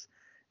ridiculous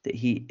that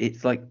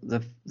it's like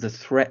the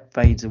threat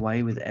fades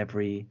away with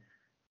every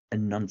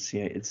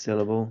enunciated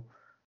syllable.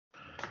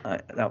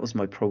 That was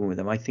my problem with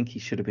him. I think he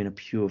should have been a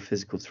pure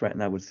physical threat,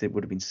 and that would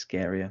have been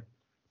scarier,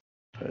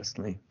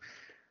 personally.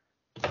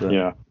 But,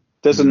 yeah,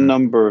 there's a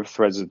number of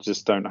threads that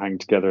just don't hang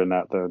together in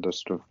that. The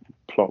sort of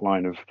plot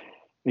line of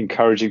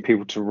encouraging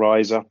people to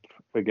rise up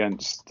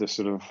against the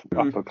sort of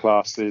upper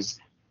classes,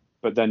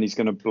 but then he's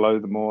going to blow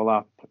them all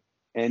up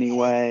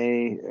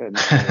anyway. And,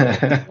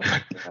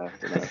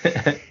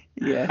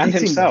 and he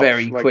seems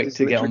very quick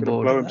to get on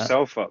board. Blow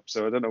himself up,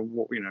 so I don't know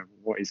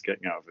what he's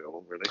getting out of it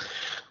all, really.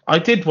 I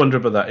did wonder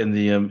about that in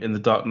the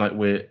Dark Knight,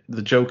 where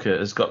the Joker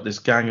has got this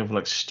gang of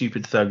like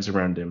stupid thugs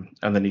around him,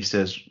 and then he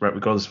says, "Right, we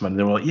got this man." And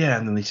they're like, "Yeah,"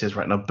 and then he says,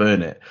 "Right, now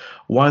burn it."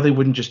 Why they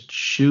wouldn't just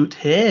shoot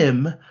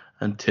him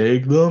and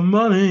take the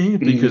money,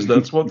 because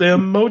that's what they're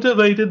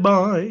motivated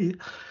by.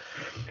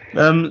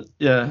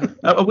 Yeah.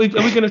 Are we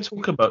going to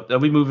talk about? Are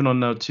we moving on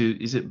now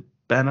to? Is it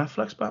Ben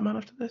Affleck's Batman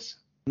after this?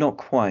 Not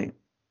quite.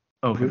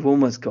 Okay. We've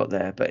almost got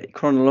there, but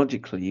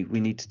chronologically, we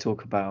need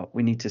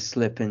to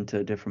slip into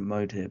a different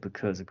mode here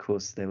because, of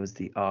course, there was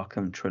the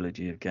Arkham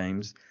trilogy of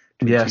games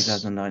between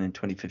 2009 and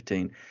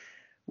 2015,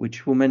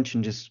 which we'll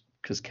mention just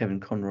because Kevin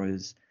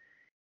Conroy's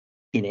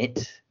in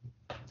it.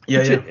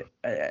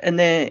 And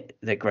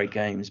they're great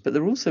games, but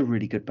they're also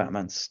really good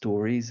Batman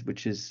stories,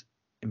 which is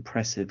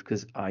impressive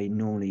because I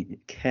normally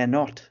care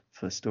not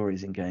for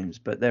stories in games,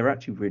 but they're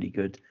actually really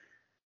good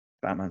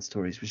Batman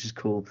stories, which is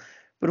cool.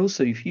 But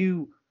also, if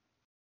you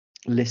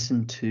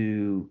listen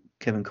to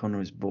Kevin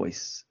Conroy's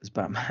voice as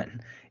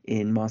Batman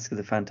in Mask of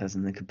the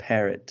Phantasm and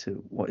compare it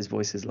to what his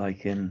voice is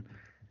like in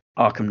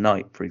Arkham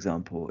Knight, for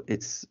example,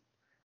 it's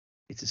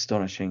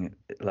astonishing.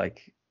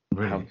 Like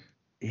how Really?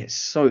 it's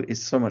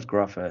so much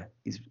gruffer.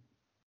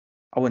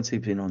 I wouldn't say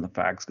he's been on the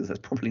fags because that's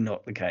probably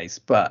not the case,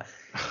 but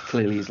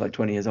clearly he's like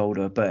 20 years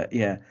older. But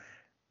yeah,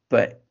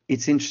 but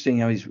it's interesting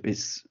how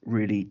it's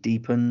really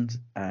deepened.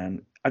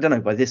 And I don't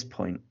know, by this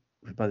point,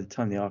 by the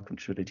time the Arkham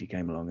trilogy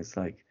came along, it's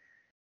like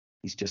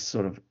he's just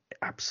sort of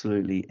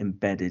absolutely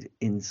embedded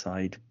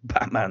inside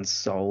Batman's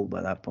soul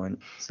by that point.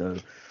 So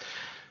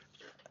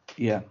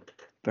yeah,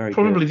 very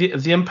Probably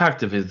good. the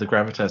impact of the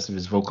gravitas of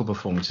his vocal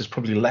performance is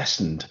probably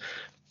lessened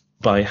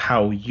by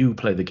how you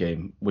play the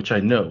game, which I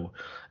know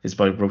is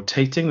by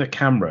rotating the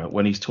camera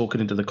when he's talking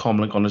into the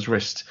comlink on his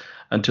wrist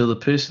until the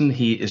person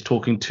he is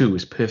talking to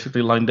is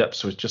perfectly lined up,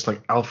 so it's just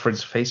like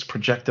Alfred's face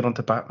projected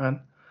onto Batman.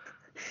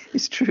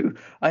 It's true.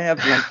 I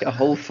have like a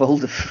whole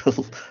folder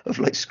full of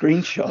like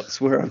screenshots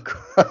where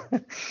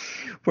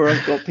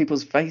I've got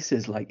people's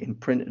faces like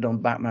imprinted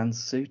on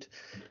Batman's suit.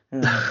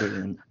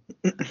 Brilliant.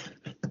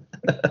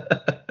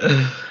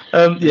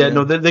 Yeah,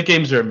 no, the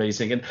games are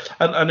amazing, and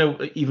I know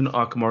even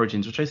Arkham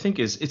Origins, which I think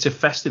it's a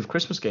festive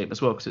Christmas game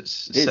as well because it's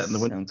set in the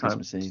winter on time.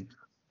 Christmas Eve.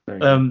 Very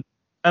good.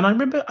 And I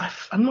remember,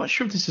 I'm not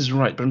sure if this is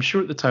right, but I'm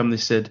sure at the time they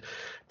said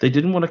they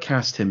didn't want to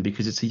cast him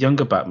because it's a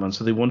younger Batman,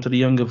 so they wanted a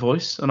younger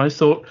voice. And I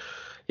thought,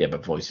 yeah,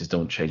 but voices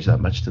don't change that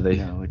much, do they?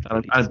 No, it And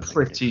really I'm doesn't make a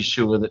pretty difference.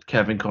 sure that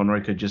Kevin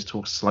Conroy could just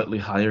talk slightly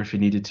higher if he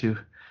needed to.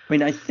 I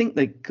mean, I think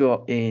they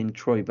got in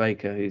Troy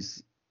Baker,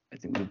 who's I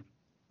think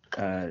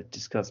we've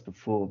discussed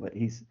before, but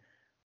he's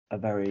a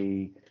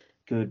very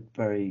good,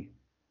 very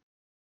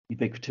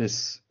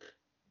ubiquitous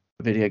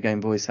video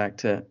game voice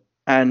actor,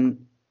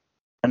 and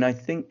I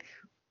think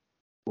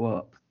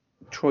what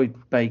Troy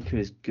Baker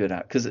is good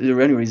at, because the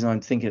only reason I'm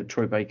thinking of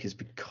Troy Baker is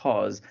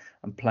because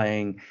I'm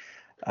playing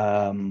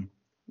Dying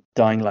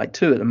Light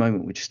 2 at the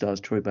moment, which stars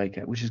Troy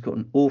Baker, which has got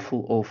an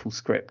awful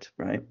script,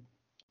 right?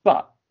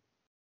 But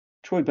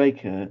Troy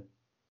Baker,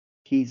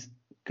 he's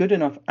good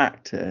enough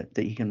actor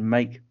that he can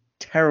make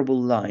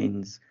terrible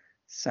lines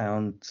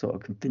sound sort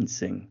of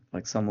convincing,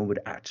 like someone would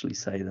actually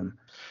say them.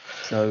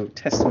 So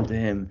testament to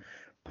him.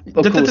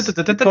 Of course,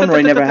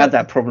 Conroy never had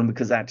that problem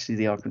because actually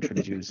the Arkham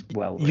trilogy was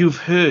well written.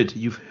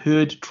 You've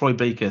heard Troy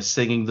Baker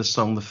singing the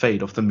song "The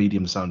Fade" off the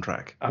Medium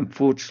soundtrack.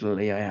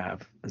 Unfortunately, I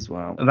have as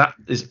well. And that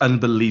is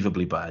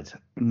unbelievably bad.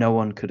 No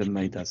one could have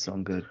made that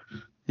song good.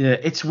 Yeah,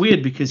 it's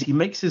weird because he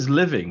makes his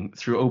living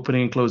through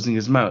opening and closing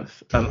his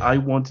mouth, and I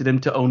wanted him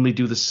to only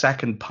do the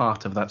second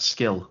part of that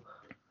skill.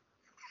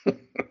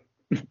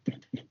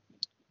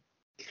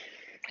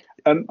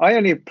 I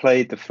only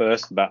played the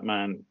first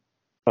Batman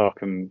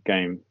Arkham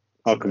game,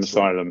 Arkham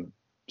Asylum.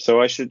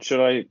 So should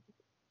I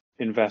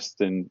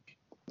invest in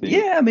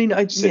Yeah, I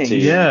mean, City?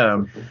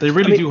 Yeah, they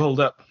really do hold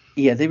up.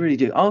 Yeah, they really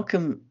do.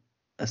 Arkham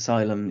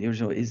Asylum, the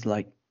original, is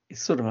like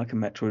it's sort of like a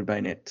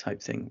Metroidvania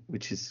type thing,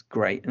 which is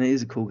great, and it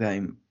is a cool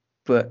game.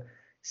 But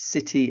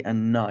City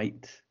and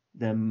Night,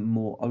 they're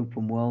more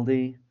open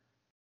worldy.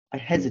 I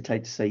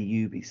hesitate to say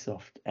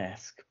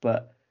Ubisoft-esque,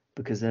 but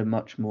because they're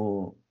much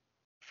more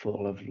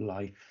full of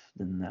life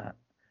than that.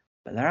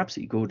 But they're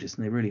absolutely gorgeous,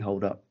 and they really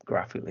hold up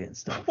graphically and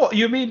stuff. What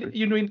you mean?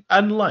 You mean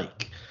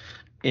unlike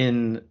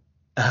in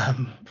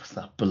what's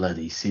that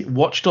bloody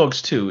Watch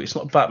Dogs 2? It's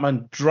not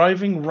Batman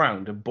driving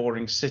round a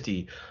boring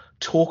city,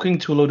 talking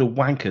to a load of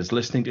wankers,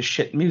 listening to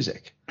shit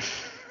music.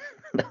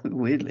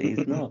 Weirdly,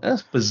 it's not.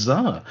 That's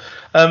bizarre.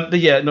 But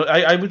yeah, no,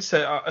 I would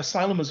say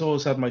Asylum has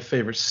always had my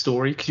favorite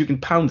story because you can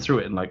pound through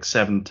it in like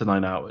 7 to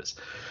 9 hours.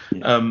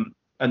 Yeah.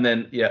 And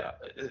then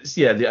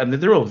and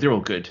they're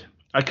all good.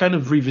 I kind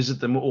of revisit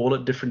them all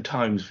at different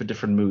times for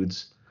different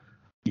moods.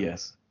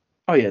 Yes.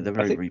 Oh yeah, they're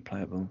very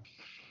replayable.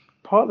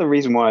 Part of the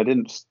reason why I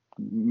didn't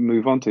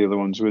move on to the other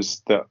ones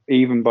was that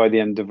even by the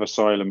end of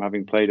Asylum,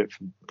 having played it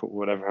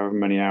for however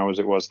many hours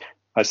it was,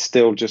 I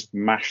still just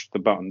mashed the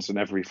buttons in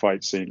every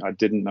fight scene. I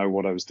didn't know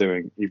what I was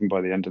doing, even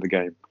by the end of the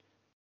game.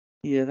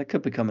 Yeah, that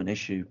could become an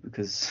issue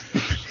because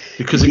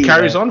it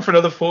carries on for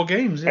another 4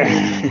 games.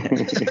 Yeah.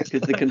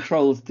 Because the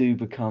controls do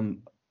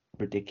become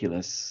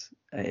ridiculous,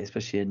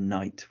 especially at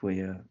night where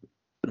you're,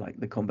 like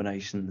the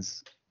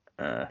combinations.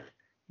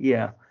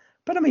 Yeah.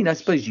 But I mean, I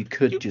suppose you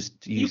could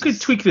just use. You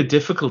could tweak the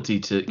difficulty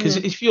because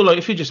if you're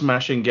just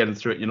mashing, getting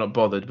through it, you're not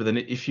bothered. But then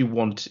if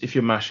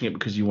you're mashing it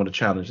because you want a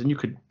challenge, then you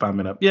could bam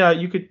it up. Yeah,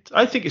 you could.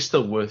 I think it's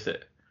still worth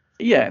it.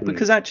 Yeah,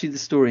 because actually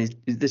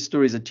the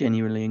stories are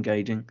genuinely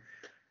engaging.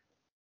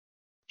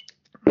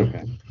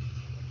 Okay.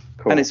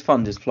 Cool. And it's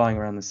fun just flying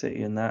around the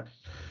city and that.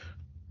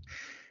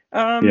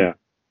 Yeah.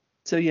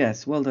 So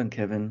yes, well done,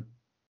 Kevin.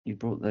 You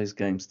brought those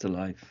games to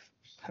life.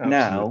 Absolutely.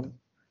 Now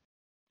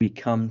we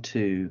come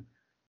to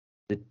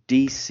the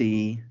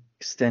DC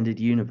Extended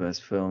Universe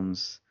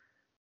films,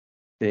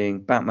 being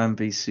Batman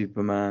v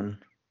Superman,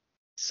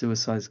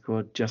 Suicide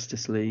Squad,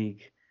 Justice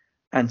League,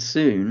 and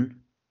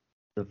soon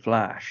The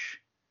Flash.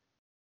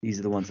 These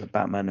are the ones that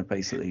Batman have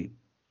basically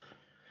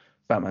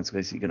Batman's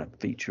basically going to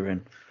feature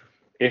in.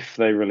 If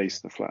they release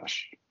the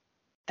Flash.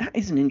 That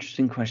is an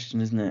interesting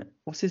question, isn't it?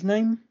 What's his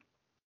name?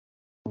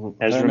 Or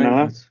her Ezra name?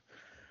 Miller?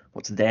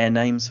 What's their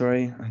name?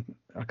 Sorry,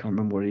 I can't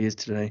remember what he is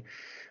today.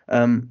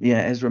 Yeah,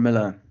 Ezra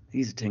Miller.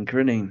 He's a tinker,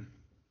 isn't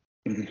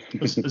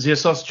Is he a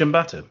sausage and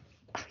batter?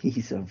 he?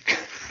 He's a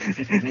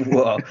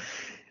well,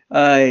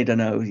 I don't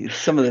know.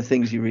 Some of the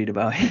things you read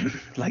about him,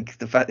 like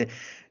the fact that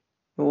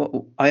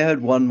I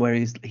heard one where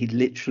he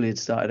literally had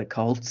started a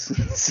cult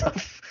and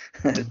stuff,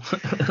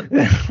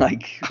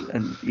 like,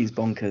 and he's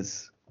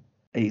bonkers.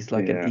 He's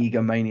like an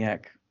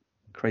egomaniac,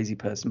 crazy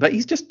person, but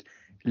he's just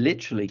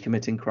literally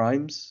committing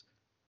crimes.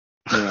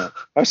 Yeah,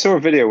 I saw a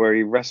video where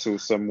he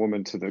wrestles some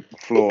woman to the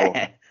floor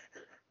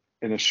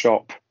in a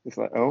shop. It's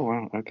like, oh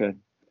wow, okay.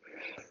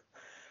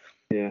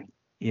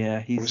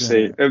 Yeah, he's. We'll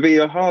see. It'll be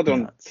hard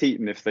on nuts.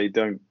 Keaton if they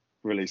don't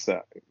release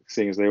that,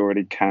 seeing as they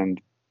already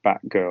canned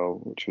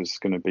Batgirl, which was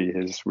going to be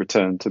his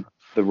return to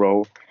the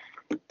role.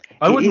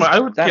 I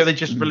would care they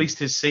just released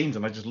his scenes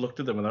and I just looked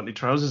at them without any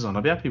trousers on.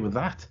 I'd be happy with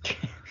that.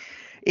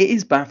 It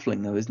is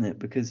baffling though, isn't it?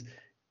 Because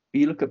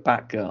you look at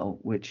Batgirl,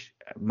 which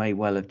may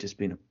well have just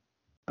been a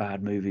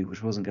bad movie,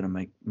 which wasn't going to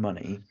make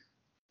money.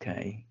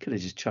 Okay, could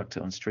have just chucked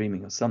it on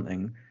streaming or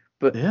something.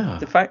 But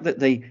the fact that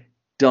they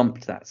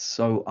dumped that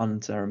so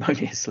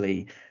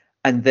unceremoniously,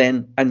 and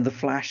the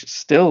Flash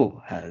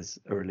still has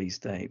a release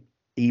date,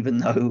 even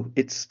though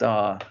its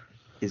star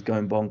is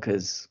going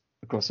bonkers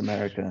across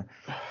America.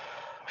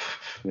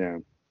 Yeah.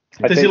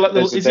 Is he on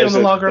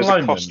the Lager line?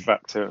 There's a cost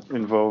factor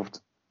involved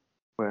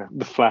where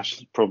the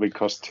Flash probably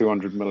cost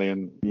 200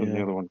 million and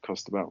the other one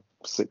cost about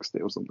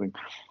 60 or something.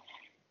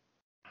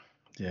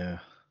 Yeah.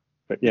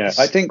 But yeah,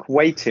 I think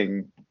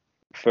waiting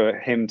for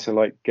him to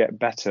like get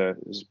better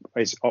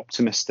is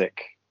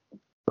optimistic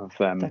of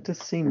them. That does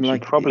seem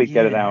like probably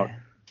get it out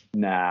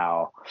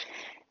now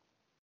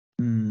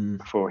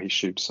before he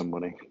shoots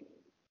somebody.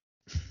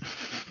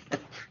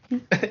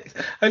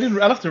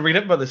 I'll have to read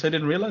up about this. I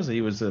didn't realize that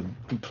he was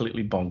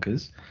completely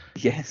bonkers.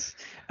 Yes.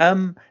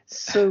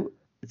 So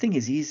the thing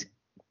is, he's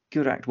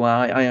good actor. Well,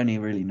 I only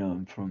really know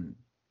him from.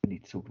 We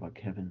need to talk about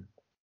Kevin.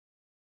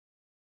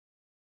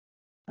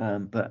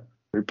 But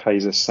who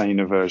plays a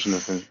saner version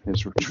of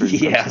his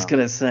retreat? Yeah, I was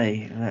gonna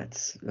say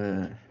that's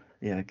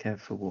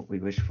careful what we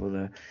wish for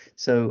there.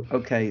 So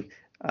okay,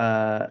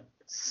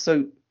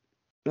 so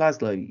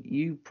Laszlo,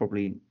 you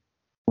probably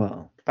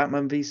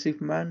Batman v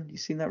Superman. You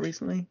seen that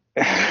recently?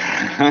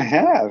 I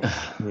have.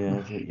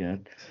 Yeah.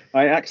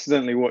 I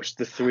accidentally watched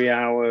the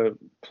 3-hour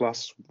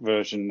plus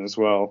version as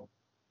well.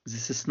 Is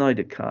this a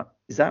Snyder cut?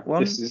 Is that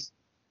one?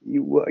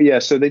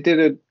 So they did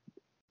a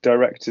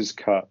director's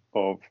cut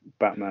of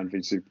Batman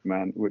v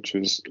Superman, which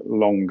was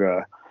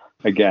longer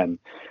again.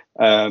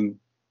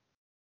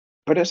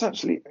 But it's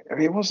actually,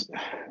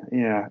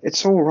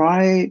 it's all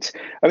right.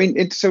 I mean,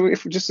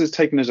 if just as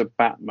taken as a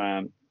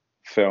Batman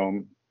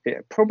film,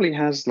 it probably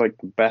has like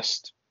the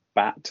best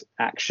Bat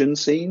action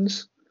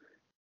scenes,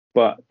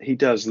 but he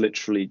does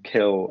literally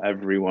kill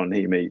everyone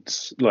he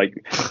meets.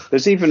 Like,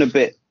 there's even a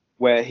bit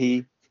where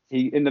he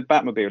in the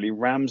Batmobile, he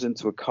rams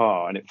into a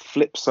car and it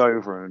flips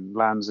over and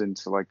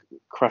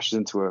crashes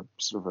into a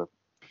sort of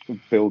a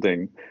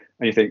building.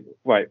 And you think,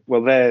 right,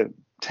 well, they're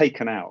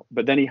taken out.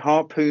 But then he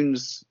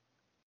harpoons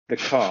the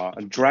car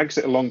and drags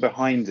it along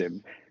behind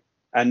him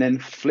and then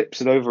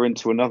flips it over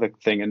into another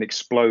thing and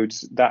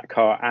explodes that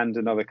car and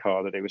another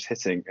car that it was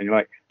hitting. And you're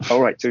like,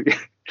 all right, so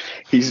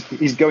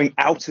he's going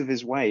out of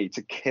his way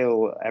to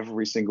kill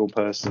every single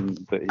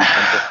person that he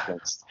comes up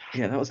against.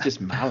 Yeah, that was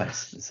just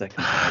malice the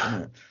second time,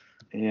 wasn't it?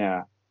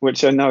 Yeah,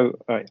 which I know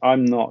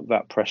I'm not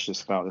that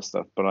precious about this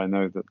stuff, but I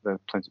know that there are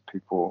plenty of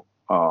people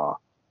are.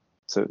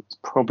 So it's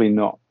probably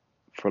not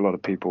for a lot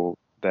of people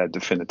their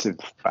definitive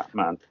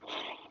Batman.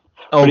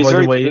 Oh, but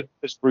by the way,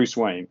 it's Bruce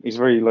Wayne. He's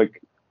very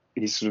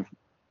he's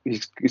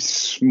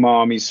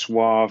smarmy,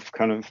 suave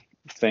kind of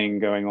thing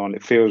going on.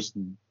 It feels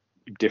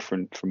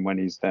different from when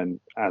he's then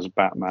as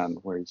Batman,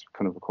 where he's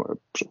kind of quite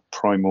a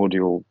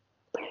primordial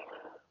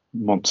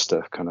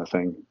monster kind of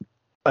thing.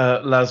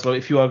 Laszlo,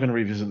 if you are going to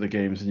revisit the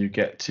games and you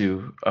get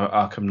to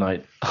Arkham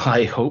Knight,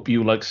 I hope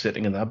you like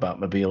sitting in that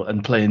Batmobile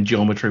and playing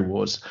Geometry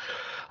Wars.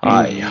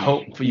 I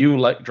hope you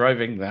like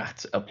driving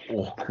that up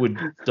awkward,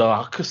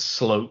 dark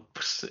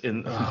slopes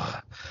in. Oh,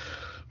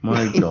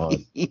 my God.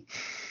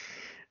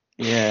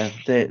 Yeah,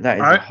 that is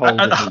a whole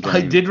different game.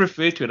 I did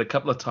refer to it a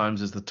couple of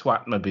times as the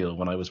Twatmobile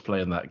when I was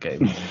playing that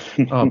game.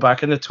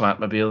 Back in the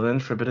Twatmobile then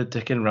for a bit of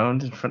dicking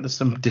round in front of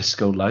some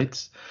disco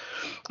lights.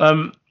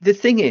 The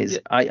thing is,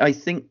 I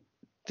think,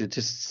 to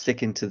just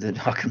stick into the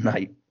Arkham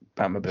Knight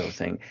Batmobile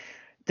thing,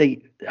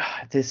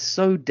 they're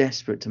so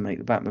desperate to make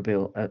the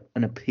Batmobile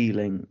an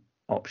appealing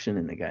option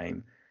in the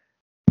game,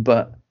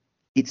 but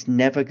it's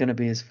never going to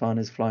be as fun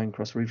as flying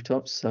across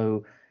rooftops,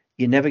 so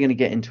you're never going to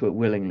get into it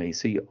willingly,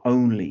 so you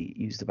only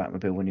use the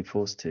Batmobile when you're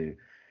forced to.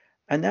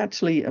 And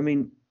actually, I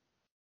mean,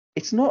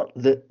 it's not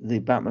that the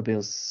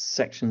Batmobile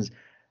sections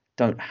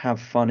don't have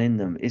fun in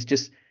them, it's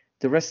just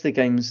the rest of the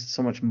game's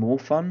so much more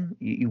fun,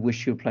 you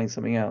wish you were playing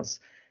something else.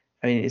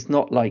 I mean, it's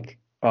not like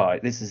all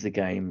right, this is the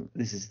game.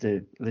 This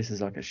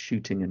is like a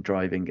shooting and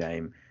driving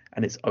game,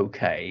 and it's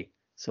okay.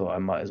 So I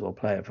might as well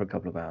play it for a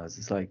couple of hours.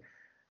 It's like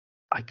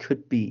I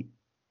could be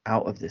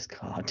out of this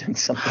car doing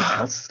something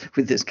else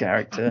with this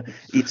character.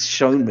 It's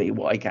shown me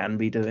what I can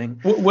be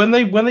doing. When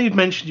they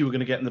mentioned you were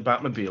going to get in the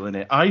Batmobile in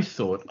it, I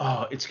thought,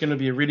 oh, it's going to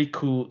be a really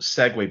cool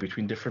segue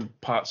between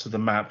different parts of the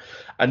map,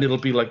 and it'll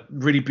be like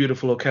really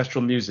beautiful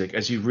orchestral music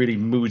as you really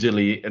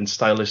moodily and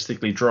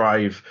stylistically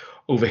drive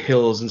over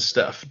hills and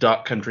stuff,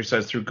 dark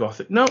countryside through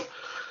Gothic. No,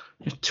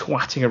 you're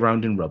twatting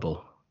around in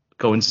rubble,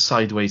 going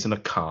sideways in a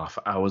car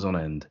for hours on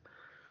end.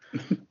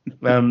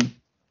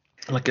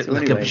 Like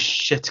a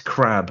shit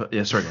crab.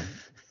 Yeah, sorry.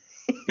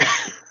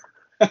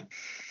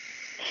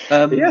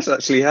 He has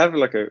actually have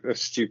like a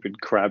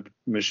stupid crab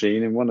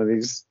machine in one of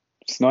these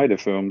Snyder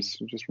films.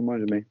 It just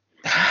reminded me.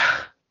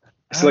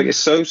 It's like it's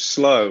so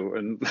slow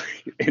and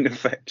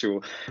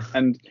ineffectual,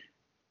 and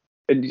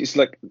it's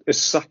like as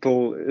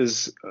subtle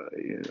as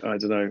I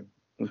don't know.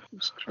 I'm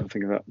just trying to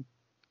think of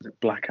that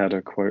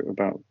Blackadder quote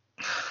about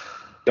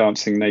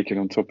dancing naked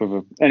on top of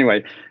a.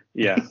 Anyway,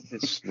 yeah,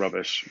 it's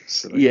rubbish.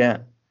 Silly.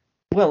 Yeah.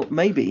 Well,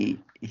 maybe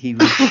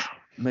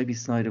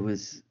Snyder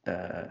was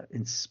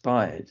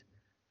inspired.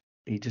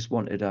 He just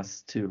wanted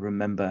us to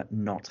remember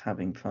not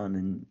having fun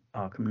in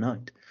Arkham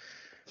Knight.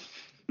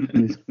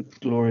 These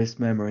glorious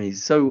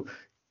memories. So,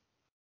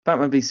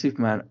 Batman v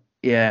Superman,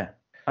 yeah,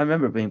 I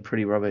remember it being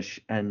pretty rubbish,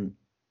 and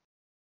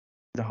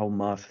the whole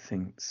Martha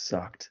thing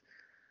sucked.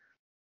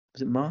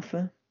 Was it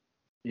Martha?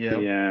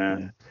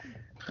 Yeah.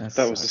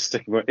 That was the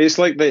sticking point. It's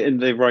like in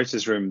the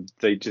writer's room,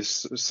 they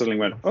just suddenly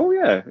went, oh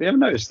yeah, you ever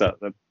noticed that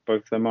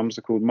both their mums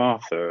are called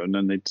Martha, and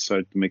then they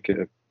decided to make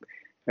it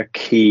a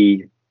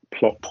key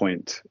plot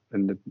point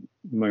in the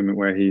moment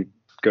where he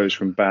goes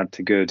from bad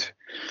to good.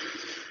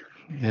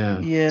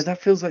 Yeah,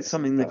 that feels like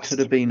something that could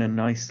have been a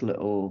nice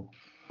little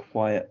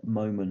quiet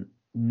moment,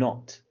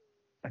 not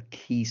a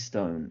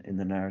keystone in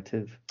the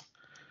narrative.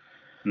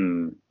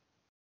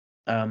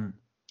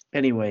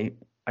 Anyway,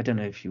 I don't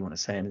know if you want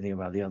to say anything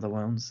about the other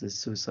ones. There's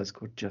Suicide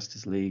Squad,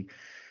 Justice League,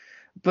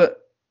 but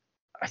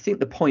I think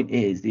the point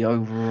is, the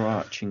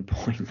overarching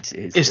point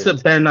is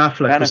that Ben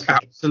Affleck was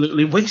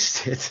absolutely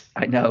wasted.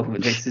 I know,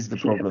 this is the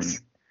problem. Yes.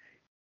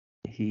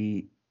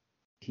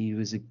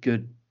 He's a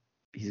good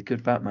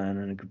Batman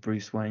and a good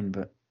Bruce Wayne,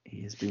 but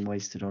he has been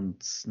wasted on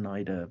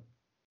Snyder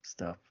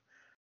stuff,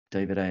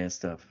 David Ayer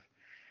stuff.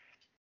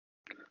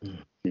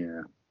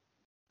 Yeah,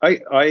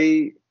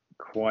 I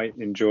quite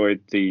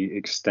enjoyed the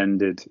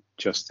extended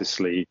Justice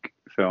League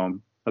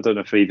film. I don't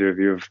know if either of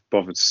you have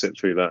bothered to sit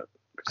through that,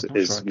 because it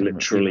is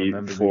literally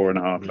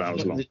 4.5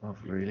 hours long. Oh,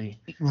 really?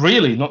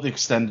 Really? Not the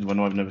extended one?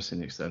 No, I've never seen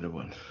the extended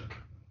one.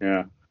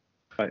 Yeah,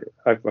 I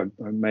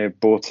may have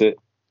bought it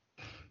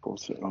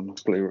on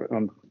Blu-ray,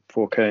 on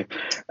 4K.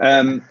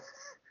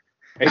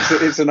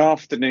 It's an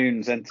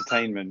afternoon's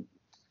entertainment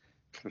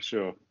for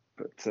sure,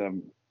 but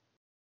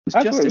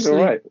I thought it was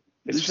all right.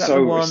 It's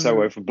so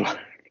overblown.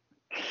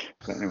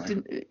 But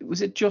anyway.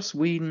 Was it Joss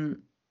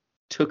Whedon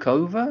took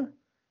over,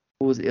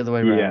 or was it the other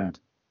way around?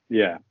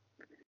 Yeah.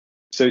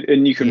 So,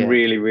 and you can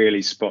really,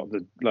 really spot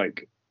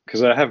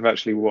because I have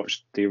actually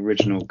watched the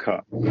original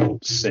cut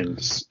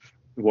since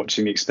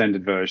watching the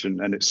extended version,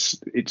 and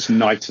it's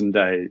night and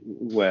day.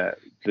 Where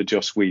the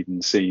Joss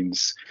Whedon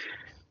scenes,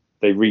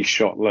 they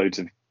reshot loads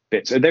of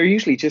bits, and they're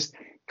usually just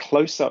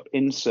close-up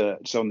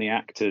inserts on the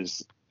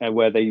actors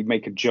where they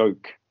make a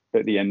joke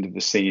at the end of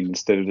the scene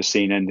instead of the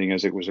scene ending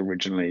as it was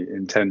originally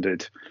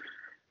intended.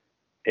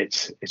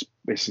 It's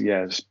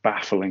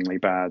bafflingly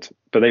bad,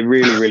 but they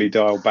really, really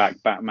dial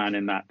back Batman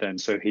in that then,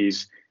 so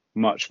he's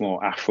much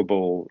more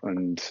affable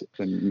and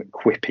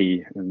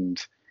quippy and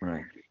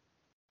right.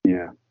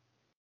 Yeah,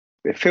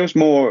 it feels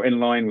more in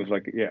line with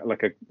like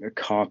a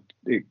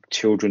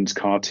children's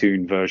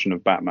cartoon version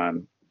of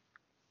Batman.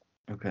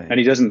 Okay. And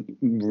he doesn't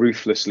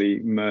ruthlessly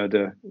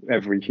murder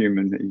every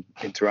human that he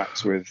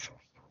interacts with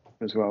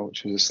as well,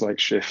 which is a slight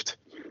shift.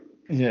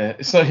 Yeah,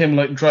 it's not him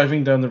like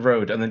driving down the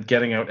road and then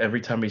getting out every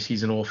time he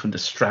sees an orphan to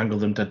strangle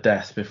them to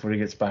death before he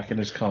gets back in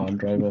his car and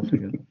drive off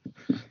again.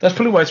 That's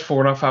probably why it's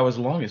 4.5 hours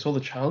long. It's all the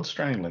child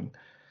strangling.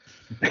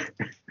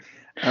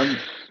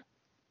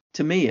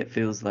 To me, it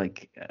feels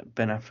like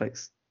Ben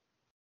Affleck's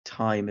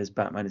time as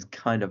Batman is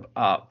kind of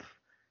up,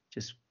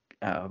 just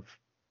out of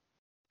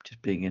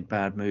just being in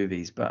bad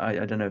movies. But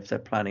I don't know if they're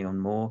planning on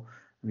more.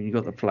 I mean, you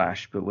got the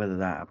Flash, but whether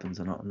that happens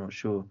or not, I'm not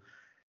sure.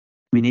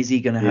 I mean, is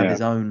he going to have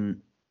his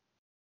own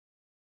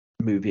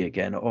movie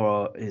again,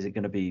 or is it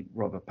going to be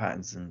Robert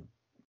Pattinson?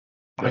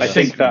 I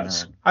think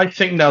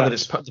now that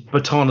the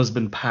baton has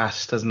been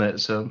passed, hasn't it?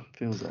 So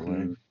feels that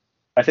way.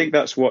 I think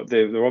that's what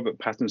the Robert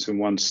Pattinson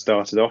one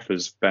started off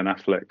as. Ben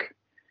Affleck.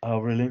 Oh,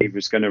 really? He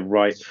was going to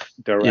write,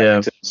 direct,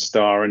 and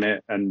star in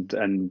it, and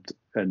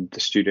the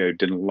studio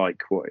didn't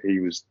like what he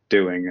was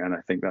doing, and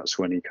I think that's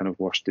when he kind of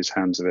washed his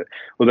hands of it.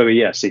 Although,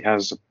 yes, he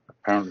has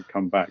apparently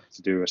come back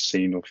to do a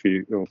scene or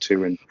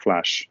two in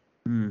Flash.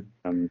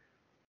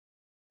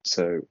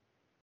 So,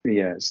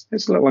 yeah, it's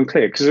a little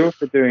unclear because they're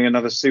also doing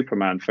another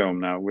Superman film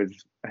now with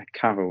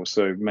Cavill,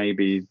 so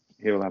maybe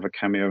he'll have a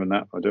cameo in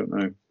that. I don't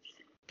know.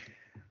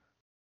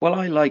 Well,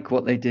 I like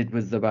what they did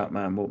with the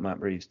Batman, what Matt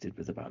Reeves did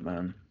with the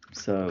Batman.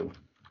 So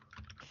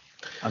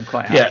I'm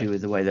quite happy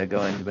with the way they're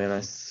going, to be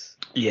honest.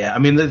 Yeah, I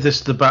mean,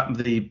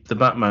 the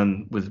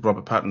Batman with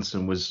Robert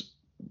Pattinson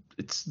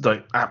it's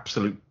like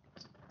absolute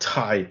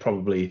tie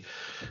probably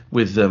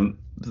with the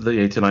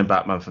 '89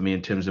 Batman for me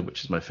in terms of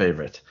which is my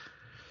favorite.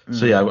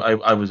 So yeah,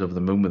 I was over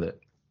the moon with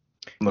it.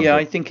 Loved it.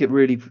 I think it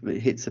really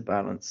hits a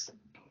balance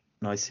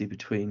nicely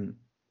between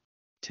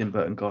Tim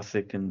Burton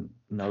Gothic and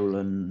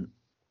Nolan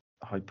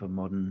hyper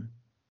modern.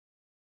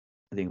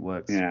 I think it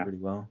works really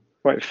well.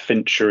 Quite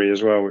Finchery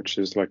as well, which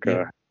is like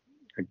a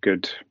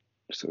good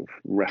sort of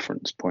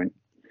reference point.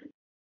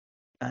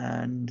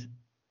 And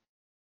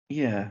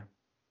yeah,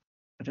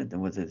 I don't know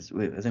whether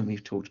I think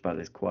we've talked about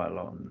this quite a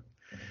lot on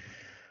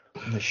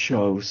the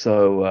show,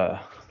 so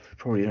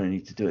probably don't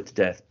need to do it to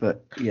death.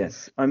 But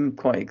yes, I'm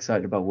quite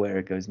excited about where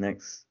it goes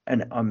next,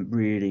 and I'm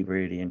really,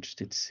 really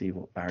interested to see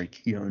what Barry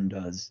Keoghan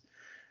does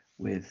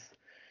with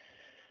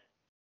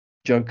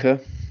Joker.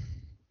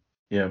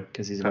 Yeah,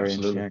 because he's a very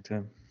interesting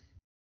actor.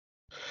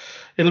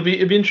 It'll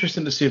be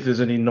interesting to see if there's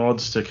any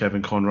nods to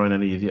Kevin Conroy in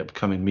any of the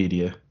upcoming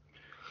media,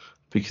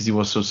 because he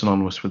was so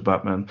synonymous with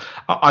Batman.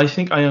 I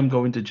think I am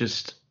going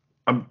to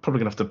I'm probably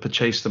going to have to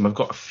purchase them. I've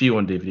got a few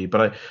on DVD,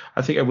 but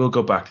I think I will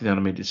go back to the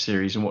animated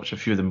series and watch a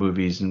few of the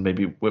movies and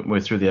maybe work my way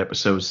through the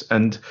episodes.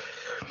 And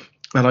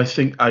I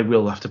think I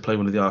will have to play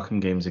one of the Arkham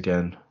games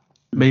again.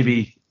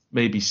 Maybe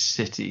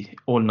City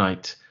or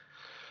Night.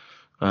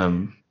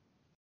 I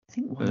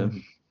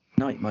think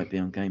Night might be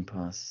on Game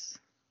Pass.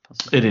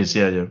 Possibly. It is,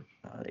 yeah.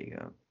 Oh, there you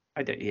go.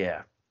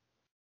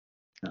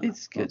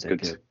 It's good. That's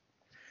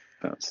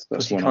good.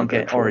 That's you can't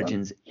get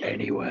Origins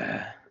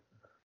anywhere.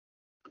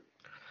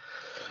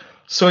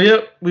 So yeah,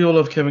 we all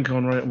love Kevin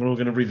Conroy, and we're all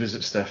going to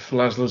revisit Steph.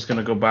 Laszlo's going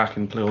to go back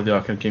and play all the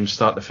Arkham games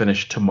start to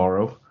finish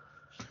tomorrow.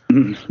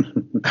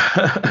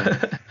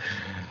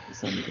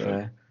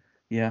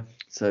 Yeah.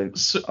 So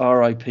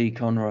R.I.P.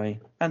 Conroy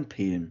and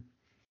Peon.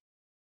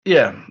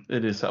 Yeah,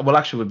 it is. Well,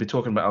 actually, we'll be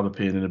talking about Albert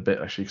Peon in a bit,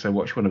 actually, because I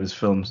watched one of his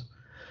films.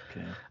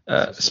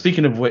 Okay.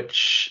 Speaking of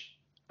which,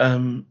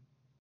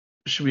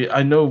 should we?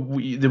 I know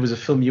there was a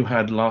film you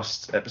had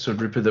last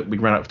episode, Rupert, that we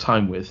ran out of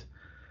time with.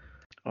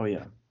 Oh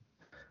yeah.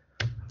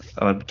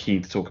 And I'm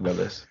keen to talk about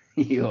this.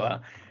 You are,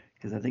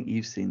 because I think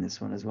you've seen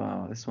this one as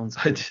well. This one's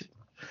called,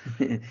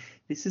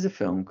 this is a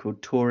film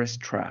called Tourist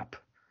Trap,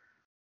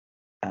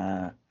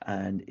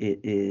 and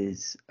it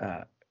is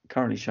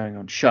currently showing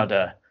on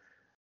Shudder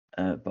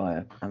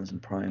via Amazon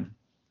Prime.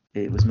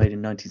 It was made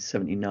in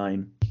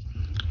 1979,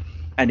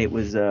 and it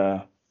was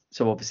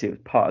so obviously it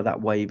was part of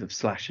that wave of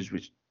slashers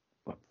which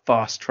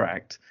fast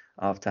tracked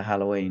after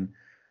Halloween.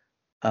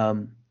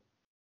 I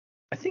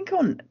think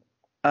on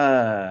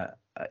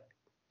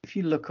if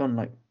you look on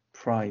like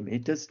Prime,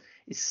 it's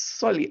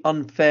slightly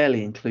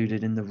unfairly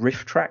included in the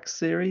Riff Tracks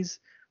series,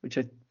 which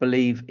I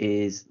believe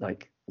is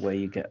like where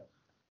you get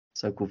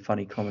so-called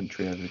funny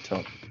commentary over the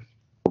top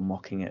or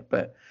mocking it,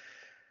 but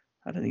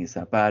I don't think it's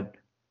that bad.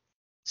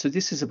 So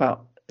this is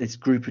about this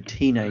group of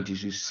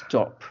teenagers who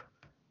stop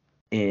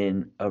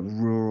in a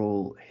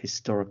rural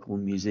historical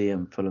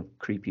museum full of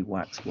creepy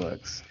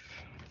waxworks,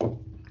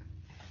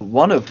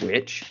 one of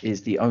which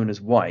is the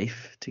owner's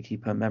wife, to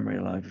keep her memory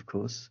alive, of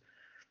course.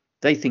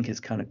 They think it's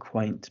kind of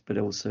quaint, but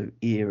also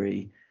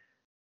eerie.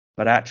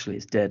 But actually,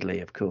 it's deadly,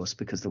 of course,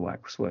 because the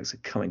waxworks are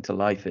coming to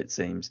life, it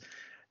seems.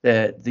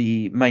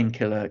 The main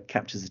killer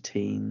captures the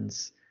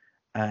teens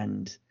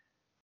and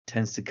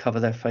tends to cover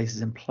their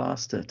faces in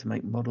plaster to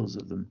make models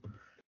of them.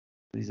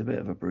 He's a bit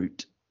of a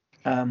brute.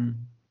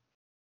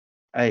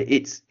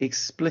 It's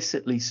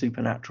explicitly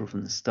supernatural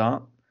from the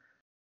start.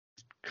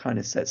 Kind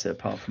of sets it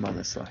apart from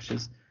other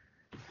slashers.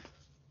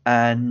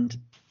 And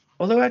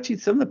although actually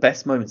some of the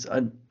best moments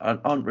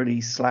aren't really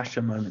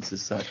slasher moments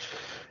as such.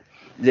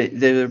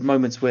 There are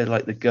moments where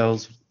like the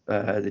girls,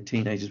 the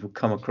teenagers will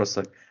come across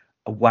like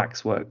a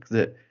waxwork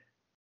that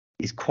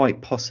is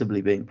quite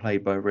possibly being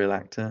played by a real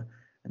actor,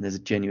 and there's a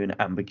genuine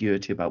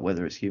ambiguity about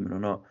whether it's human or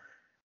not,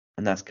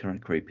 and that's kind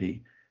of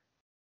creepy.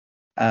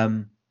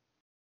 And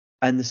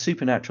the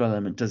supernatural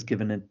element does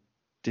give an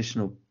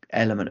additional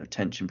element of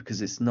tension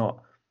because it's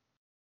not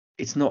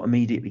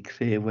immediately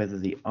clear whether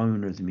the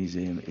owner of the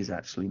museum is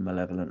actually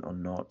malevolent or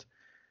not.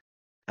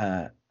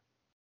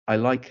 I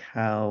like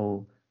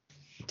how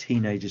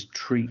teenagers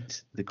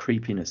treat the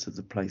creepiness of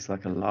the place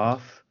like a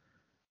laugh,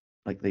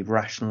 like they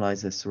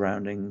rationalize their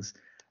surroundings,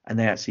 and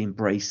they actually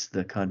embrace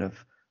the kind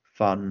of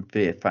fun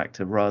fear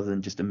factor rather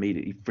than just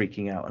immediately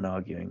freaking out and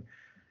arguing,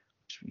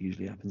 which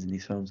usually happens in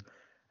these films.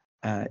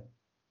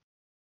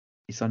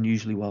 It's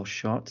unusually well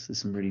shot. There's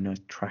some really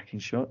nice tracking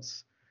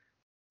shots,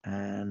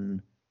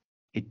 and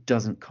it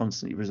doesn't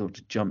constantly resort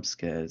to jump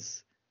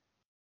scares.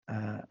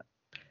 There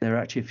are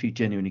actually a few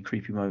genuinely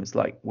creepy moments,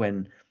 like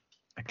when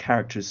a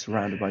character is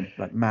surrounded by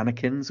like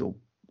mannequins,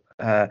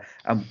 and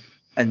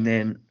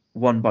then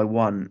one by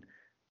one,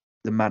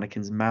 the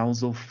mannequins'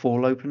 mouths will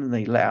fall open and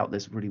they let out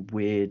this really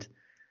weird,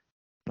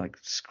 like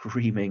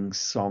screaming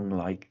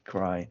song-like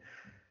cry.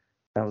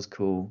 That was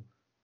cool.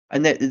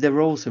 And there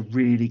are also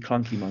really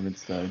clunky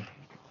moments though.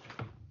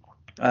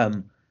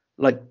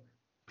 Like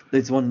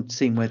there's one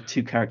scene where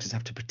two characters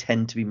have to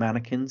pretend to be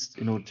mannequins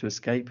in order to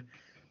escape,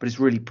 but it's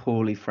really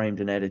poorly framed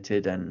and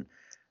edited, and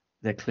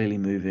they're clearly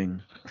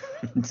moving.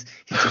 It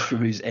just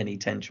removes any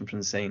tension from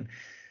the scene.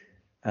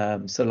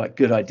 So like,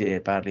 good idea,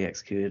 badly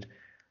executed.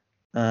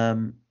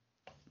 The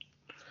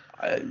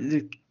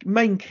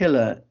main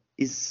killer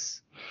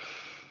he's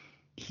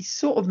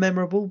sort of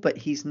memorable, but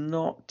he's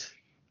not.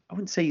 I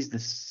wouldn't say he's the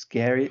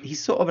scariest.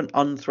 He's sort of an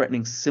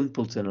unthreatening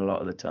simpleton a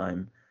lot of the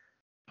time,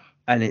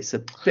 and it's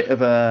a bit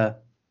of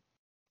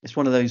it's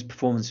one of those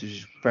performances which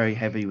is very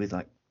heavy with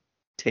like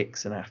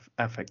tics and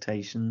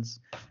affectations,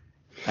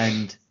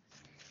 and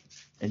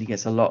he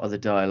gets a lot of the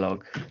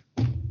dialogue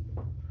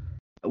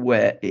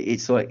where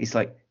it's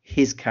like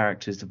his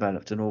character's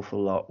developed an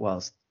awful lot,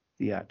 whilst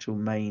the actual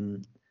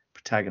main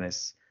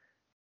protagonist,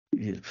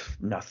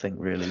 nothing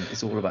really.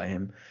 It's all about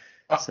him.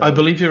 So, I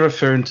believe you're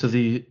referring to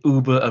the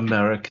uber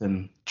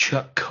American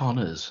Chuck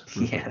Connors.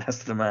 Yeah,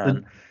 that's the man.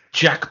 The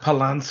Jack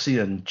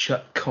Palancian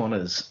Chuck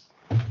Connors.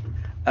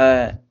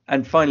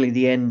 And finally,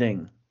 the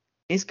ending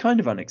is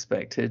kind of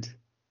unexpected,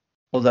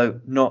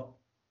 although not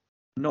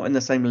in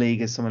the same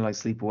league as something like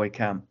Sleepaway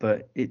Camp,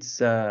 but it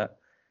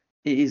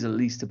is at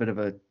least a bit of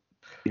a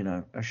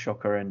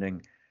shocker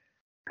ending.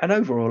 And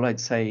overall, I'd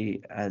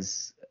say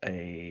as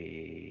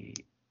a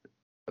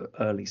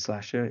early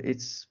slasher,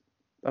 it's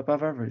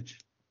above average.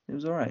 It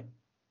was all right.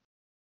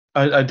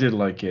 I did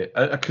like it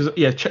because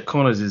Chuck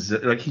Connors is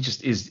like he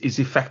just is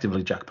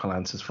effectively Jack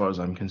Palance as far as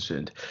I'm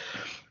concerned.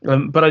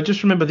 But I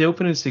just remember the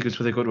opening sequence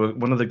where they go to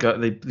one of the guy,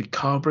 the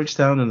car breaks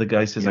down and the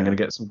guy says, "I'm going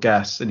to get some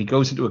gas," and he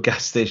goes into a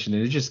gas station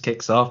and it just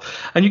kicks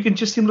off, and you can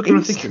just see him looking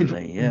around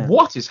thinking,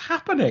 "What is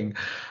happening?"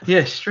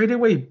 Yeah, straight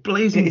away,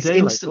 blazing it's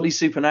daylight. Instantly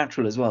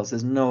supernatural as well. So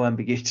there's no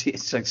ambiguity.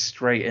 It's like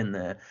straight in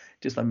there,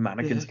 just like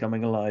mannequins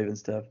coming alive and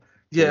stuff.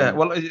 Yeah,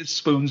 well,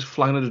 spoons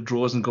flying out of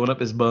drawers and going up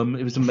his bum.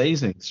 It was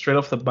amazing, straight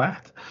off the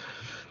bat.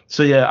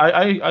 So yeah,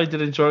 I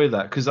did enjoy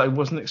that because I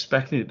wasn't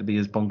expecting it to be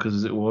as bonkers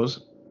as it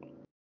was.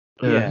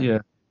 Yeah.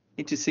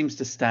 It just seems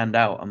to stand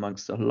out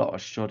amongst a lot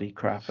of shoddy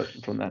crap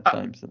from that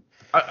time. So.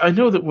 I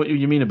know that what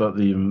you mean about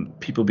the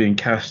people being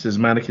cast as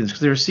mannequins,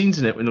 because there are scenes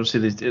in it when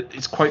obviously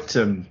it's quite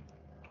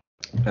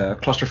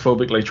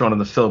claustrophobic later on in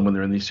the film when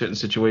they're in these certain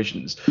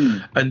situations,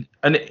 and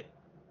do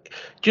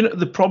you know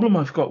the problem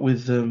I've got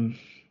with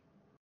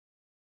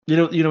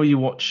you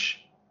watch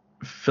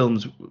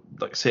films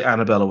like say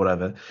Annabelle or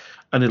whatever,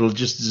 and it'll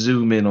just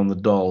zoom in on the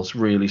dolls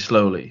really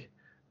slowly.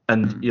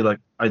 And you're like,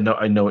 I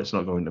know it's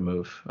not going to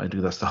move. I do.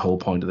 That's the whole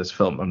point of this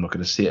film. I'm not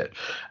going to see it,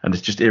 and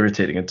it's just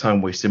irritating and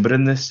time wasting. But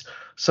in this,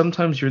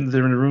 sometimes they're in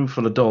a room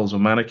full of dolls or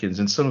mannequins,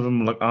 and some of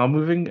them are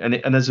moving. And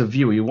as a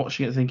viewer, you're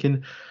watching it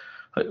thinking,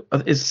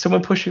 is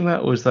someone pushing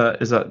that, or is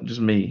that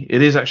just me?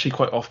 It is actually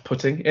quite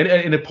off-putting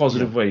in a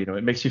positive way.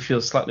 It makes you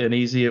feel slightly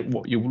uneasy at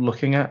what you're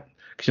looking at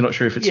because you're not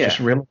sure if it's just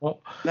real or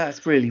not.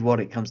 That's really what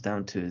it comes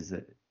down to. Is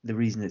that the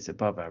reason it's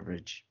above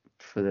average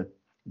for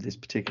this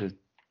particular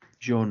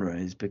genre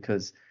is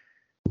because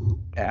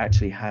it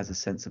actually has a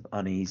sense of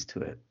unease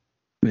to it,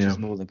 which is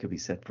more than could be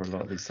said for a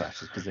lot of these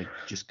slashers because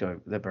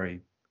they're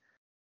very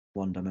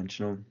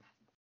one-dimensional.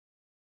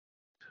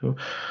 So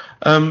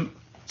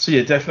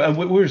yeah,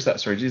 definitely. Where is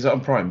that? Sorry, is that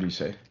on Prime? Do you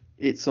say?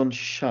 It's on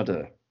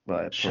Shudder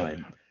via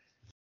Prime.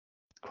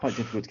 It's quite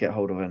difficult to get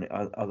hold of any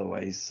other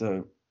ways.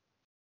 So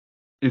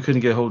you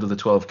couldn't get hold of the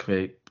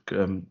 12K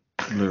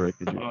Blu-ray,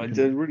 did you? I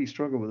did really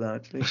struggle with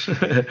that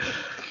actually.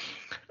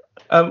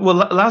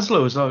 Well,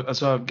 Laszlo,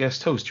 as our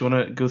guest host, do you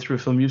want to go through a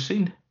film you've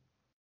seen?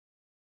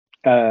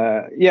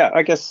 Yeah,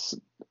 I guess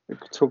we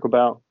could talk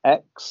about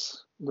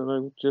X that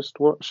I just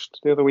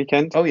watched the other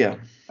weekend. Oh yeah,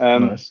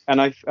 nice.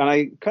 And I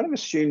kind of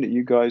assumed that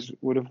you guys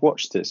would have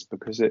watched this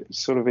because it's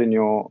sort of in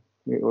your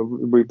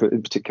Rupert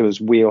in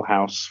particular's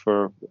wheelhouse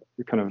for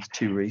kind of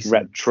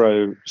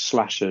retro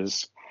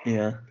slashers.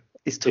 Yeah,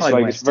 it's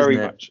very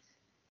much.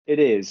 It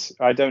is.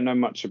 I don't know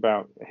much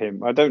about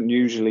him. I don't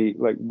usually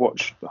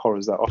watch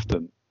horrors that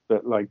often.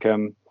 But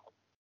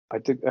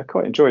I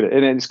quite enjoyed it,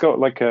 and it's got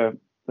like a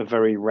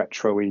very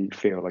retro-y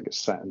feel, like it's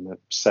set in the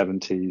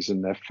 70s,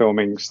 and they're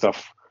filming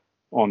stuff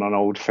on an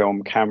old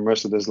film camera,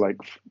 so there's like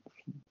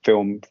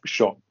film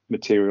shot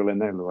material in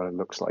there. Well, it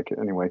looks like it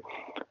anyway.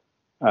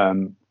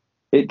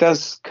 It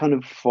does kind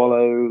of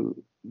follow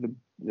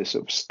the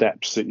sort of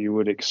steps that you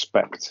would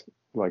expect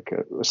like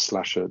a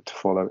slasher to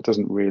follow. It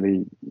doesn't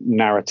really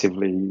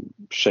narratively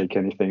shake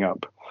anything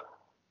up,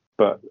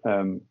 but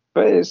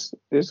it's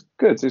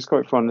good. It's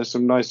quite fun. There's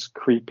some nice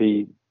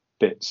creepy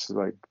bits.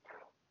 Like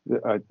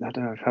I don't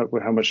know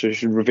how much I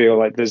should reveal.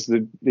 Like there's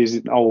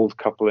an old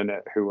couple in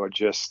it who are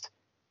just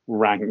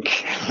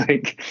rank.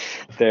 Like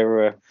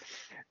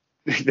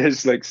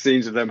there's like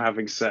scenes of them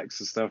having sex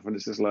and stuff, and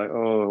it's just like,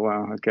 oh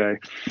wow, okay.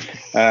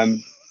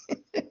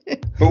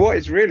 But what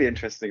is really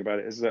interesting about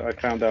it is that I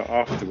found out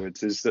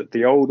afterwards is that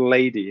the old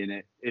lady in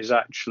it is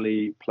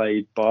actually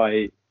played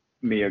by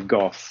Mia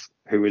Goth,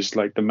 who is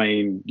like the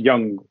main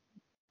young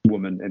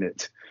woman in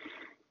it.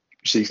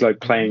 She's like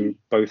playing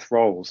both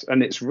roles,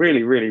 and it's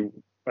really, really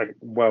like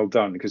well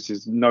done, because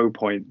there's no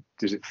point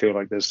does it feel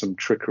like there's some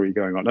trickery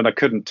going on, and I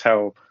couldn't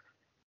tell.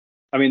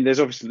 I mean, there's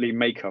obviously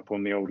makeup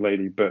on the old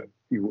lady, but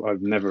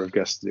I'd never have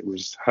guessed it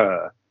was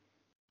her.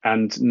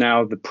 And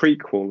now the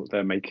prequel that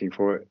they're making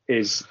for it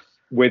is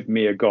with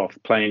Mia Goth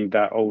playing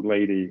that old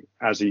lady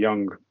as a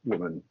young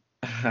woman,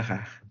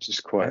 which is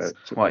quite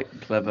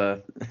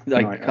clever,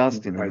 like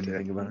casting. When you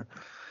think about it.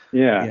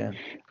 Yeah.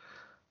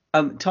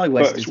 Ty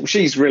West, but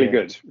she's really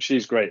good.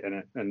 She's great in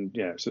it, and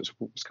yeah, so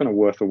it's kind of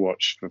worth a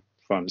watch for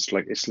fun.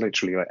 It's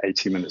literally like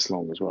 80 minutes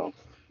long as well.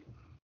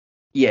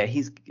 Yeah,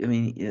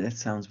 that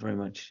sounds very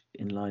much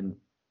in line,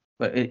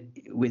 but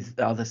with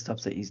other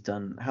stuff that he's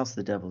done. House of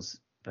the Devil's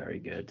very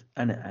good,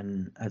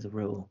 and has a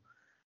real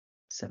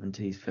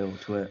 70s feel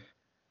to it.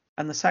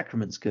 And The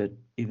Sacrament's good,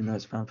 even though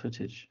it's found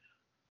footage.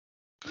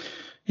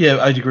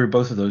 Yeah, I'd agree with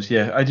both of those.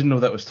 Yeah, I didn't know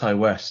that was Ty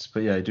West,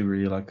 but yeah, I do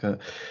really like that.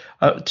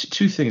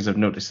 Two things I've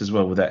noticed as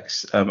well with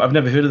X. I've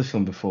never heard of the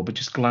film before, but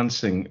just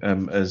glancing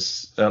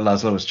as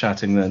Laszlo was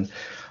chatting then,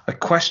 I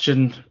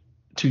question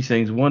two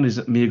things. One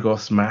is Mia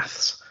Goth's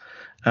maths,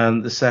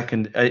 and the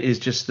second is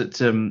just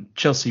that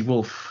Chelsea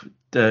Wolfe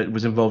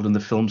was involved in the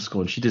film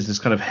score, and she does this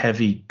kind of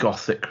heavy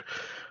gothic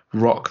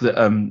rock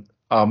that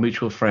our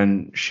mutual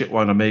friend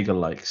Shitwine Omega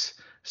likes.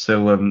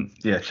 So,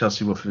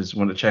 Chelsea Wolfe is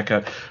one to check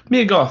out.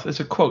 Mia Goth, there's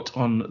a quote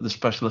on the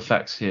special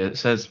effects here. It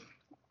says,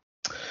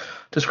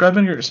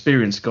 describing her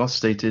experience, Goth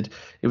stated,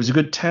 "It was a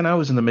good 10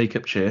 hours in the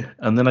makeup chair,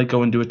 and then I'd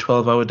go and do a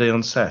 12-hour day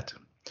on set."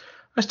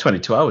 That's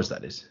 22 hours,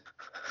 that is.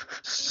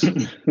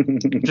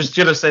 Just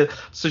say.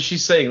 So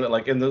she's saying that,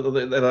 like, they're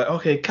like,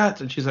 okay,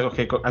 cut. And she's like,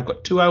 okay, I've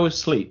got 2 hours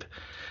sleep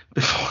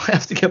before I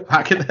have to get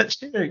back in that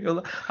chair.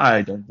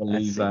 I don't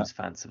believe that. Seems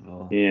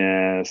fanciful.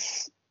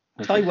 Yes.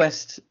 Ty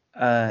West,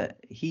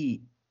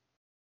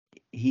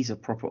 he's a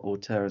proper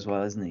auteur as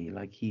well, isn't he?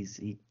 Like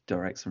he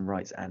directs and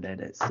writes and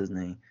edits, doesn't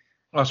he?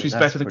 Oh, so he's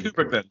better than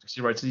Kubrick then, because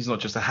he writes. He's not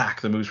just a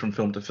hack that moves from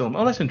film to film.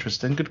 Oh, that's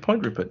interesting. Good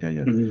point, Rupert.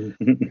 Yeah.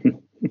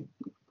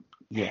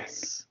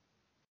 Yes,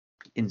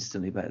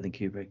 instantly better than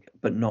Kubrick,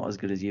 but not as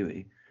good as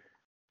Yui.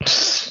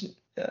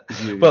 Yeah.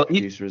 Yui's Well,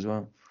 producer as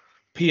well.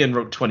 Pian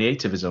wrote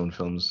 28 of his own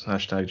films.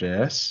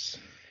 #JS.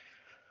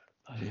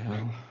 Bloody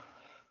hell.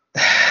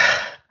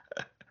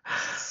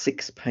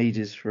 6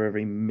 pages for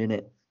every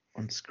minute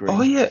on screen.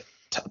 Oh yeah,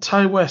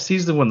 Ty West.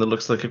 He's the one that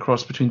looks like a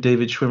cross between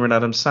David Schwimmer and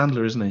Adam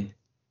Sandler, isn't he?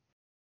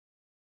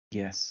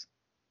 Yes.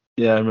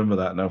 Yeah, I remember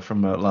that now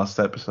from last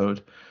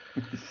episode.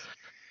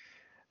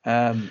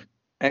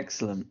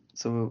 Excellent.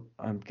 So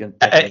I'm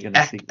definitely going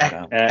to seek that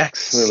out.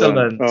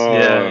 Excellent. Oh,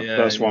 yeah,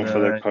 that's one for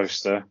the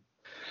poster.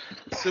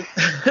 So,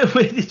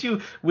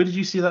 where did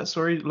you see that?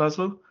 Sorry,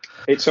 Laszlo.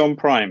 It's on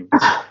Prime.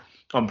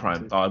 On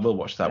Prime. Oh, I will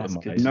watch that with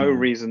my feet. No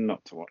reason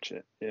not to watch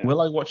it. Yeah. Will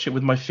I watch it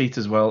with my feet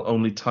as well?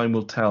 Only time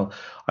will tell.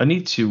 I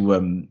need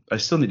to. I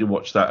still need to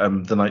watch that.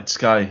 The Night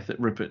Sky that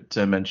Rupert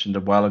mentioned a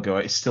while ago.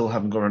 I still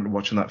haven't got around to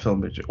watching that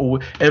film.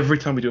 Every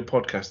time we do a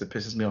podcast, it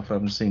pisses me off. I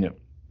haven't seen it.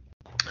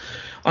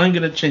 I'm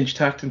going to change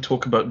tact and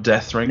talk about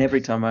Death Ring. And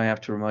every time I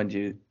have to remind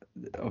you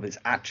of its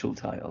actual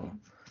title,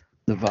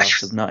 The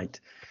Vast of Night.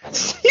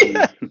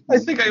 Yeah, I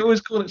think I always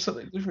call it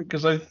something different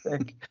because I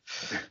think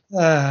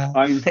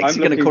I'm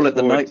going to call it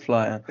The Night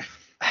Flyer.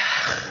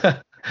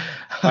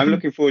 I'm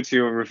looking forward to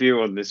your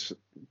review on this,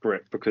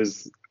 Brit,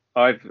 because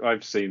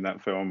I've seen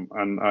that film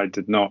and I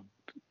did not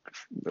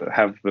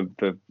have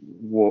the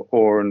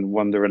awe and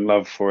wonder and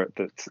love for it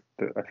that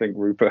I think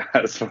Rupert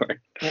has for it.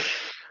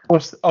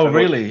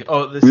 Really?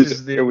 Oh,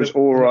 it was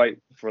all right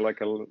for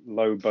like a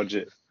low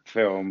budget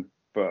film,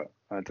 but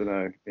I don't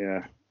know.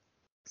 Yeah.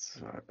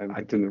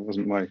 It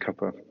wasn't my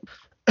cup of.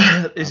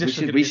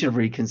 We should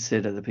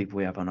reconsider the people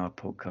we have on our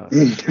podcast.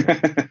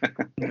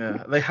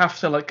 Yeah, they have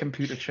to like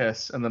computer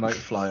chess and the Night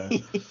Flyer,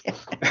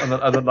 and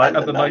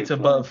the night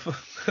above.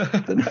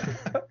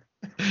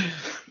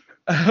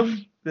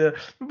 Yeah,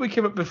 we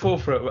came up before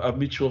for a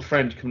mutual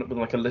friend coming up with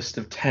like a list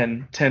of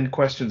 10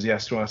 questions he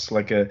has to ask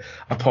like a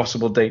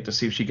possible date to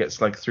see if she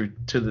gets like through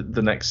to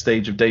the next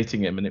stage of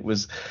dating him, and it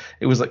was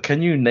like,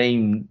 can you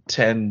name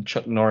 10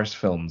 Chuck Norris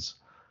films?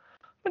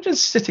 I'm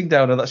just sitting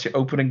down and that's your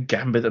opening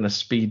gambit on a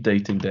speed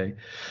dating day.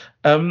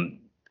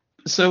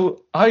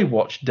 So I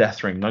watched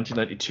Death Ring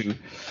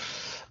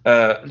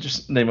 1992.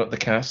 Just name up the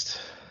cast: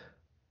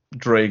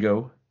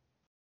 Drago,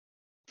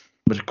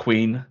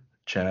 McQueen,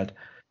 Chad,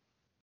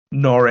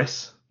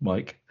 Norris,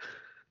 Mike.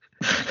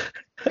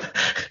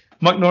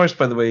 Mike Norris,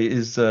 by the way,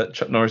 is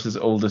Chuck Norris's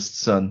oldest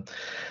son.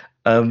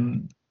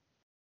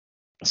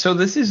 So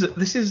this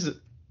is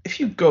if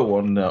you go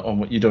on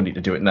what, you don't need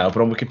to do it now,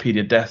 but on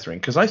Wikipedia, Death Ring,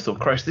 because I thought,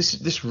 Christ,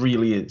 this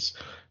really is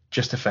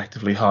just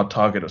effectively Hard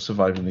Target or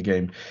Surviving the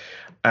Game,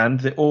 and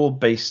they're all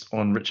based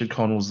on Richard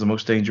Connell's The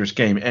Most Dangerous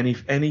Game.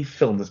 Any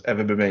film that's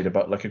ever been made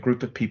about like a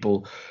group of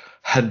people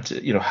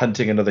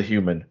hunting another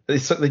human,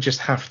 it's like they just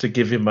have to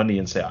give him money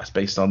and say, it's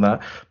based on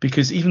that,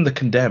 because even The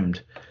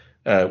Condemned,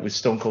 with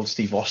Stone Cold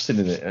Steve Austin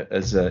in it,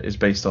 is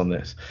based on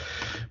this.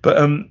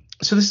 But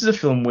so this is a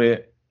film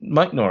where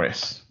Mike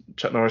Norris,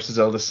 Chuck Norris's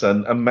eldest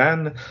son, a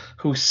man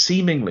who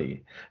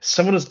seemingly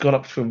someone has gone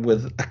up to him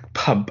with a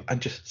pump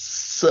and just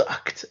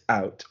sucked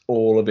out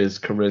all of his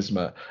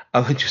charisma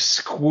and then just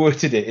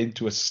squirted it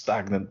into a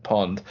stagnant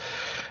pond.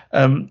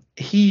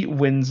 He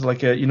wins like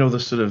the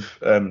sort of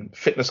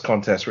fitness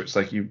contest where it's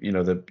like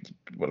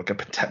like a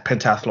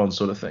pentathlon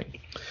sort of thing,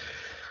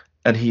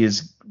 and he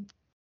is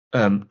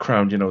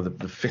crowned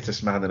the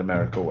fittest man in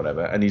America or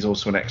whatever, and he's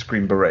also an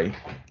ex-Green Beret,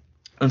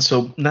 and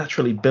so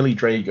naturally Billy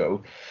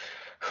Drago,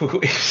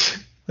 who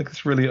is like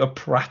this really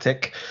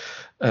operatic,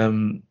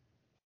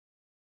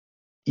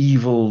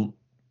 evil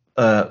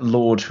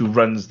lord who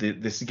runs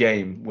this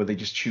game where they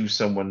just choose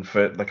someone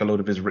for like a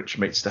load of his rich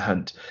mates to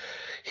hunt.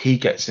 He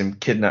gets him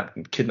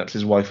kidnaps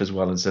his wife as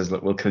well, and says,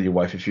 "Look, we'll kill your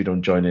wife if you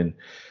don't join in."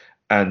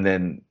 And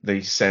then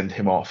they send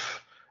him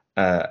off,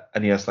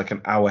 and he has like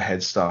an hour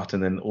head start,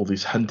 and then all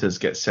these hunters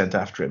get sent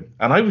after him.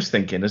 And I was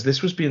thinking, as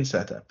this was being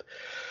set up,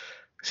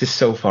 this is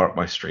so far up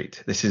my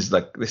street. This is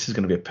going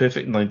to be a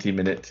perfect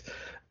 90-minute,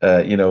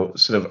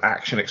 sort of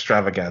action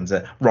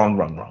extravaganza.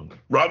 Wrong.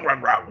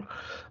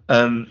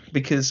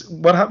 Because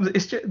what happens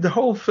is the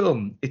whole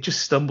film, it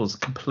just stumbles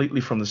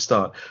completely from the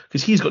start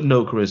because he's got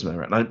no charisma,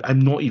 right? And I'm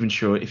not even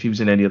sure if he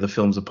was in any other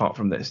films apart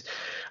from this,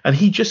 and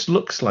he just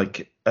looks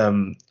like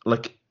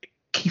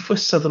Kiefer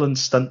Sutherland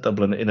stunt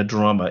double in a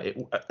drama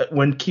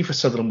when Kiefer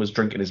Sutherland was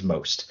drinking his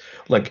most,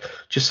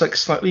 just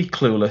slightly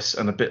clueless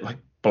and a bit like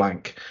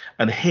blank,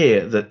 and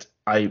hair that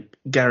I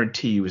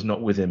guarantee you is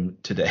not with him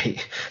today.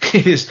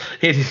 His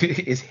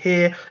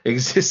hair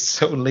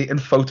exists only in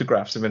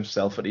photographs of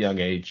himself at a young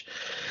age.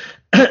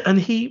 And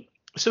he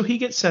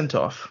gets sent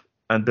off,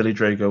 and Billy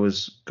Drago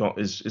has got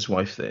his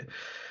wife there.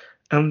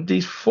 And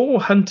these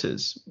 4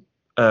 hunters,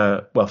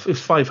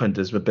 5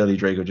 hunters, but Billy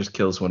Drago just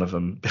kills one of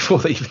them before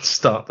they even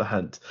start the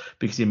hunt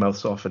because he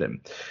mouths off at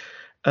him.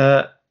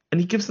 And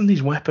he gives them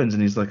these weapons,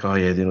 and he's like, "Oh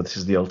yeah, this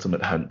is the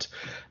ultimate hunt."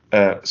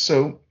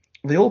 So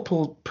they all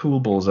pull pool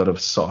balls out of a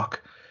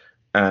sock,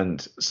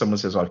 and someone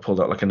says, "I've pulled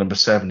out like a number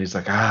 7." He's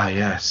like, "Ah,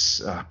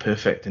 yes,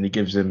 perfect." And he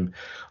gives him,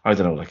 I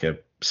don't know, like a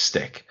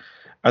stick.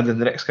 And then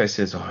the next guy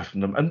says, "Oh,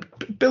 and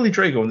Billy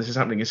Drago, when this is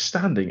happening, is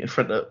standing in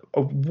front of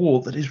a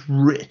wall that is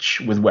rich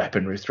with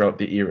weaponry throughout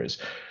the eras.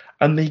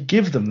 And they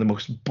give them the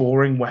most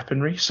boring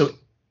weaponry. So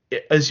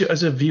as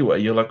a viewer,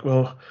 you're like,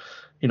 well,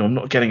 I'm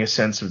not getting a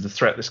sense of the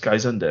threat this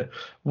guy's under.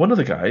 One of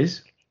the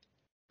guys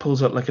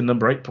pulls out like a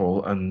number 8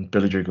 ball, and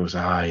Billy Drew goes,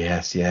 "Ah,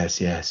 yes,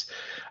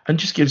 and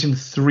just gives him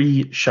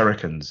 3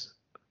 shurikens.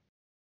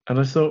 And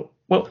I thought,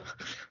 well,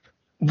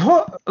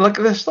 what? Like,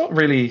 that's not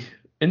really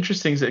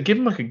interesting. Is it? Give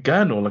him like a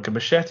gun or like a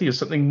machete or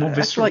something more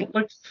visceral.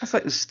 That's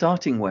like the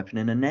starting weapon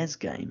in a NES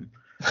game.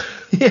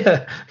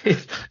 Yeah,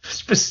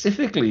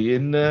 specifically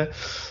in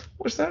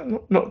what's that?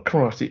 Not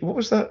karate. What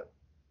was that?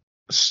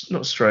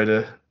 Not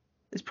Strider.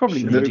 It's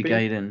probably Ninja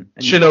Gaiden.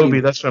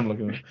 Shinobi. That's what I'm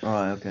looking at.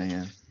 Right. Okay.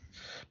 Yeah.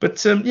 But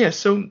so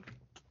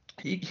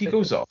he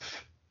goes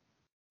off,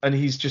 and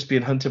he's just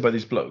being hunted by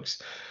these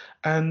blokes,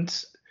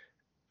 and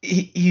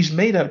he's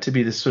made out to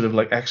be this sort of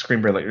like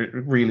ex-Green Beret, like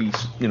really,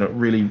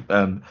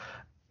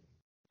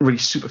 really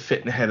super fit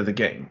and ahead of the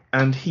game,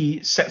 and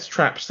he sets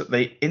traps that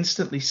they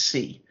instantly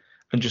see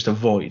and just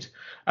avoid,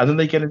 and then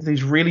they get into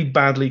these really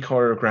badly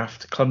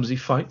choreographed, clumsy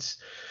fights.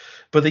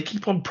 But they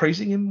keep on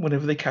praising him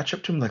whenever they catch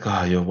up to him, like,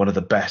 "Oh, you're one of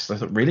the best." I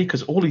thought, really?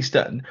 Because all he's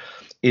done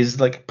is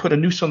like put a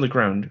noose on the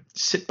ground,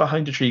 sit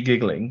behind a tree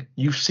giggling.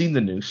 You've seen the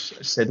noose,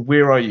 said,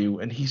 "Where are you?"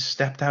 And he's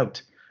stepped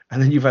out.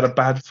 And then you've had a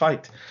bad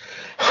fight.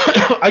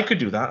 I could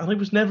do that, and I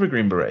was never a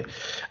Green Beret.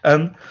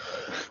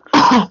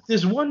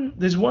 There's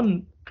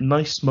one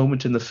nice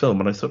moment in the film,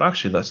 and I thought,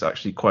 actually, that's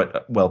actually quite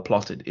well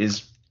plotted,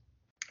 is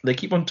they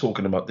keep on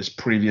talking about this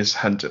previous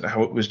hunt and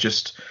how it was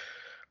just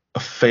a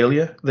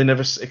failure. They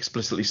never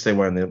explicitly say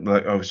why, and they're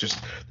like, "Oh, it was just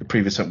the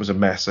previous hunt was a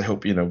mess. I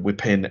hope we're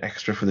paying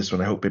extra for this one.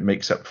 I hope it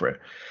makes up for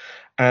it."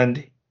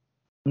 And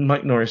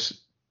Mike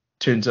Norris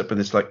turns up in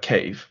this like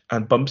cave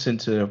and bumps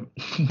into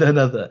none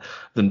other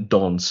than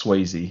Don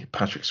Swayze,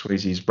 Patrick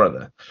Swayze's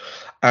brother,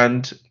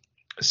 and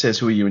says,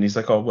 "Who are you?" And he's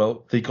like, "Oh,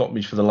 well, they got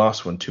me for the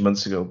last one 2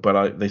 months ago,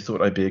 but they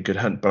thought I'd be a good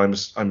hunt, but I'm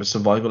a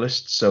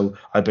survivalist, so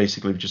I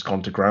basically have just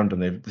gone to ground,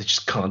 and they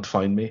just can't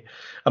find me."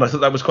 And I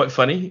thought that was quite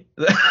funny.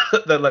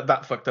 They're like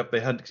that fucked up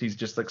they hunt because he's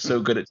just like so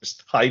good at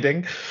just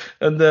hiding,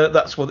 and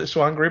that's what they're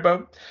so angry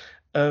about.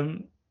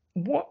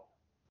 What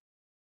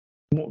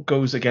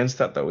goes against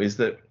that though is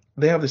that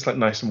they have this like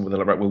nice moment where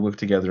they're like, "Right, we'll work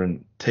together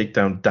and take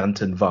down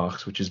Danton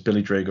Varks," which is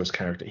Billy Drago's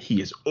character.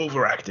 He is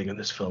overacting in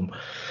this film,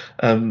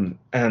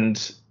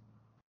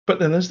 But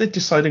then as they're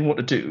deciding what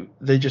to do,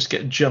 they just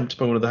get jumped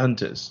by one of the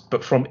hunters,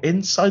 but from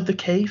inside the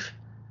cave.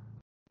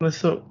 And I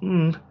thought,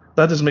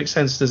 that doesn't make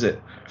sense, does it?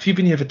 If you've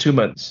been here for 2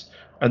 months,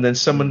 and then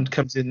someone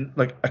comes in,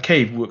 like a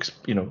cave works,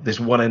 there's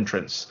one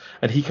entrance,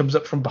 and he comes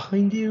up from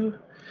behind you.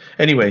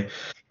 Anyway,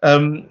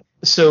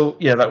 so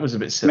yeah, that was a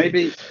bit silly.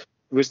 Maybe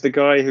was the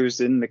guy who was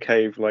in the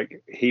cave,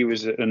 like he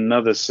was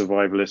another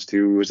survivalist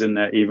who was in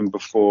there even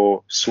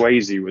before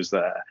Swayze was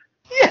there.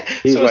 Yeah,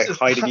 he was like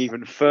hiding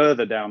even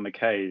further down the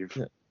cave.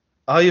 Yeah.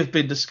 I have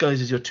been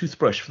disguised as your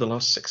toothbrush for the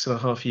last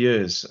 6.5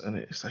 years. And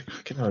it's like,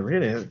 fucking hell,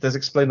 really? It does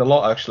explain a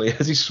lot, actually,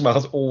 as he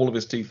smiles all of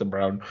his teeth are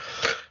brown.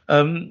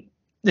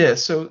 Yeah,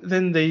 so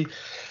then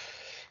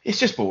it's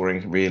just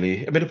boring,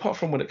 really. I mean, apart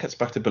from when it cuts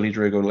back to Billy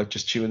Drago, like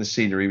just chewing the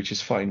scenery, which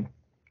is fine.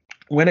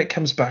 When it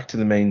comes back to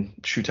the main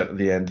shootout at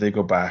the end, they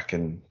go back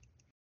and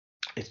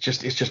it's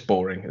just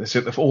boring.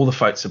 All the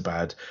fights are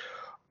bad.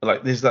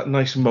 Like there's that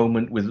nice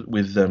moment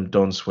with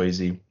Don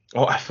Swayze.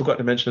 Oh, I forgot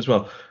to mention as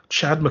well.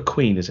 Chad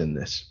McQueen is in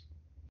this,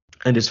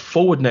 and his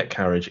forward neck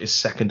carriage is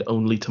second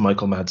only to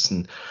Michael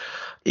Madsen.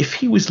 If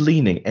he was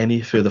leaning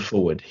any further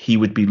forward, he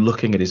would be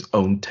looking at his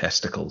own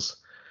testicles.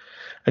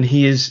 And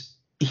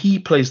he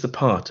plays the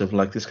part of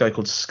like this guy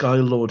called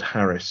Skylord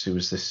Harris, who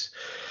was this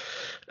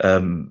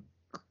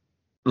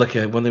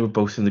when they were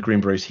both in the Green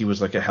Berets, he was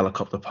like a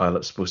helicopter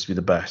pilot, supposed to be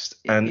the best.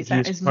 And is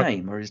that his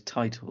name or his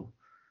title?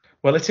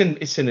 Well, it's in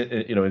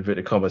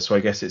inverted commas, so I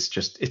guess it's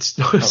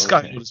not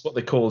Skylord. It's what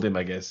they called him,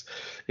 I guess,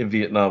 in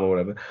Vietnam or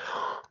whatever.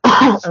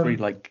 It's really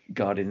like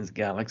Guardians of the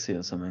Galaxy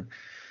or something.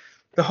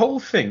 The whole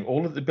thing,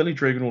 all of the Billy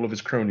Drago and all of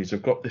his cronies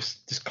have got this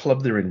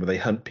club they're in where they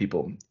hunt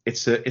people.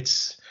 It's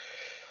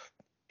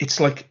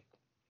like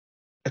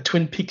a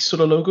Twin Peaks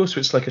sort of logo,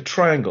 so it's like a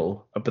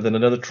triangle, but then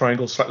another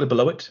triangle slightly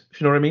below it, if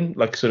you know what I mean,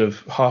 like sort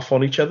of half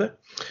on each other.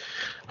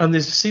 And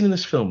there's a scene in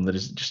this film that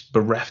is just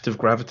bereft of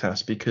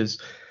gravitas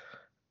because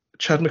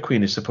Chad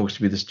McQueen is supposed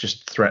to be this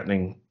just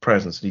threatening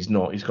presence, and he's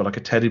not. He's got like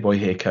a teddy boy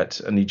haircut,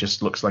 and he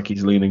just looks like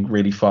he's leaning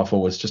really far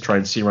forwards to try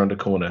and see around a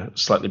corner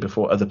slightly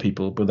before other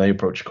people when they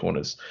approach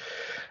corners.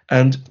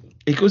 And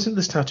he goes into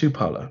this tattoo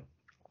parlor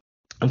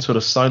and sort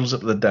of sidles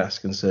up to the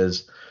desk and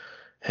says,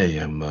 "Hey,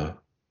 I'm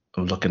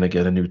looking to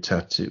get a new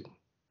tattoo."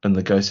 And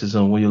the guy says,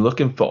 "Oh, what are you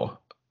looking for?"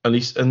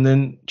 And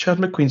then Chad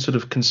McQueen sort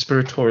of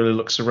conspiratorially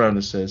looks around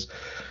and says,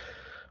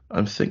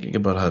 "I'm thinking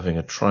about having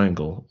a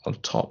triangle on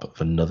top of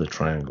another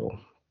triangle."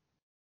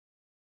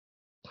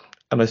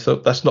 And I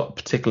thought, that's not a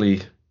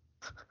particularly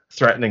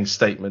threatening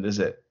statement, is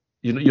it?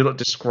 You're not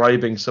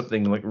describing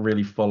something like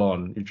really full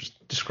on. You're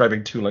just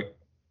describing two like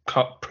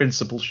cut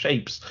principal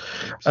shapes.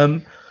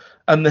 And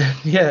then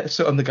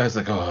and the guy's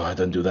like, "Oh, I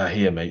don't do that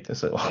here, mate." I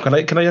said, "Oh,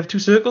 can I have two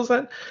circles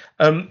then?"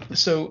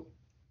 So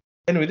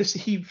anyway,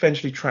 he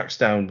eventually tracks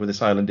down where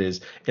this island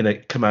is in a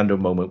commando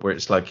moment where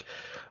it's like,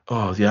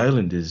 "Oh, the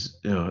island is,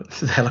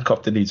 the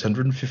helicopter needs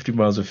 150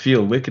 miles of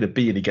fuel. Where could it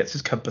be?" And he gets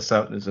his compass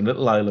out, and there's a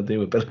little island there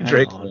with Billy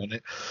Drago on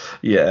it.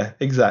 Yeah,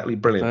 exactly,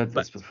 brilliant. I've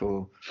heard this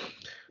before.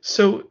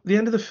 So the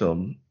end of the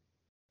film,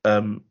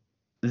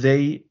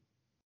 they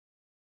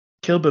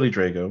kill Billy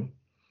Drago.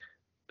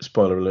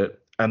 Spoiler alert.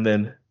 And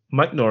then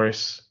Mike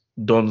Norris,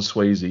 Don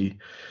Swayze,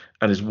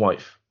 and his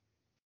wife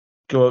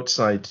go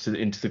outside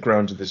into the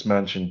grounds of this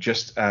mansion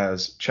just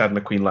as Chad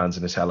McQueen lands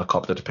in his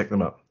helicopter to pick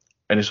them up.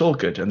 And it's all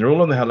good. And they're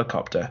all on the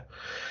helicopter.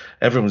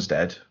 Everyone's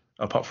dead,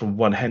 apart from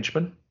one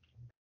henchman.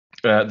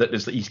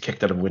 He's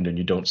kicked out of a window and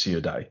you don't see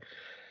her die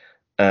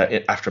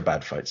after a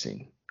bad fight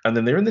scene. And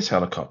then they're in this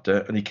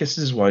helicopter and he kisses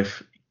his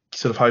wife,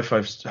 sort of high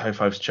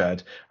fives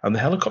Chad, and the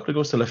helicopter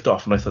goes to lift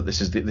off. And I thought,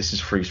 this is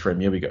freeze frame.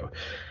 Here we go.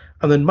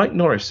 And then Mike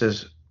Norris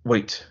says,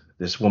 "Wait,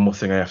 there's one more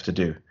thing I have to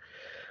do."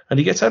 And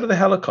he gets out of the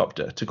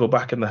helicopter to go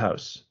back in the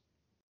house.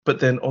 But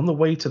then on the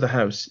way to the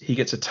house, he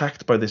gets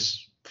attacked by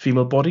this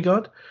female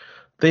bodyguard.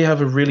 They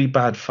have a really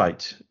bad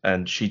fight,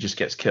 and she just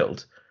gets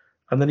killed.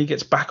 And then he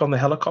gets back on the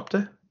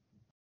helicopter,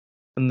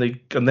 and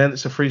then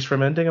it's a freeze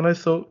frame ending. And I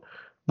thought,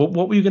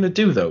 what were you going to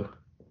do though?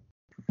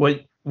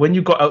 When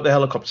you got out the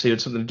helicopter, so you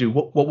had something to do.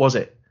 What was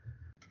it?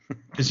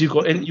 Because you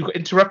got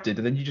interrupted,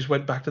 and then you just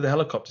went back to the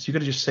helicopter. So you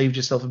could have just saved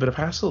yourself a bit of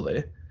hassle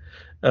there.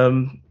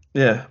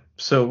 Yeah.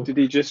 So did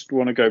he just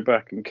want to go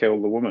back and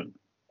kill the woman?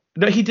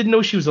 No, he didn't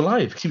know she was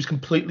alive because he was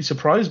completely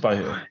surprised by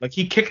her. Like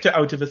he kicked her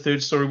out of a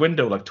third-story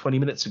window like 20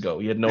 minutes ago.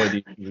 He had no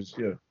idea he was.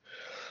 Yeah.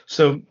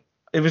 So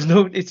it was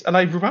and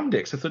I rewound it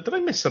because I thought, did I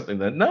miss something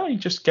there? No, he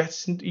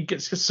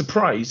gets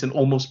surprised and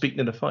almost beaten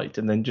in a fight,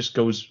 and then just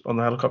goes on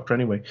the helicopter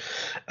anyway.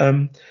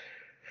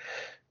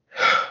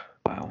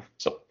 Wow.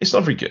 So it's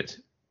not very good.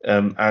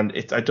 And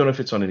I don't know if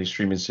it's on any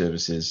streaming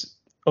services.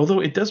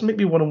 Although it does make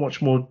me want to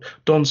watch more.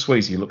 Don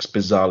Swayze looks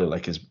bizarrely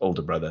like his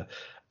older brother,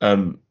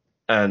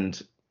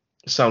 and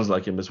sounds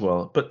like him as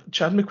well. But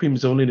Chad McQueen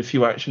was only in a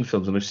few action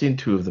films, and I've seen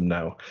 2 of them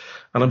now.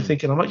 And I'm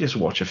thinking I might just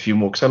watch a few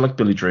more because I like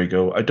Billy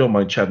Drago. I don't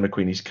mind Chad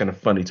McQueen; he's kind of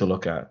funny to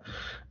look at.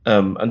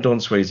 And Don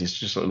Swayze is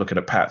just sort of looking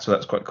at Pat, so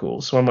that's quite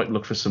cool. So I might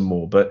look for some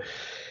more. But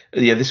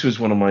yeah, this was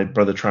one of my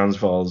brother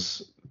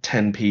Transvaal's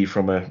 10p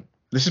from a.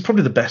 This is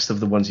probably the best of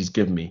the ones he's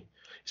given me.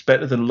 It's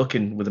better than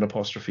Looking with an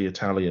apostrophe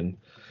Italian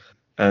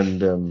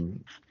and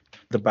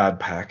The Bad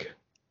Pack.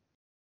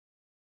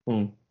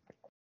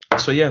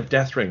 So yeah,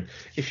 Death Ring.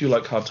 If you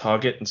like Hard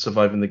Target and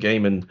Surviving the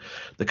Game and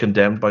The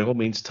Condemned, by all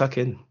means, tuck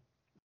in.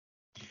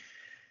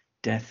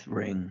 Death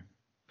Ring.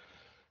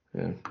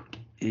 Yeah.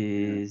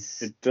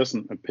 It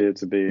doesn't appear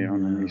to be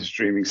on any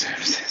streaming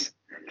services.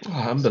 Oh,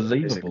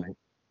 unbelievable.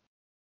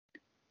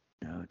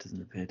 No, it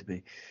doesn't appear to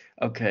be.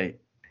 Okay.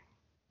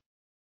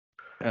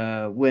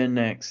 We're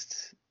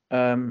next.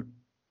 You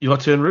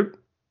got turn route?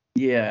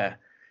 Yeah.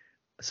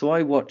 So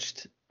I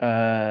watched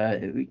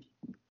a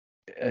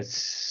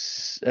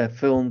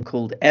film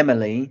called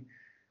Emily,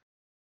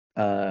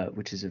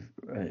 which is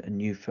a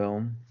new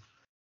film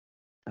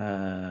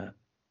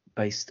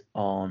based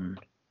on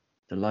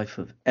the life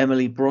of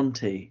Emily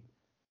Bronte,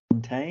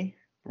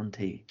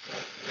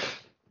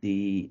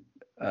 the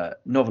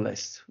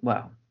novelist.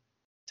 Well,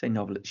 say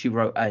novelist. She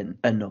wrote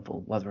a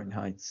novel, Wuthering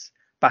Heights,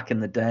 back in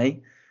the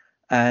day,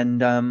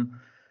 and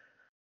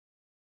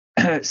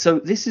so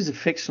this is a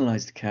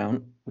fictionalized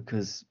account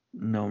because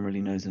no one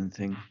really knows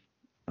anything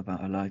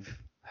about her life,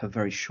 her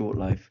very short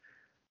life,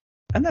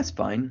 and that's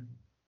fine.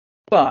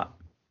 But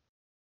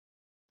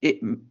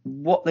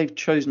what they've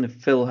chosen to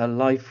fill her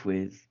life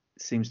with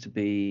seems to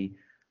be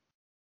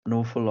an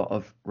awful lot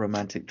of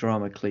romantic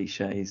drama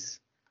cliches,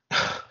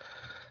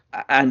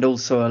 and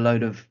also a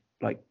load of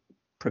like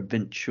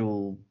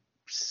provincial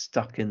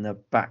stuck in the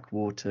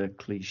backwater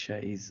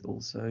cliches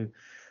also.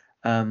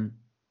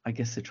 I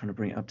guess they're trying to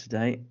bring it up to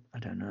date. I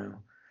don't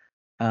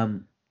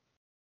know.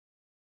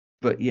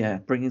 But yeah,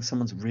 bringing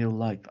someone's real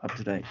life up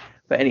to date.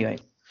 But anyway,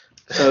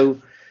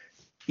 so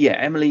yeah,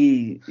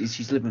 Emily,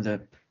 she's living with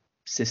her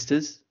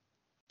sisters,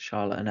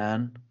 Charlotte and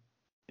Anne,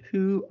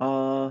 who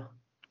are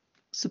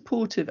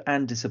supportive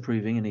and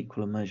disapproving in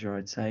equal measure,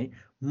 I'd say.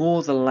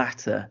 More the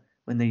latter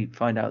when they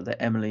find out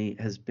that Emily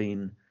has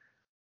been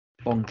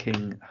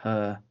bonking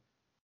her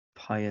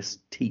pious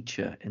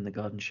teacher in the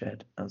garden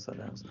shed outside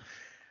the house.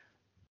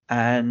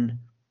 And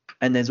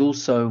there's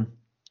also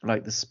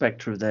like the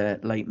spectre of their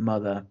late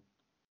mother.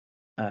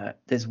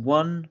 There's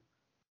one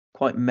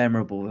quite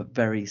memorable but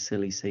very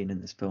silly scene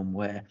in this film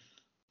where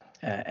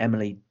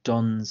Emily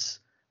dons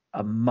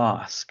a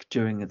mask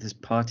during this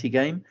party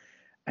game,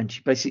 and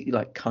she basically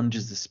like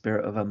conjures the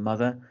spirit of her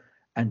mother,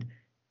 and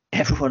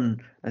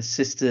everyone, her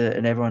sister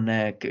and everyone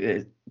there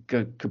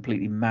go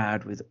completely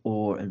mad with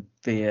awe and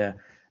fear,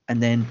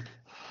 and then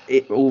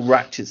it all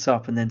ratchets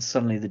up, and then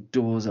suddenly the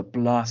doors are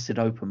blasted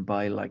open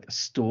by like a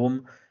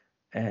storm,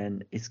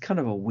 and it's kind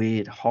of a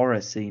weird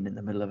horror scene in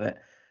the middle of it.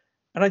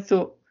 And I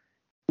thought,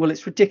 well,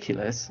 it's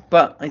ridiculous,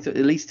 but I thought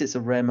at least it's a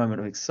rare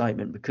moment of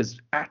excitement, because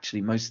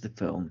actually most of the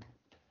film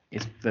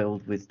is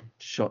filled with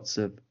shots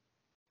of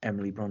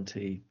Emily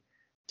Bronte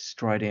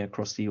striding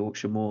across the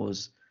Yorkshire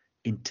moors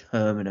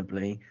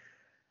interminably.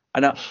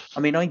 And I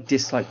mean, I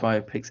dislike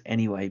biopics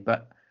anyway,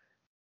 but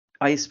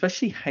I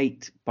especially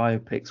hate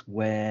biopics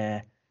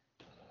where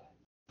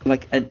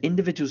like an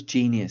individual's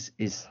genius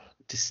is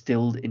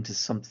distilled into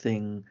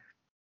something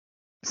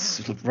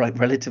sort of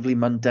relatively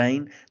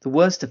mundane. The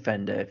worst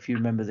offender, if you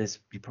remember this,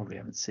 you probably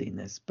haven't seen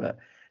this, but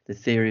The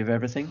Theory of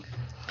Everything,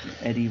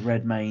 Eddie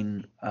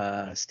Redmayne,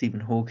 Stephen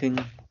Hawking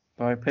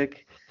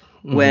biopic,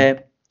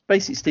 where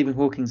basically Stephen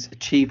Hawking's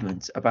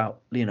achievements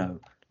about, you know,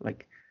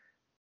 like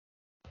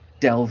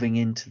delving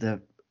into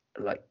the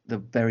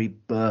very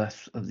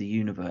birth of the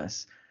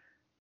universe,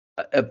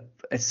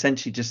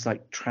 essentially just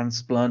like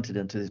transplanted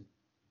into this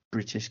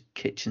British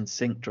kitchen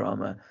sink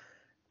drama.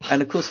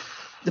 And of course,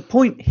 the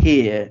point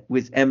here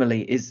with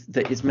Emily is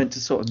that it's meant to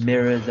sort of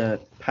mirror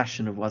the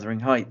passion of Wuthering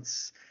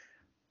Heights,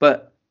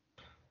 but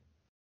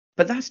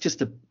that's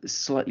just a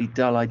slightly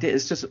dull idea.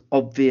 It's just an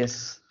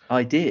obvious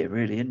idea,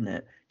 really, isn't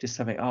it? Just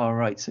having, oh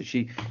right, so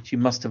she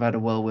must have had a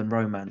whirlwind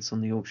romance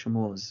on the Yorkshire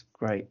moors.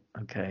 Great,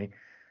 okay.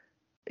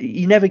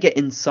 You never get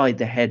inside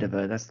the head of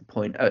her. That's the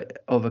point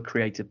of a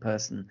creative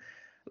person.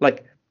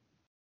 Like,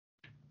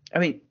 I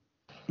mean,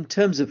 in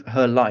terms of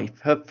her life,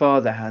 her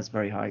father has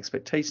very high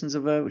expectations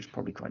of her, which is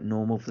probably quite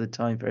normal for the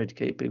time for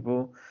educated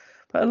people.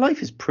 But her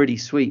life is pretty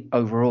sweet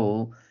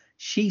overall.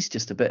 She's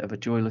just a bit of a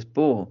joyless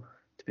bore,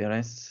 to be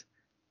honest.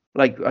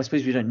 Like, I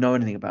suppose we don't know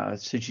anything about her,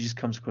 so she just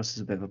comes across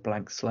as a bit of a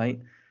blank slate.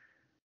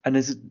 And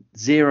there's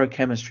zero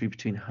chemistry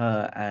between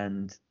her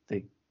and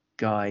the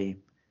guy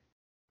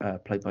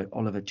played by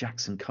Oliver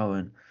Jackson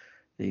Cohen,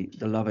 the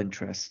love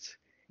interest.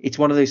 It's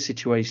one of those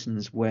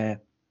situations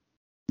where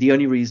the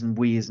only reason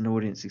we as an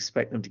audience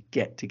expect them to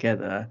get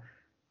together,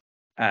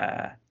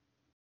 and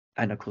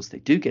of course they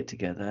do get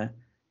together,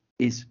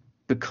 is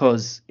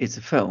because it's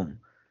a film.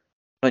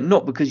 Like,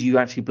 not because you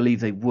actually believe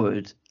they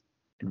would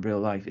in real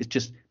life. It's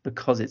just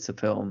because it's a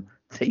film,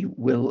 they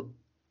will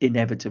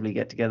inevitably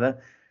get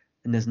together,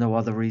 and there's no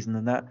other reason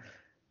than that.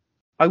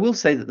 I will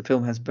say that the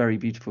film has very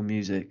beautiful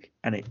music,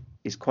 and it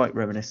is quite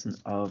reminiscent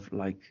of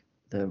like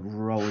the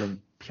rolling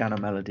piano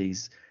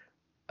melodies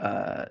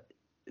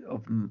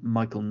of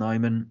Michael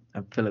Nyman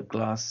and Philip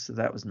Glass, so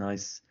that was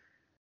nice.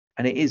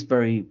 And it is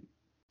very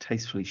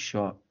tastefully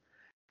shot.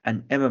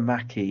 And Emma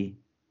Mackey,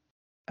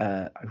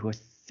 who I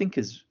think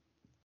has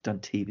done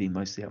TV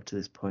mostly up to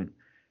this point,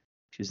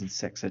 she was in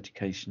Sex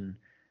Education,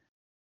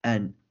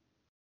 and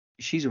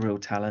she's a real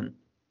talent.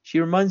 She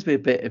reminds me a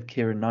bit of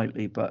Keira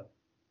Knightley, but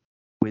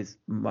with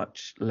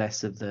much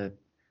less of the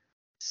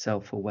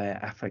self-aware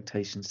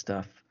affectation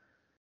stuff.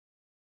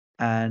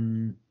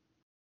 And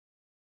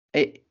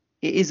it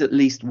is at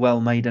least well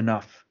made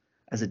enough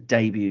as a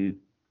debut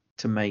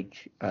to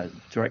make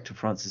director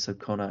Frances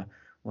O'Connor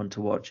one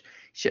to watch.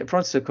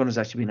 Frances O'Connor's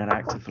actually been an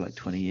actor for like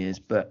 20 years,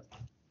 but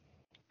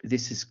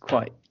this is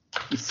quite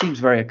it seems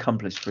very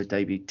accomplished for a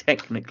debut,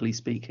 technically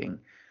speaking.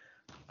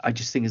 I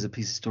just think as a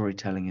piece of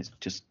storytelling, it's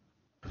just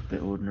a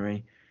bit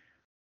ordinary.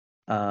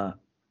 So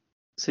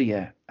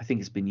yeah, I think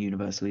it's been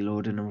universally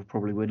lauded and will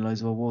probably win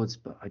loads of awards.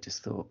 But I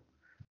just thought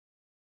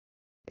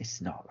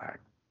it's not that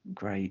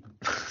great.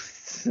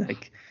 It's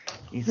like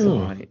it's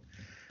alright.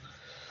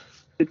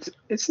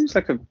 It seems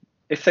like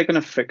if they're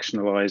going to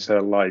fictionalize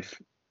her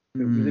life,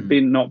 would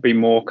it not be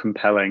more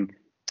compelling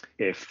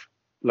if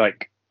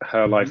like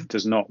her life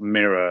does not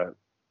mirror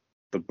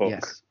the book?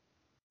 Yes.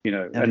 You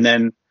know, and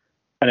then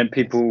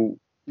people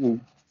will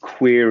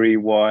query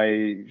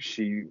why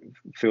she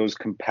feels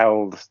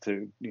compelled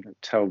to, you know,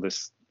 tell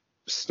this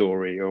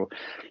story, or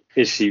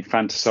is she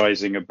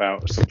fantasizing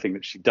about something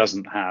that she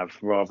doesn't have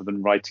rather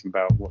than writing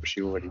about what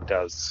she already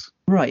does?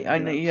 Right, I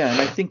know, yeah,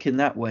 and I think in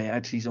that way,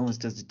 actually, it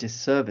almost does a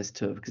disservice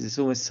to her because it's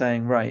almost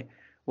saying, right,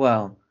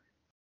 well,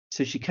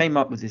 so she came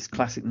up with this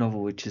classic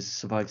novel which has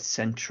survived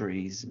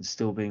centuries and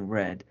still being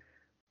read,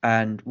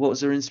 and what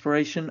was her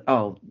inspiration?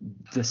 Oh,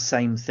 the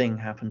same thing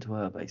happened to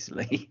her,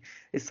 basically.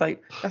 It's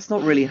like that's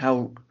not really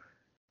how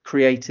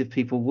creative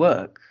people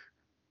work,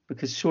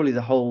 because surely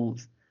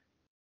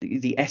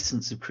the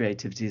essence of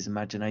creativity is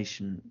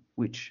imagination,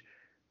 and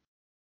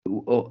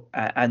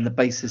the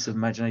basis of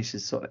imagination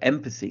is sort of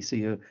empathy. So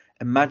you're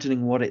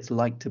imagining what it's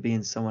like to be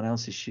in someone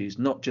else's shoes,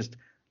 not just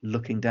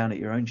looking down at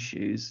your own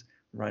shoes.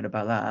 Right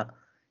about that.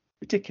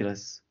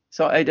 Ridiculous.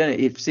 So I don't.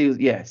 It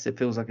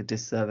feels like a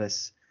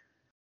disservice,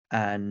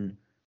 and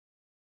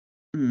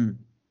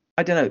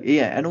I don't know.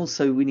 Yeah, and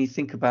also when you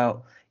think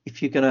about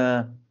if you're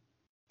gonna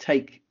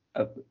take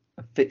a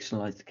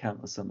fictionalized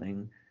account of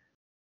something,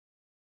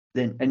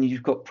 then and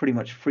you've got pretty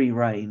much free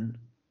reign.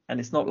 And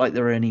it's not like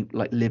there are any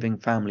like living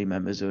family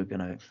members who are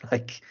going to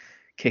like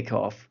kick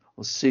off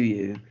or sue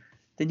you.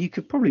 Then you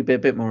could probably be a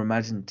bit more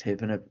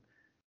imaginative, and it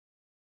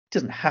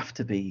doesn't have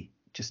to be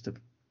just a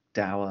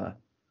dour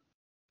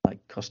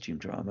like costume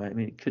drama. I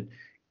mean, it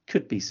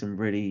could be some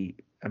really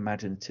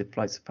imaginative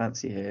flights of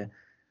fancy here.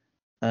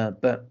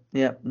 But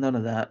yeah, none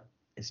of that.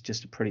 It's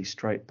just a pretty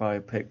straight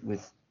biopic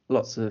with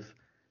lots of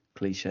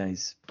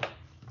cliches.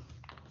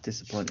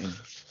 Disappointing,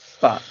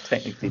 but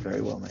technically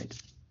very well made.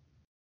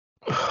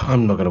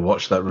 I'm not going to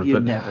watch that, Rupert.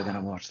 You're never going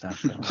to watch that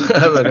film.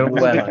 I'm not going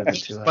well over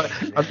 2 hours.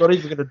 I'm not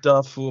even going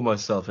to fool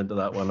myself into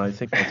that one. I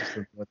think I'll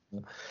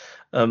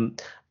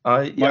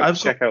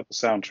just check out the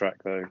soundtrack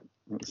though.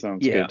 That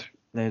sounds good.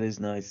 That is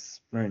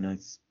nice. Very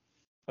nice.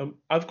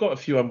 I've got a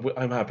few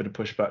I'm happy to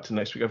push back to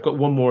next week. I've got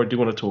one more I do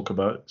want to talk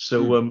about.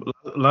 So,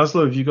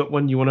 Laszlo, have you got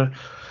one you want to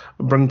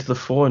bring to the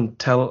fore and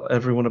tell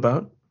everyone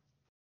about?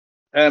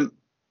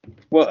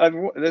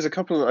 Well, there's a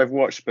couple that I've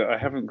watched, but I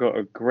haven't got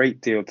a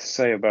great deal to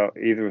say about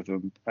either of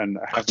them. And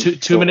I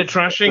haven't 2 minute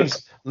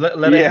trashings. Let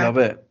it love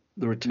it.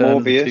 The return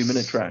of the 2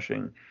 minute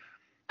trashing.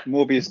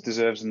 Morbius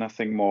deserves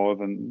nothing more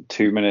than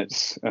 2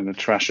 minutes and a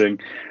trashing.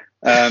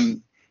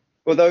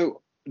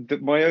 Although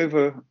my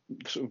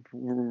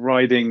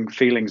overriding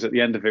feelings at the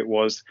end of it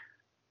was,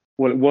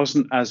 well, it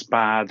wasn't as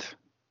bad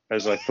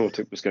as I thought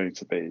it was going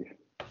to be.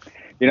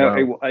 You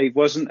know, it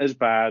wasn't as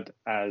bad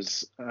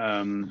as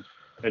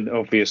an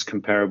obvious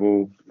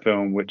comparable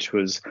film, which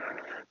was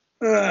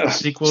the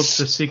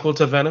sequel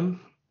to Venom.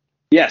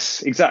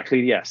 Yes,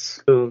 exactly.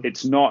 Yes,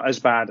 it's not as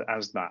bad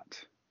as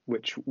that,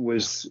 which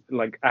was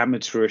like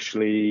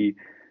amateurishly,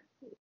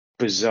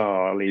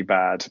 bizarrely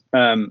bad.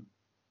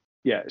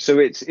 So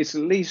it's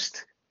at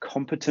least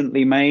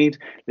competently made.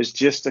 There's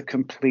just a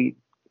complete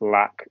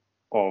lack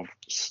of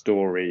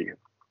story,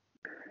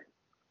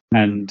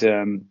 and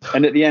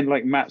at the end,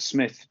 like Matt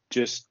Smith,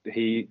 just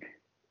he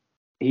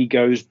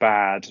goes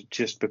bad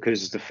just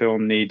because the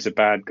film needs a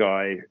bad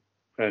guy,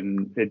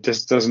 and it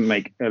just doesn't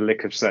make a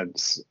lick of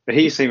sense.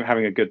 He seemed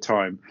having a good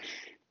time,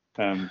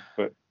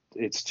 but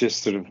it's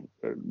just sort of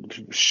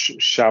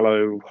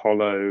shallow,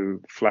 hollow,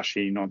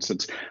 flashy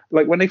nonsense.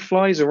 Like when he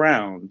flies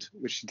around,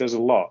 which he does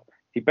a lot,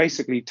 he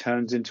basically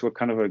turns into a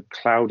kind of a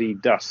cloudy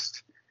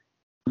dust.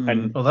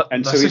 And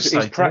so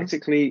he's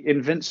practically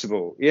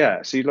invincible.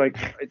 Yeah. So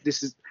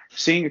this is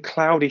seeing a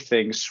cloudy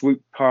thing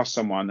swoop past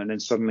someone and then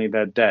suddenly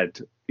they're dead.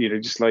 You know,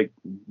 just like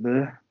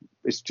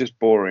it's just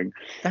boring.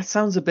 That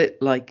sounds a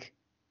bit like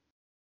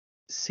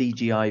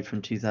CGI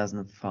from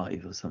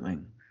 2005 or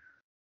something.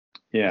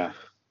 Yeah.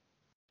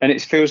 And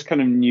it feels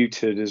kind of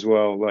neutered as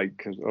well. Like,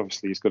 'cause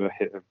obviously he's got to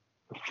hit a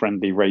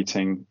friendly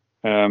rating.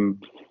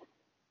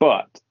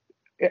 But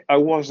I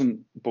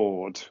wasn't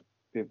bored.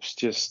 It was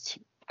just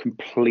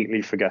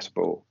completely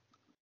forgettable.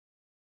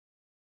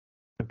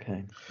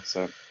 Okay.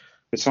 So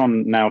it's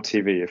on Now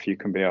TV if you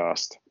can be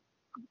asked.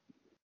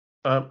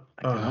 I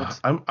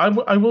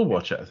will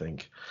watch it, I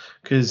think,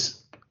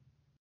 because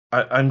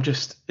I'm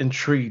just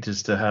intrigued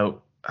as to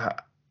how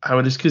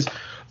it is. Because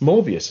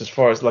Morbius, as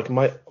far as like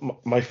my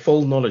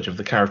full knowledge of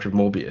the character of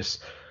Morbius,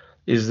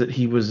 is that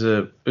it was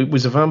a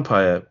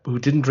vampire who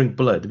didn't drink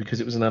blood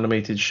because it was an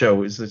animated show.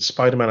 It was the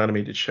Spider-Man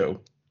animated show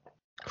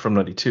from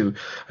 '92,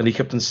 and he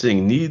kept on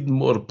saying "need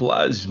more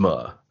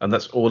plasma," and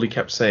that's all he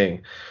kept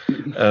saying.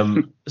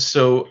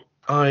 So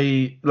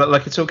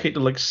like it's okay to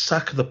like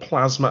suck the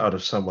plasma out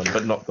of someone,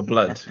 but not the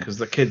blood, because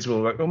the kids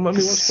will like, oh, mummy,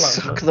 what's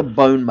plasma? Suck the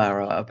bone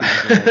marrow out of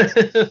people's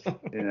legs.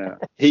 Yeah,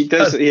 he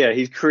does. Yeah,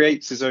 he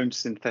creates his own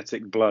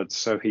synthetic blood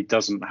so he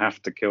doesn't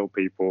have to kill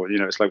people. You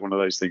know, it's like one of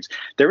those things.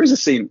 There is a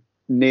scene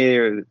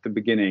near the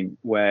beginning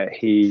where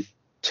he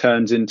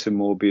turns into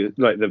Morbius,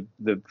 like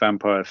the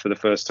vampire for the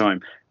first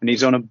time, and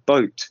he's on a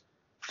boat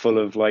full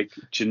of like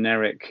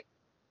generic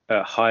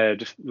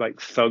hired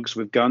like thugs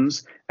with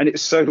guns, and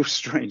it's so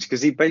strange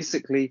because he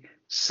basically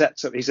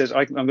sets up. He says,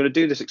 I'm going to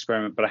do this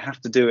experiment, but I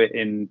have to do it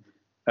in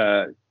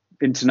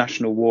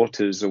international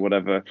waters or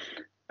whatever.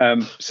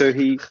 So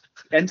he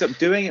ends up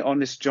doing it on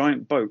this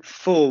giant boat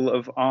full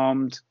of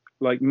armed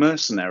like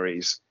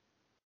mercenaries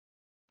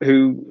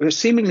who are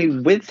seemingly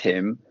with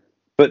him,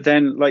 but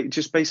then like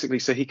just basically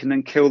so he can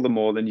then kill them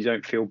all and you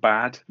don't feel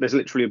bad. There's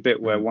literally a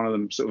bit where one of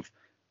them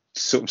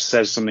sort of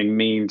says something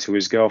mean to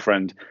his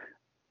girlfriend,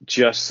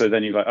 just so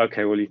then you're like,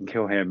 okay, well, you can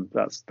kill him.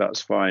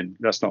 That's fine.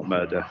 That's not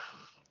murder.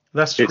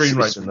 That's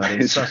screenwriting.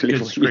 That's really,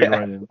 good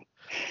screenwriting.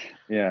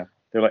 Yeah.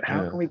 They're like,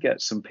 how can we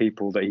get some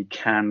people that he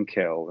can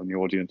kill and the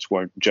audience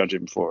won't judge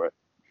him for it?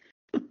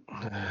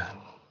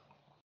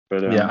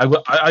 But yeah,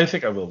 I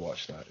think I will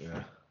watch that.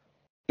 Yeah.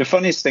 The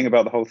funniest thing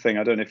about the whole thing,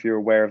 I don't know if you're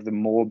aware of the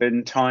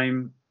Morbin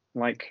time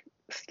like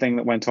thing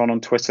that went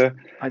on Twitter.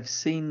 I've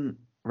seen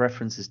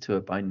references to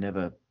it, but I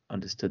never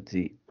understood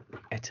the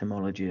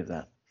etymology of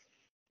that.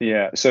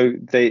 Yeah, so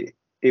it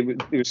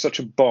was such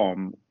a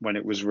bomb when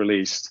it was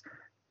released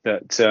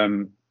that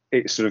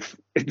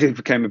it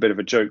became a bit of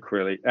a joke,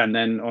 really. And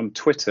then on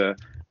Twitter,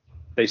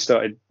 it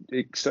started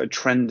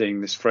trending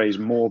this phrase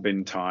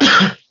 "Morbin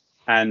time,"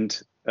 and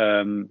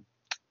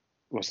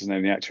what's his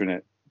name, the actor in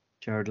it,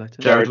 Jared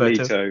Leto. Jared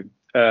Leto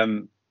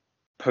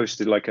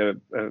posted like a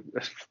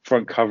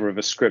front cover of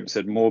a script that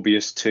said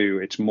Morbius 2,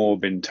 it's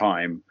Morbin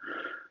time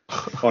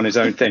on his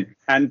own thing,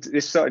 and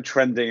this started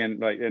trending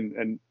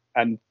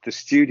and the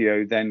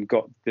studio then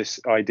got this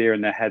idea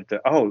in their head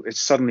that, oh,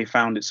 it's suddenly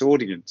found its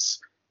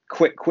audience.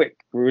 Quick,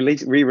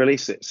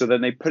 re-release it. So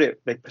then they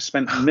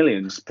spent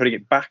millions putting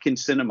it back in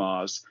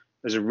cinemas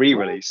as a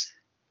re-release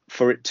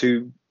for it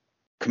to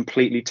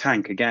completely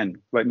tank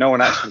again. Like no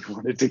one actually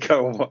wanted to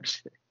go and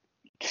watch it.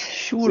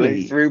 Surely so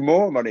they threw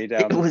more money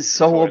down. It was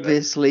so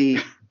obviously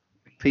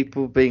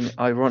people being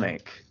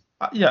ironic.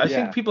 I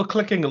think people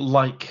clicking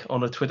like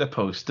on a Twitter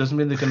post doesn't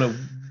mean they're going to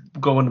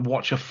go and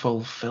watch a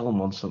full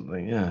film on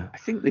something. Yeah. I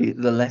think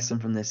the lesson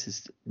from this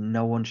is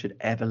no one should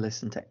ever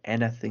listen to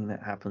anything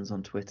that happens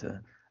on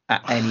Twitter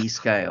at any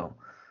scale.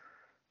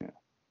 Yeah,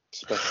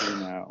 especially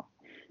now.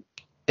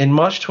 In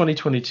March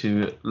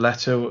 2022,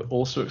 Leto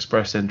also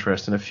expressed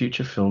interest in a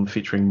future film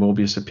featuring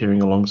Morbius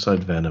appearing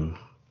alongside Venom.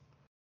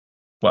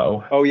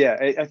 Wow. Oh yeah,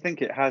 I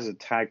think it has a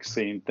tag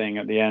scene thing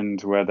at the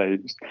end where they.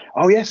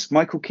 Oh yes,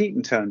 Michael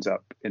Keaton turns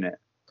up in it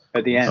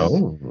at the end.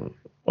 Oh,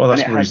 well,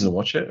 that's a reason to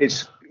watch it.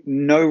 It's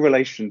no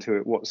relation to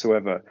it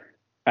whatsoever,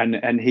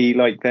 and he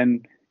like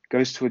then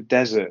goes to a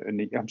desert,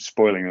 and I'm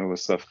spoiling all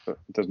this stuff, but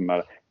it doesn't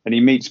matter. And he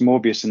meets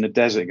Morbius in the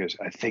desert. And goes,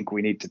 I think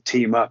we need to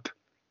team up.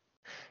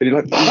 And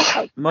you're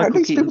like,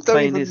 Michael Keaton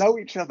don't even know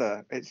each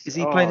other. Is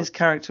he playing his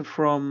character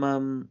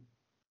from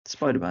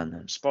Spider-Man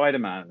then?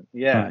 Spider-Man,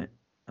 yeah. Right.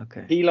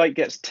 Okay. He like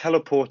gets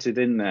teleported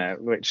in there,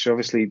 which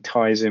obviously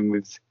ties in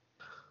with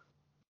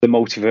the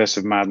multiverse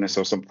of madness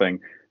or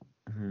something.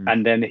 Mm-hmm.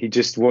 And then he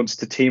just wants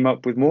to team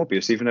up with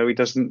Morbius, even though he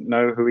doesn't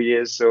know who he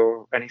is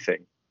or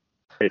anything.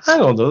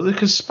 Hang on though,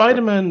 because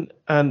Spider-Man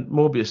and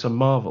Morbius are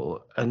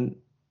Marvel, and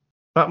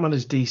Batman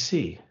is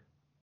DC.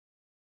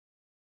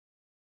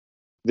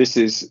 This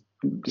is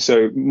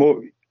so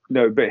more.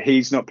 No, but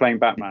he's not playing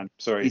Batman.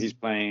 Sorry, he's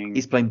playing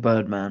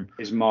Birdman.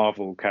 His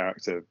Marvel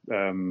character.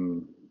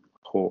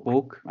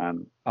 Hawk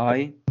man.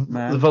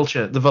 Man. The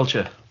Vulture. The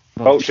Vulture,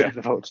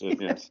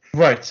 yes.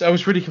 Right, I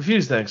was really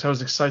confused then because I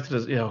was excited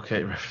as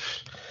okay.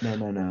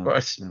 No.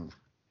 Right. No.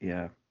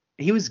 Yeah,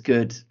 he was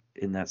good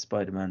in that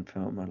Spider-Man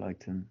film. I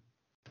liked him.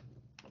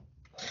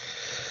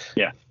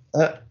 Yeah.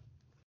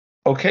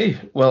 Okay,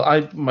 well,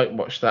 I might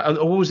watch that. And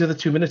what was the other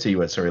 2-minute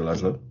you had? Sorry,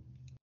 Laszlo.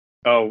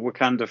 Oh,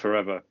 Wakanda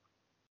Forever.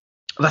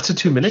 That's a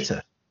 2-minute.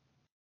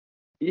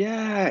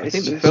 Yeah, I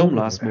think the film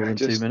lasts more than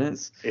 2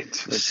 minutes.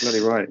 It's bloody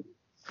right.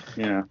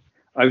 Yeah,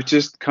 I was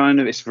just kind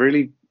of. It's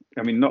really,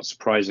 I mean, not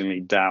surprisingly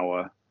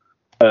dour,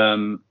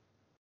 but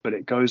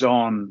it goes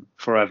on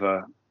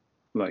forever.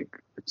 Like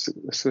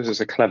it's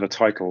a clever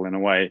title in a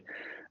way.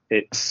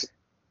 It's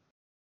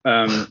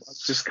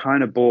just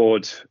kind of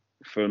bored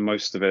for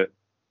most of it.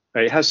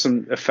 It has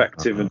some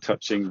effective and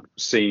touching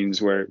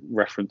scenes where it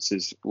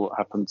references what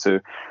happened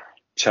to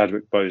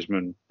Chadwick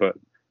Boseman, but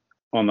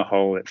on the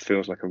whole, it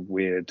feels like a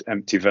weird,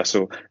 empty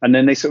vessel. And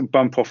then they sort of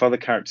bump off other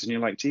characters, and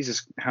you're like,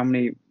 Jesus, how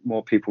many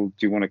more people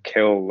do you want to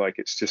kill? Like,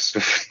 it's just,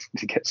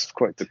 it gets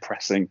quite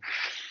depressing.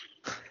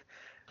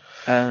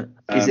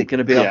 Is it going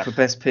to be up for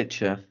Best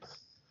Picture?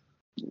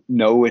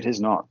 No, it is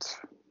not.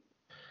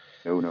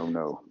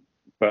 No.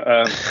 But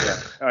I'm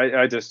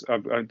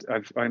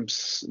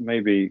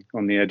maybe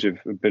on the edge of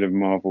a bit of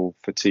Marvel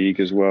fatigue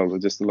as well.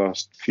 Just the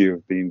last few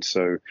have been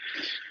so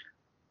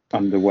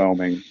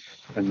underwhelming,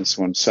 and this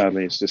one,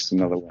 sadly, is just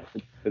another one,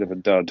 a bit of a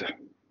dud.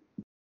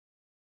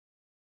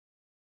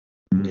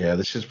 Yeah,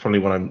 this is probably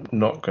one I'm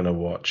not going to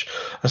watch.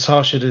 As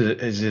harsh as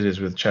it is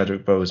with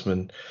Chadwick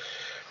Boseman,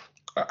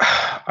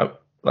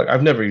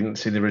 I've never even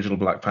seen the original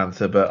Black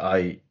Panther, but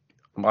I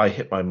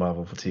hit my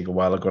Marvel fatigue a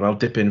while ago, and I'll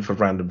dip in for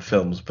random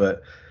films,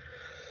 but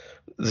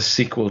the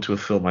sequel to a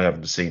film I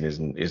haven't seen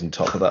isn't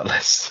top of that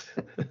list.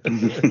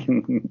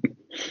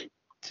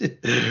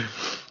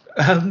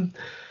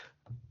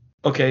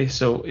 Okay,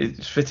 so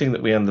it's fitting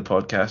that we end the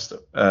podcast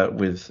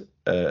with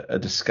a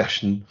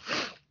discussion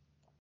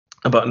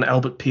about an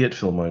Albert Pian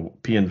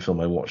film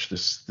I watched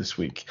this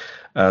week,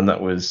 and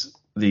that was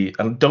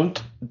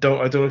don't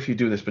I don't know if you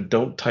do this, but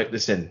don't type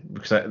this in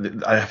because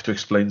I have to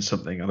explain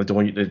something and I don't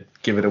want you to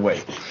give it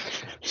away.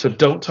 So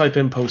don't type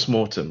in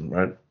Postmortem,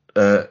 right?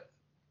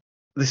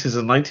 This is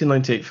a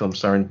 1998 film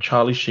starring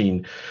Charlie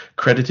Sheen,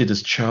 credited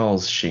as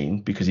Charles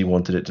Sheen because he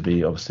wanted it to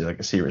be obviously like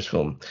a serious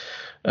film,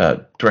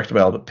 directed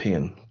by Albert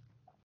Pian.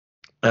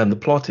 And the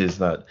plot is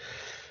that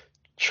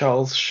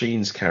Charles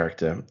Sheen's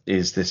character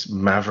is this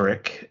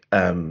maverick,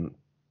 sort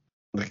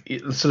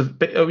of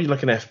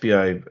like an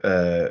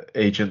FBI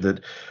agent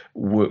that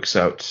works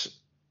out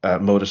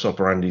modus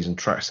operandis and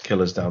tracks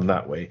killers down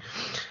that way.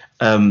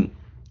 Kind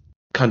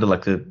of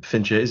like the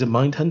Fincher, is it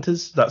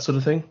Mindhunters, that sort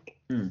of thing?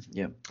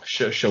 Yeah.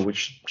 Show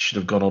which should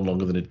have gone on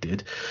longer than it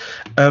did.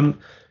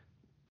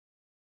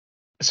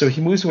 So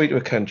he moves away to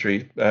a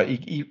country. I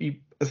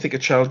think a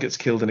child gets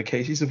killed in a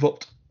case he's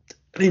involved.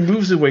 And he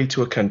moves away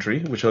to a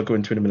country, which I'll go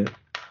into in a minute.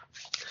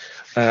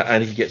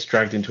 And he gets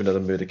dragged into another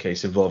murder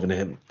case involving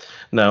him.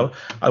 Now,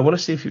 I want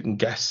to see if you can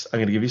guess. I'm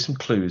going to give you some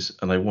clues,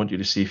 and I want you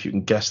to see if you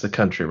can guess the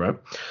country, right?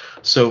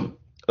 So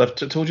I've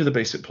told you the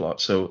basic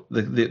plot. So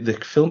the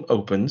film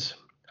opens,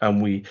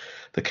 and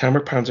the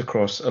camera pans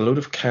across a load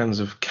of cans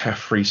of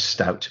Caffrey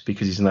Stout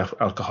because he's an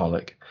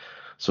alcoholic.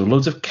 So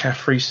loads of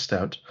Caffrey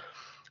Stout.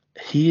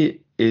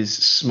 He is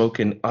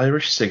smoking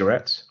Irish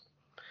cigarettes.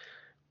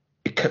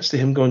 It cuts to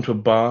him going to a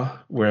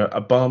bar where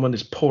a barman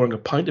is pouring a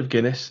pint of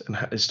Guinness and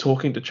is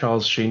talking to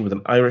Charles Sheen with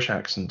an Irish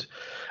accent,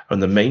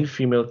 and the main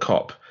female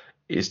cop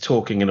is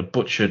talking in a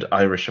butchered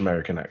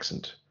Irish-American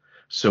accent.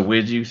 So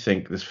where do you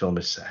think this film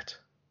is set?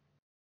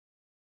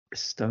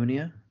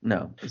 Estonia?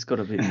 No, it's got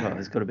to be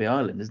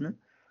Ireland, isn't it?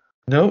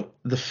 No,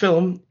 the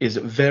film is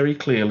very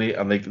clearly,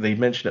 and they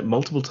mention it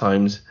multiple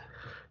times,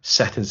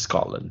 set in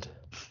Scotland.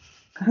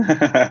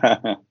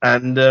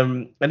 And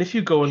if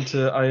you go into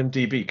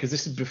IMDb, because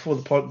this is before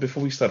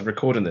we started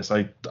recording this,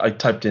 I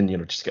typed in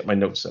just to get my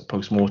notes at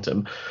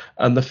Postmortem,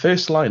 and the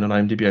first line on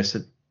IMDb, I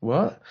said,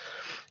 what?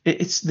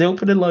 It's the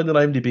opening line on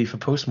IMDb for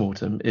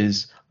Postmortem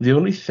is the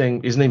only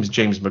thing. His name is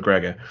James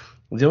McGregor.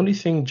 The only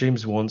thing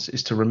James wants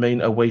is to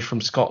remain away from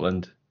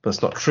Scotland. But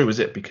that's not true, is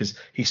it? Because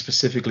he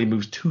specifically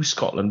moves to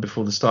Scotland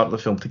before the start of the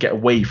film to get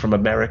away from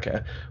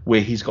America,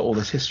 where he's got all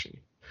this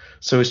history.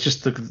 So it's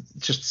just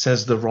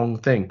says the wrong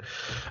thing.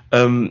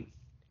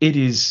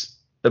 It's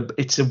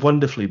a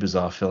wonderfully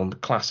bizarre film,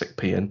 classic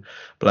Pian,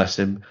 bless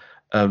him.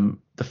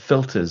 The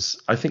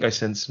filters, I think I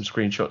sent some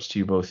screenshots to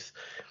you both.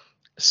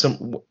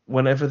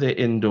 Whenever they're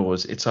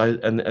indoors, it's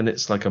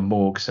like a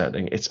morgue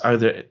setting. It's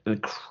either an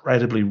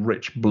incredibly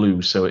rich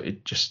blue, so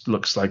it just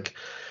looks like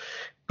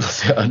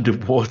they're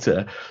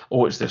underwater,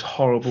 or it's this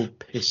horrible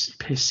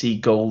pissy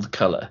gold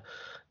color.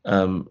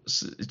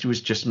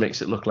 It just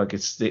makes it look like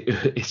it's the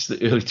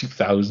early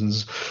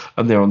 2000s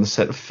and they're on the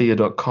set of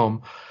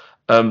Fear.com.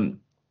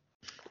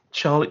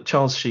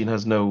 Charles Sheen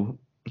has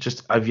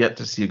I've yet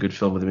to see a good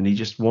film with him, and he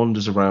just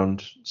wanders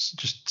around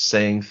just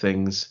saying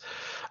things.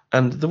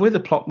 And the way the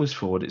plot moves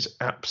forward is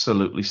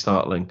absolutely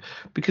startling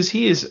because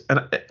he is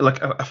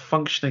a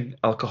functioning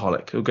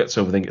alcoholic who gets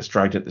over and gets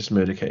dragged into this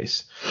murder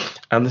case.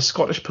 And the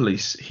Scottish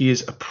police, he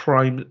is a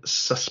prime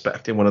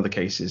suspect in one of the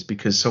cases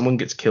because someone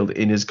gets killed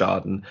in his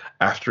garden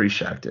after he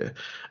shagged her.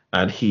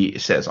 And he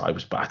says, I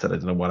was battered, I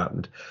don't know what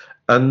happened.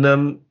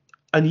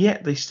 And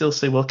yet they still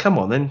say, well, come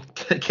on, then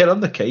get on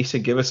the case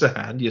and give us a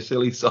hand, you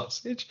silly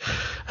sausage.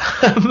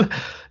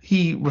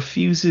 He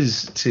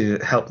refuses to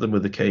help them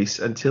with the case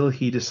until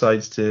he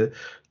decides to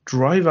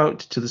drive out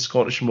to the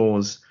Scottish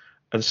moors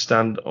and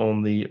stand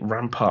on the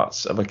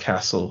ramparts of a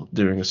castle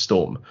during a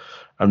storm.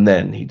 And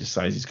then he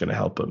decides he's going to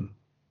help them.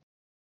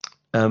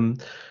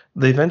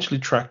 They eventually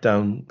track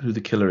down who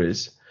the killer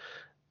is.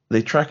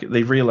 They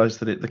realize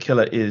that the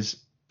killer is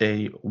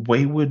a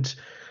wayward,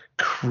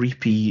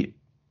 creepy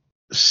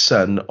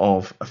son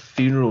of a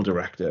funeral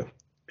director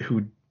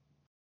who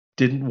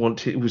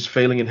was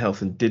failing in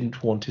health and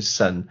didn't want his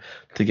son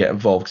to get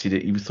involved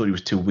because he thought he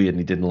was too weird and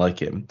he didn't like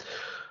him.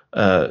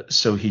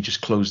 So he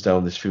just closed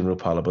down this funeral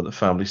parlor, but the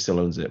family still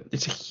owns it.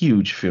 It's a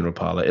huge funeral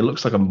parlor. It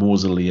looks like a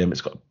mausoleum.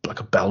 It's got like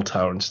a bell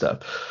tower and stuff.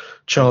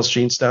 Charles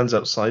Sheen stands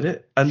outside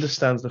it,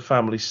 understands the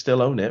family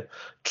still own it,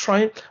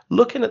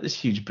 looking at this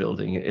huge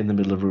building in the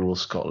middle of rural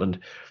Scotland,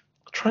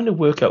 trying to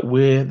work out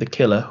where the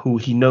killer, who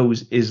he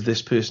knows is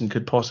this person,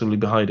 could possibly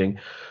be hiding,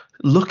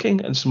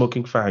 looking and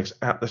smoking fags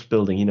at this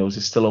building he knows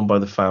is still owned by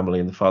the family,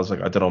 and the father's like,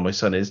 I don't know where my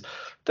son is.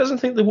 Doesn't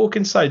think to walk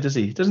inside, does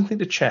he? Doesn't think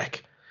to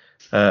check.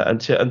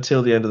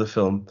 until the end of the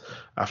film,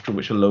 after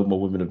which a load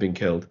more women have been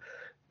killed.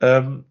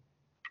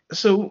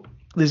 So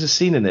there's a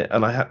scene in it,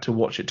 and I had to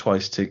watch it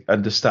twice to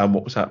understand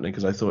what was happening,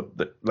 because I thought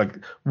that,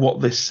 like, what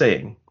they're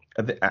saying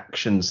and the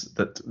actions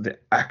that the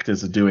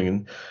actors are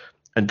doing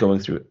and going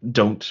through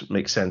don't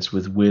make sense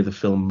with where the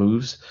film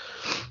moves.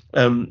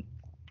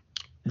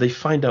 They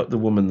find out the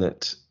woman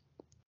that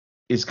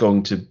is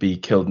going to be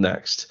killed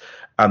next,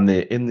 and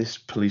they're in this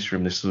police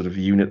room, this sort of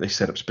unit they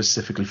set up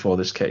specifically for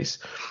this case.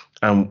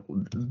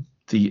 And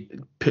the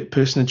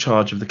person in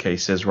charge of the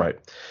case says, right,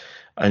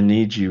 I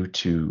need you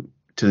to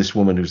this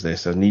woman who's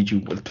this, I need you,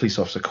 the police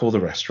officer, call the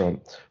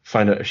restaurant,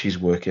 find out if she's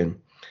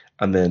working,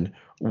 and then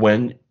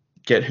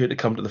get her to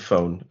come to the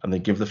phone, and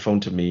then give the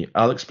phone to me.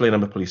 I'll explain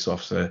I'm a police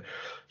officer,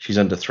 she's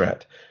under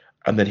threat.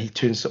 And then he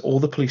turns to all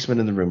the policemen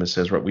in the room and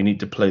says, right, we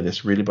need to play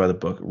this really by the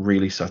book,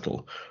 really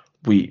subtle.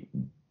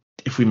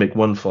 If we make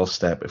one false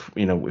step, if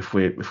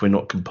we're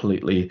not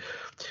completely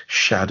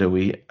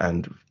shadowy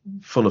and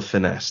full of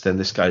finesse, then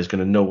this guy's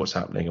going to know what's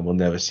happening and we'll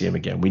never see him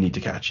again. We need to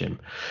catch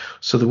him.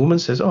 So the woman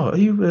says, "Oh,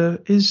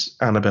 is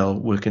Annabelle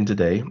working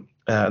today?"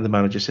 And the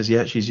manager says,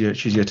 "Yeah, she's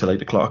here till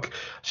 8 o'clock."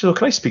 She says, "Oh,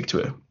 can I speak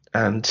to her?"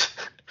 And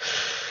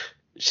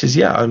she says,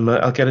 "Yeah,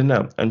 I'll get in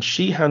now." And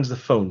she hands the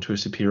phone to a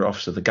superior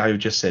officer, the guy who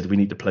just said, "We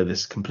need to play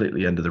this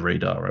completely under the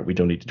radar, right? We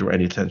don't need to draw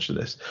any attention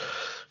to this."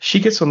 She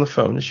gets on the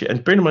phone,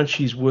 and bear in mind,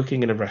 she's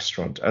working in a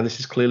restaurant, and this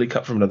is clearly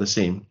cut from another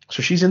scene.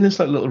 So she's in this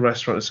little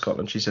restaurant in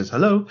Scotland. She says,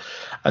 "Hello,"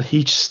 and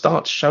he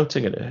starts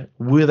shouting at her,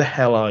 "Where the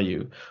hell are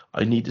you?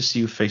 I need to see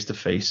you face to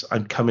face.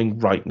 I'm coming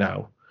right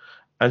now."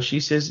 And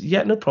she says,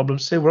 "Yeah, no problem.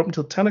 Say we're up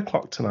until 10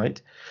 o'clock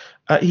tonight."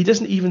 He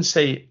doesn't even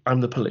say,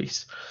 "I'm the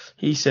police."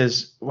 He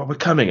says, "Well, we're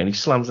coming," and he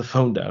slams the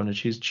phone down, and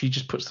she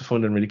just puts the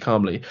phone down really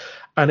calmly.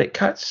 And it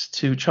cuts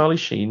to Charlie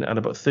Sheen and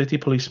about 30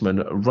 policemen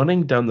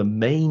running down the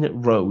main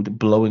road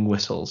blowing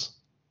whistles.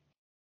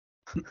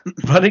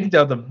 Running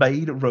down the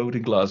main road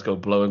in Glasgow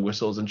blowing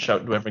whistles and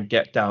shouting to everyone,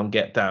 get down,"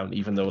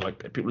 even though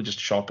people are just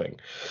shopping.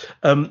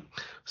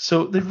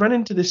 So they've run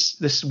into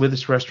this where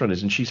this restaurant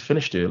is, and she's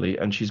finished early,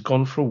 and she's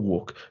gone for a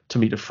walk to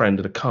meet a friend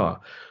at a car.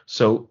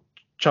 So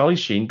Charlie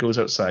Sheen goes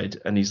outside,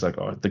 and he's like,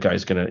 "Oh, the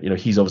guy's gonna,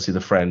 he's obviously the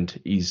friend.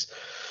 He's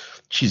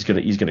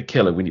gonna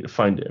kill her. We need to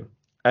find him."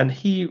 And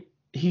he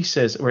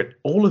says, "Right,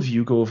 all of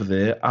you go over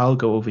there. I'll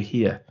go over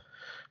here."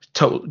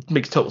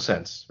 Makes total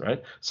sense,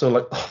 right?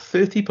 So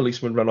 30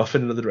 policemen run off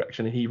in another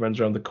direction, and he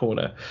runs around the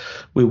corner,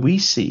 where we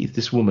see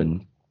this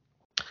woman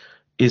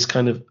is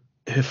kind of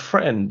her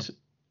friend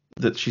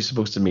that she's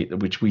supposed to meet,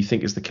 which we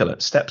think is the killer,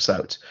 steps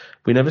out.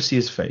 We never see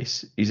his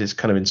face. He's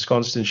kind of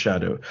ensconced in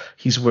shadow.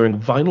 He's wearing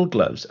vinyl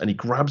gloves, and he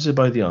grabs her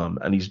by the arm,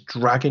 and he's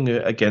dragging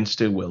her against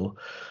her will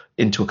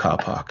into a car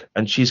park.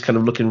 And she's kind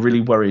of looking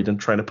really worried and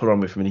trying to pull on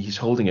with him, and he's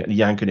holding it and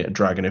yanking it and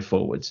dragging it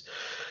forwards.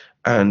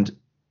 And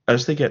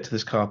as they get to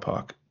this car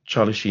park,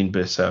 Charlie Sheen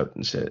bursts out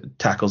and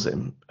tackles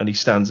him, and he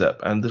stands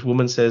up, and this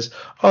woman says,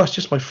 "Oh, it's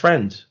just my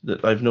friend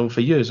that I've known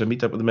for years. I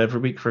meet up with him every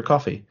week for a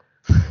coffee."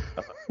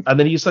 And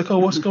then he's like, "Oh,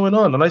 what's going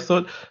on?" And I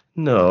thought,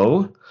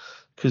 no,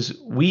 because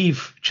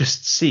we've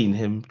just seen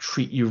him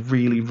treat you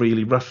really,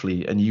 really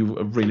roughly, and you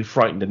are really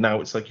frightened, and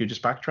now it's like you're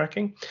just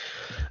backtracking.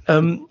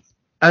 And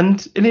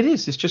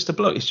it's just a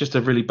bloke. It's just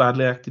a really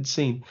badly acted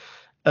scene.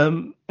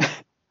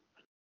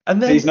 And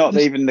then he's not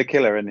even the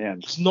killer in the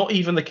end. It's not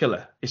even the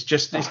killer. It's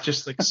just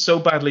like so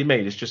badly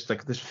made. It's just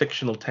like this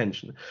fictional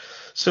tension.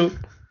 So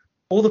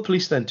all the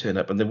police then turn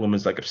up, and the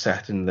woman's like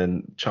upset, and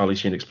then Charlie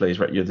Sheen explains,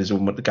 right, there's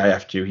the guy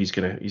after you. He's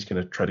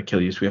gonna try to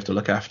kill you, so we have to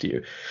look after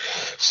you.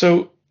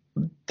 So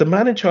the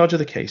man in charge of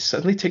the case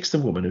suddenly takes the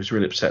woman who's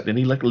really upset, and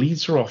he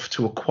leads her off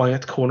to a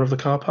quiet corner of the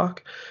car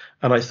park.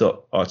 And I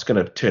thought, oh, it's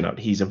gonna turn out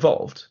he's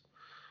involved.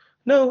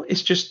 No,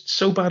 it's just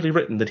so badly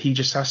written that he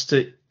just has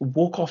to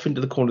walk off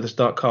into the corner of this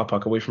dark car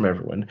park away from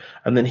everyone,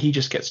 and then he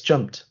just gets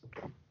jumped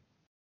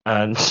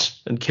and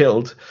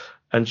killed,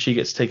 and she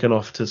gets taken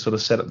off to sort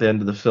of set up the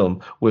end of the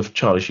film, with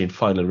Charlie Sheen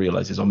finally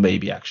realizes, or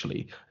maybe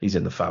actually he's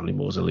in the family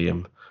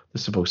mausoleum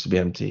that's supposed to be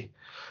empty,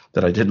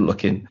 that I didn't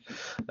look in.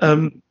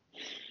 And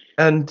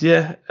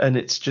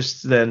it's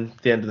just then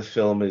the end of the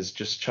film is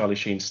just Charlie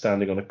Sheen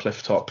standing on a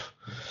cliff top.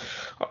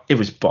 It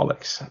was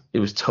bollocks. It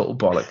was total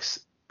bollocks.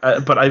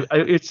 But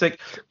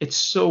it's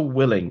so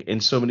willing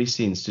in so many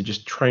scenes to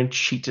just try and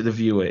cheat the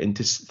viewer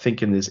into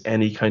thinking there's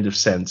any kind of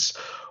sense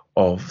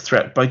of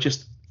threat by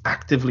just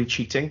actively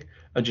cheating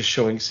and just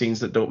showing scenes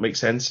that don't make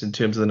sense in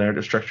terms of the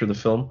narrative structure of the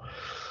film.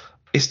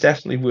 It's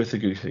definitely worth a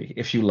goofy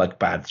if you like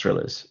bad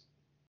thrillers.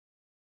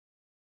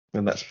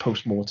 And that's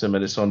Post-Mortem,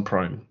 and it's on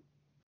Prime.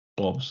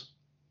 Bobs.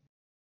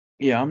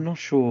 Yeah, I'm not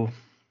sure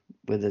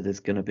whether there's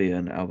going to be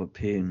an Albert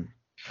Pyun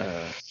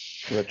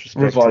retrospective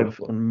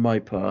Revival on my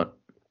part.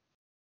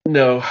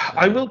 No,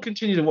 I will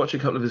continue to watch a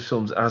couple of his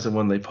films as and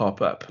when they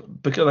pop up,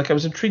 because I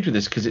was intrigued with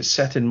this because it's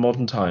set in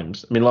modern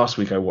times. I mean, last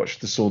week I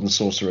watched The Sword and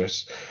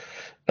Sorceress,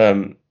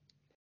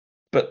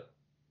 but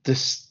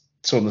this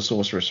Sword and the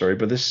Sorceress, sorry,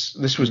 but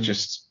this was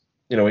just,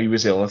 he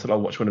was ill. I thought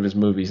I'll watch one of his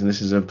movies, and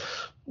this is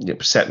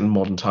set in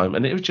modern time,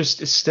 and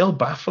it's still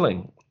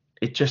baffling.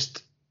 It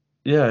just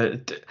Yeah,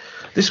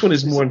 this one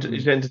is more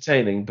is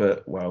entertaining,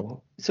 but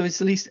well, So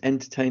it's at least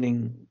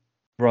entertaining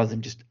rather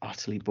than just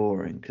utterly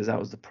boring, because that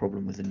was the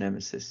problem with the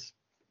Nemesis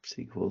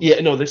sequels.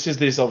 yeah, no,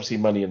 there's obviously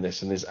money in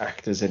this, and there's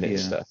actors in it and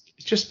Yeah. stuff.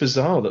 It's just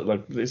bizarre that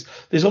like there's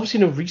obviously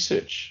no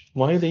research.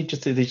 Why are they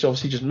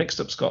obviously just mixed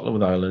up Scotland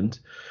with Ireland?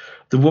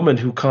 The woman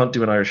who can't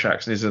do an Irish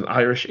accent is an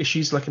Irish.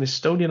 She's like an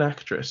Estonian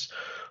actress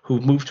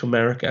who moved to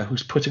America,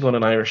 who's putting on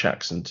an Irish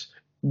accent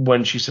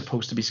when she's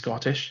supposed to be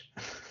Scottish.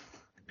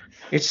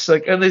 It's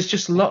like, and there's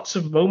just lots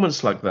of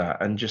moments like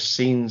that, and just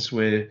scenes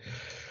where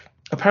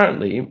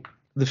apparently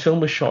the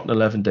film was shot in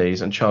 11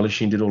 days, and Charlie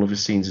Sheen did all of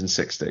his scenes in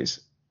 6 days,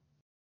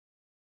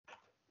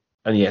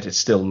 and yet it's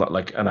still not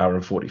like an hour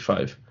and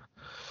 45.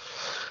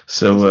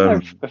 So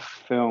Isn't there a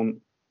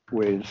film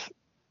with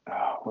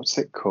what's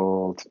it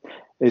called?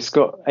 It's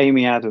got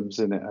Amy Adams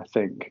in it, I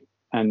think,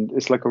 and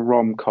it's like a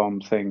rom-com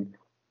thing,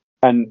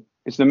 and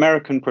it's an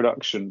American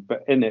production,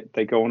 but in it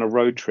they go on a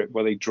road trip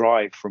where they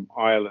drive from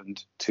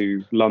Ireland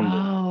to London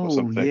or Oh,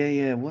 something.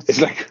 yeah. It's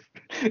like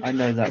I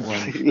know that one.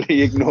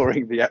 completely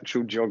ignoring the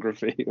actual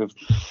geography of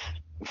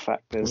the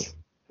fact there's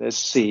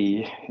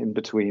sea in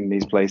between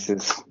these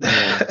places.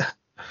 Yeah.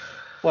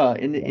 Well,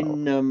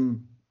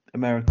 in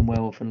American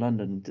Werewolf in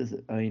London,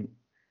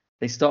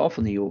 they start off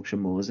on the Yorkshire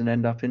moors and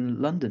end up in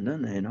London,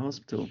 don't they, in a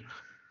hospital?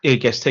 it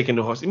gets taken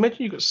to hospital.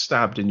 Imagine you got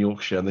stabbed in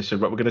Yorkshire, and they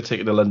said, "Right, we're going to take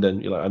you to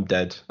London." You're like, "I'm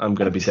dead. I'm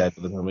going to be dead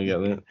by the time we get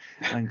there."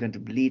 I'm going to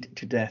bleed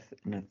to death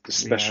in a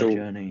Special 3-hour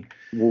journey.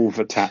 Wolf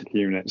attack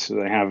units that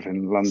they have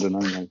in London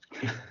only.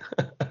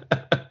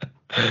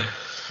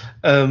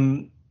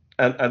 And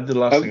the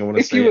last thing I want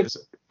to say is,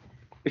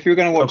 if you were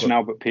going to watch Okay. an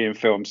Albert P.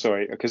 film,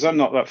 sorry, because I'm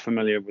not that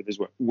familiar with his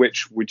work,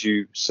 which would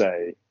you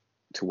say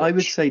to watch? I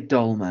would say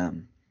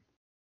Dollman,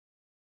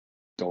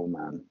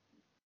 Dollman.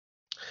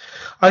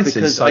 I'd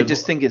say because I Cyborg.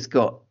 just think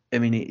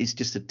it's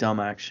just a dumb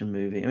action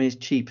movie. I mean, it's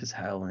cheap as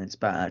hell and it's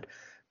bad,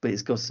 but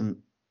it's got some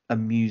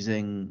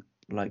amusing,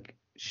 like,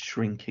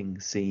 shrinking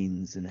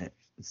scenes in it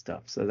and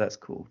stuff. So that's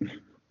cool.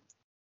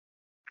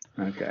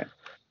 Okay,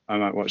 I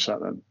might watch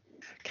that then.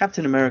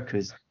 Captain America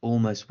is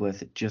almost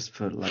worth it just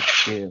for like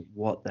sheer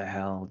what the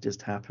hell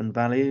just happened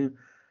value.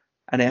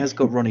 And it has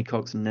got Ronnie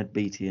Cox and Ned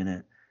Beatty in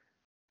it.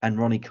 And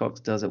Ronnie Cox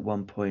does at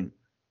one point,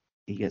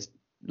 he gets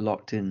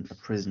locked in a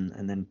prison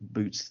and then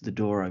boots the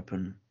door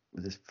open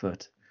with his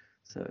foot.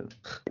 So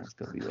that's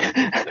got to be worth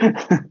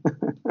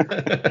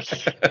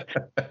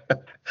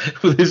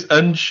it. With his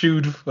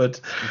unshoed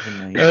foot. It's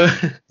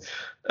amazing.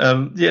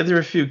 Yeah, there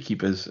are a few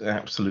keepers,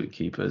 absolute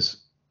keepers.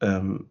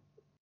 I'm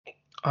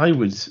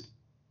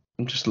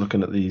just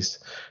looking at these.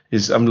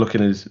 There's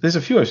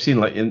a few I've seen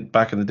like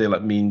back in the day,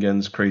 like Mean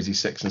Guns, Crazy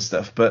Six and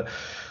stuff. But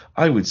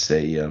I would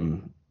say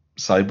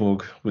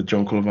Cyborg with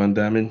Jean-Claude Van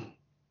Damme in.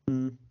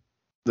 Mm.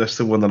 That's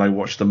the one that I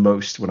watched the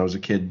most when I was a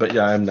kid. But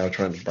yeah, I am now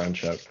trying to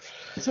branch out.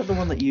 Is that the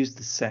one that used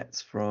the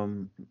sets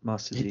from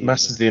Masters of the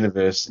Masters of the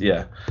Universe,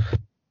 yeah.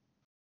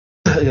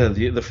 Yeah,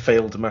 the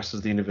failed Masters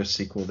of the Universe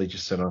sequel. They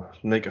just said, "Oh,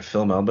 make a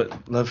film,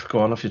 Albert. Love, go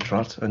on off your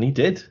trot," and he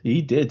did.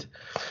 He did.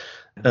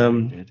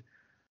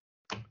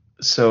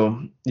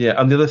 So yeah,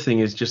 and the other thing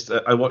is just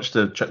I watched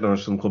a Chuck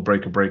Norris film called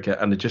Breaker Breaker,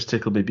 and it just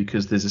tickled me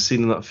because there's a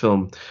scene in that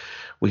film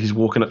where he's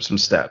walking up some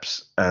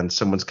steps and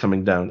someone's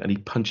coming down, and he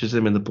punches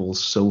them in the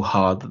balls so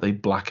hard that they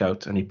black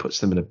out, and he puts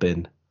them in a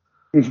bin.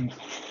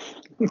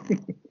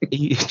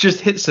 He just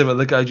hits him, and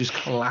the guy just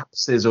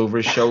collapses over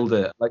his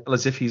shoulder, like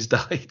as if he's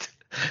died.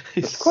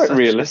 It's quite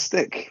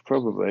realistic,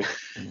 probably.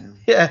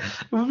 Yeah,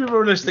 it would be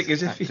realistic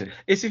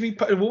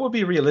what would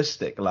be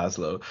realistic,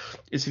 Laszlo,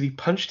 is if he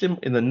punched him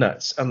in the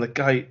nuts and the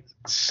guy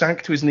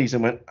sank to his knees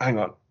and went, hang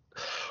on,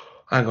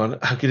 I'm going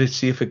to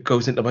see if it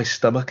goes into my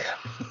stomach.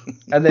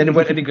 And then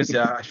went and he goes,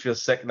 yeah, I feel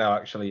sick now,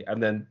 actually.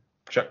 And then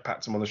Chuck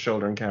pats him on the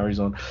shoulder and carries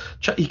on.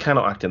 Chuck, he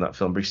cannot act in that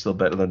film, but he's still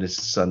better than his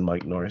son,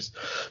 Mike Norris.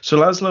 So,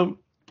 Laszlo,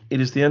 it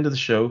is the end of the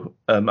show.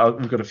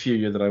 We've got a few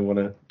here that I want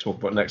to talk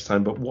about next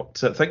time. But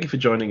thank you for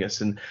joining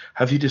us. And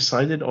have you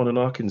decided on an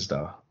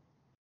Arkansas?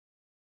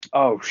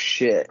 Oh,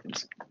 shit.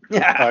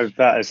 That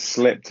has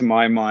slipped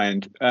my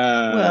mind.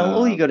 Well,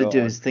 all you got to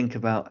do is think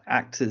about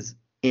actors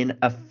in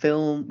a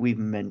film we've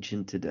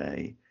mentioned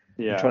today.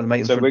 Yeah. Trying to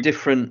make them from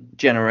different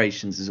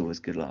generations is always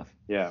good laugh.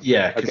 Yeah.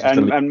 Yeah. Okay.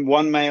 And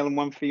one male and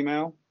one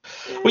female?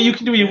 Well, you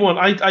can do what you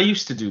want. I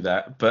used to do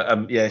that.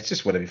 But yeah, it's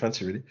just whatever you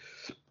fancy, really.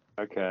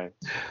 Okay.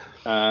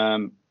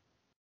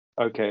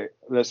 Okay,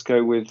 let's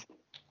go with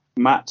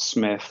Matt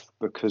Smith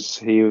because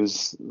he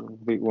was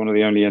one of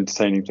the only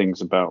entertaining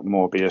things about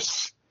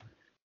Morbius.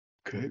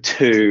 Okay.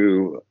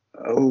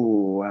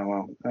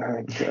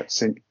 Let's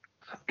think.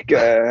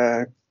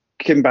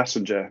 Kim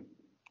Basinger.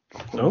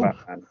 Oh.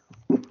 Batman.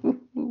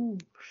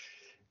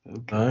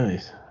 Okay.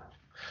 Nice.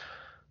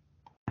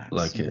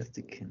 Like Smith it.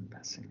 to Kim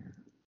Basinger.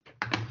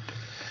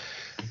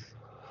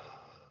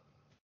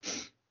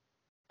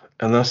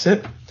 And that's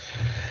it.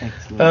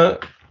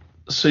 Excellent.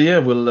 So yeah,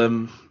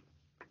 we'll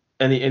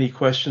any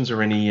questions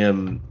or any if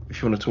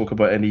you want to talk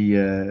about any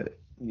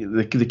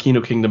the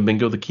Kino Kingdom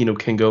bingo, the Kino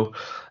Kingo,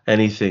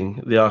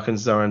 anything, the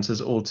Arkansas answers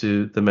all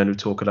to the men who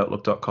talk at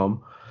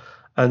outlook.com.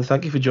 And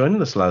thank you for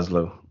joining us,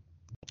 Laszlo.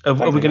 Are Thank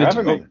we you for going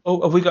having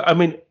me. have we got? I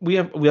mean, we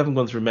haven't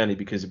gone through many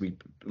because a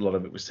lot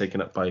of it was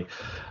taken up by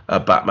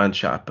Batman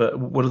chat. But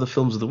what are the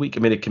films of the week? I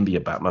mean, it can be a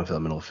Batman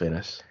film in all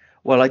fairness.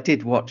 Well, I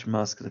did watch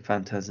Mask of the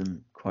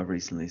Phantasm quite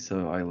recently,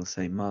 so I will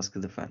say Mask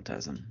of the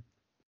Phantasm.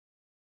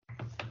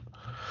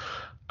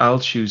 I'll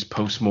choose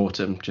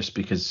Postmortem just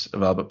because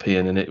of Albert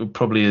Pian, and it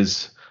probably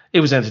is. It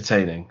was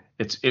entertaining.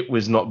 It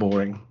was not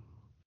boring.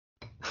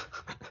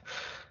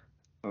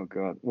 Oh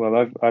God.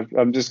 Well,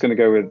 I'm just going to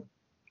go with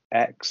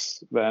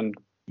X then,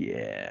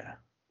 Yeah.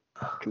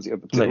 because the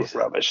other two Nice.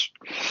 were rubbish.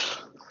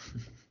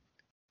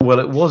 Well,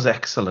 it was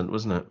excellent,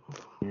 wasn't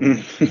it?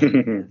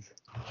 Yes.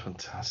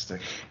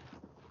 Fantastic.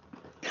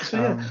 So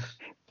yeah,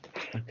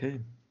 Okay.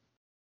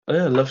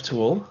 yeah, love to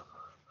all,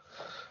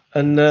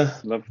 and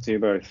Love to you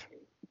both.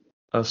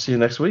 I'll see you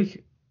next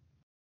week.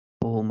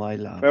 All my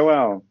love.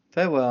 Farewell.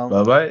 Farewell.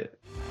 Bye bye.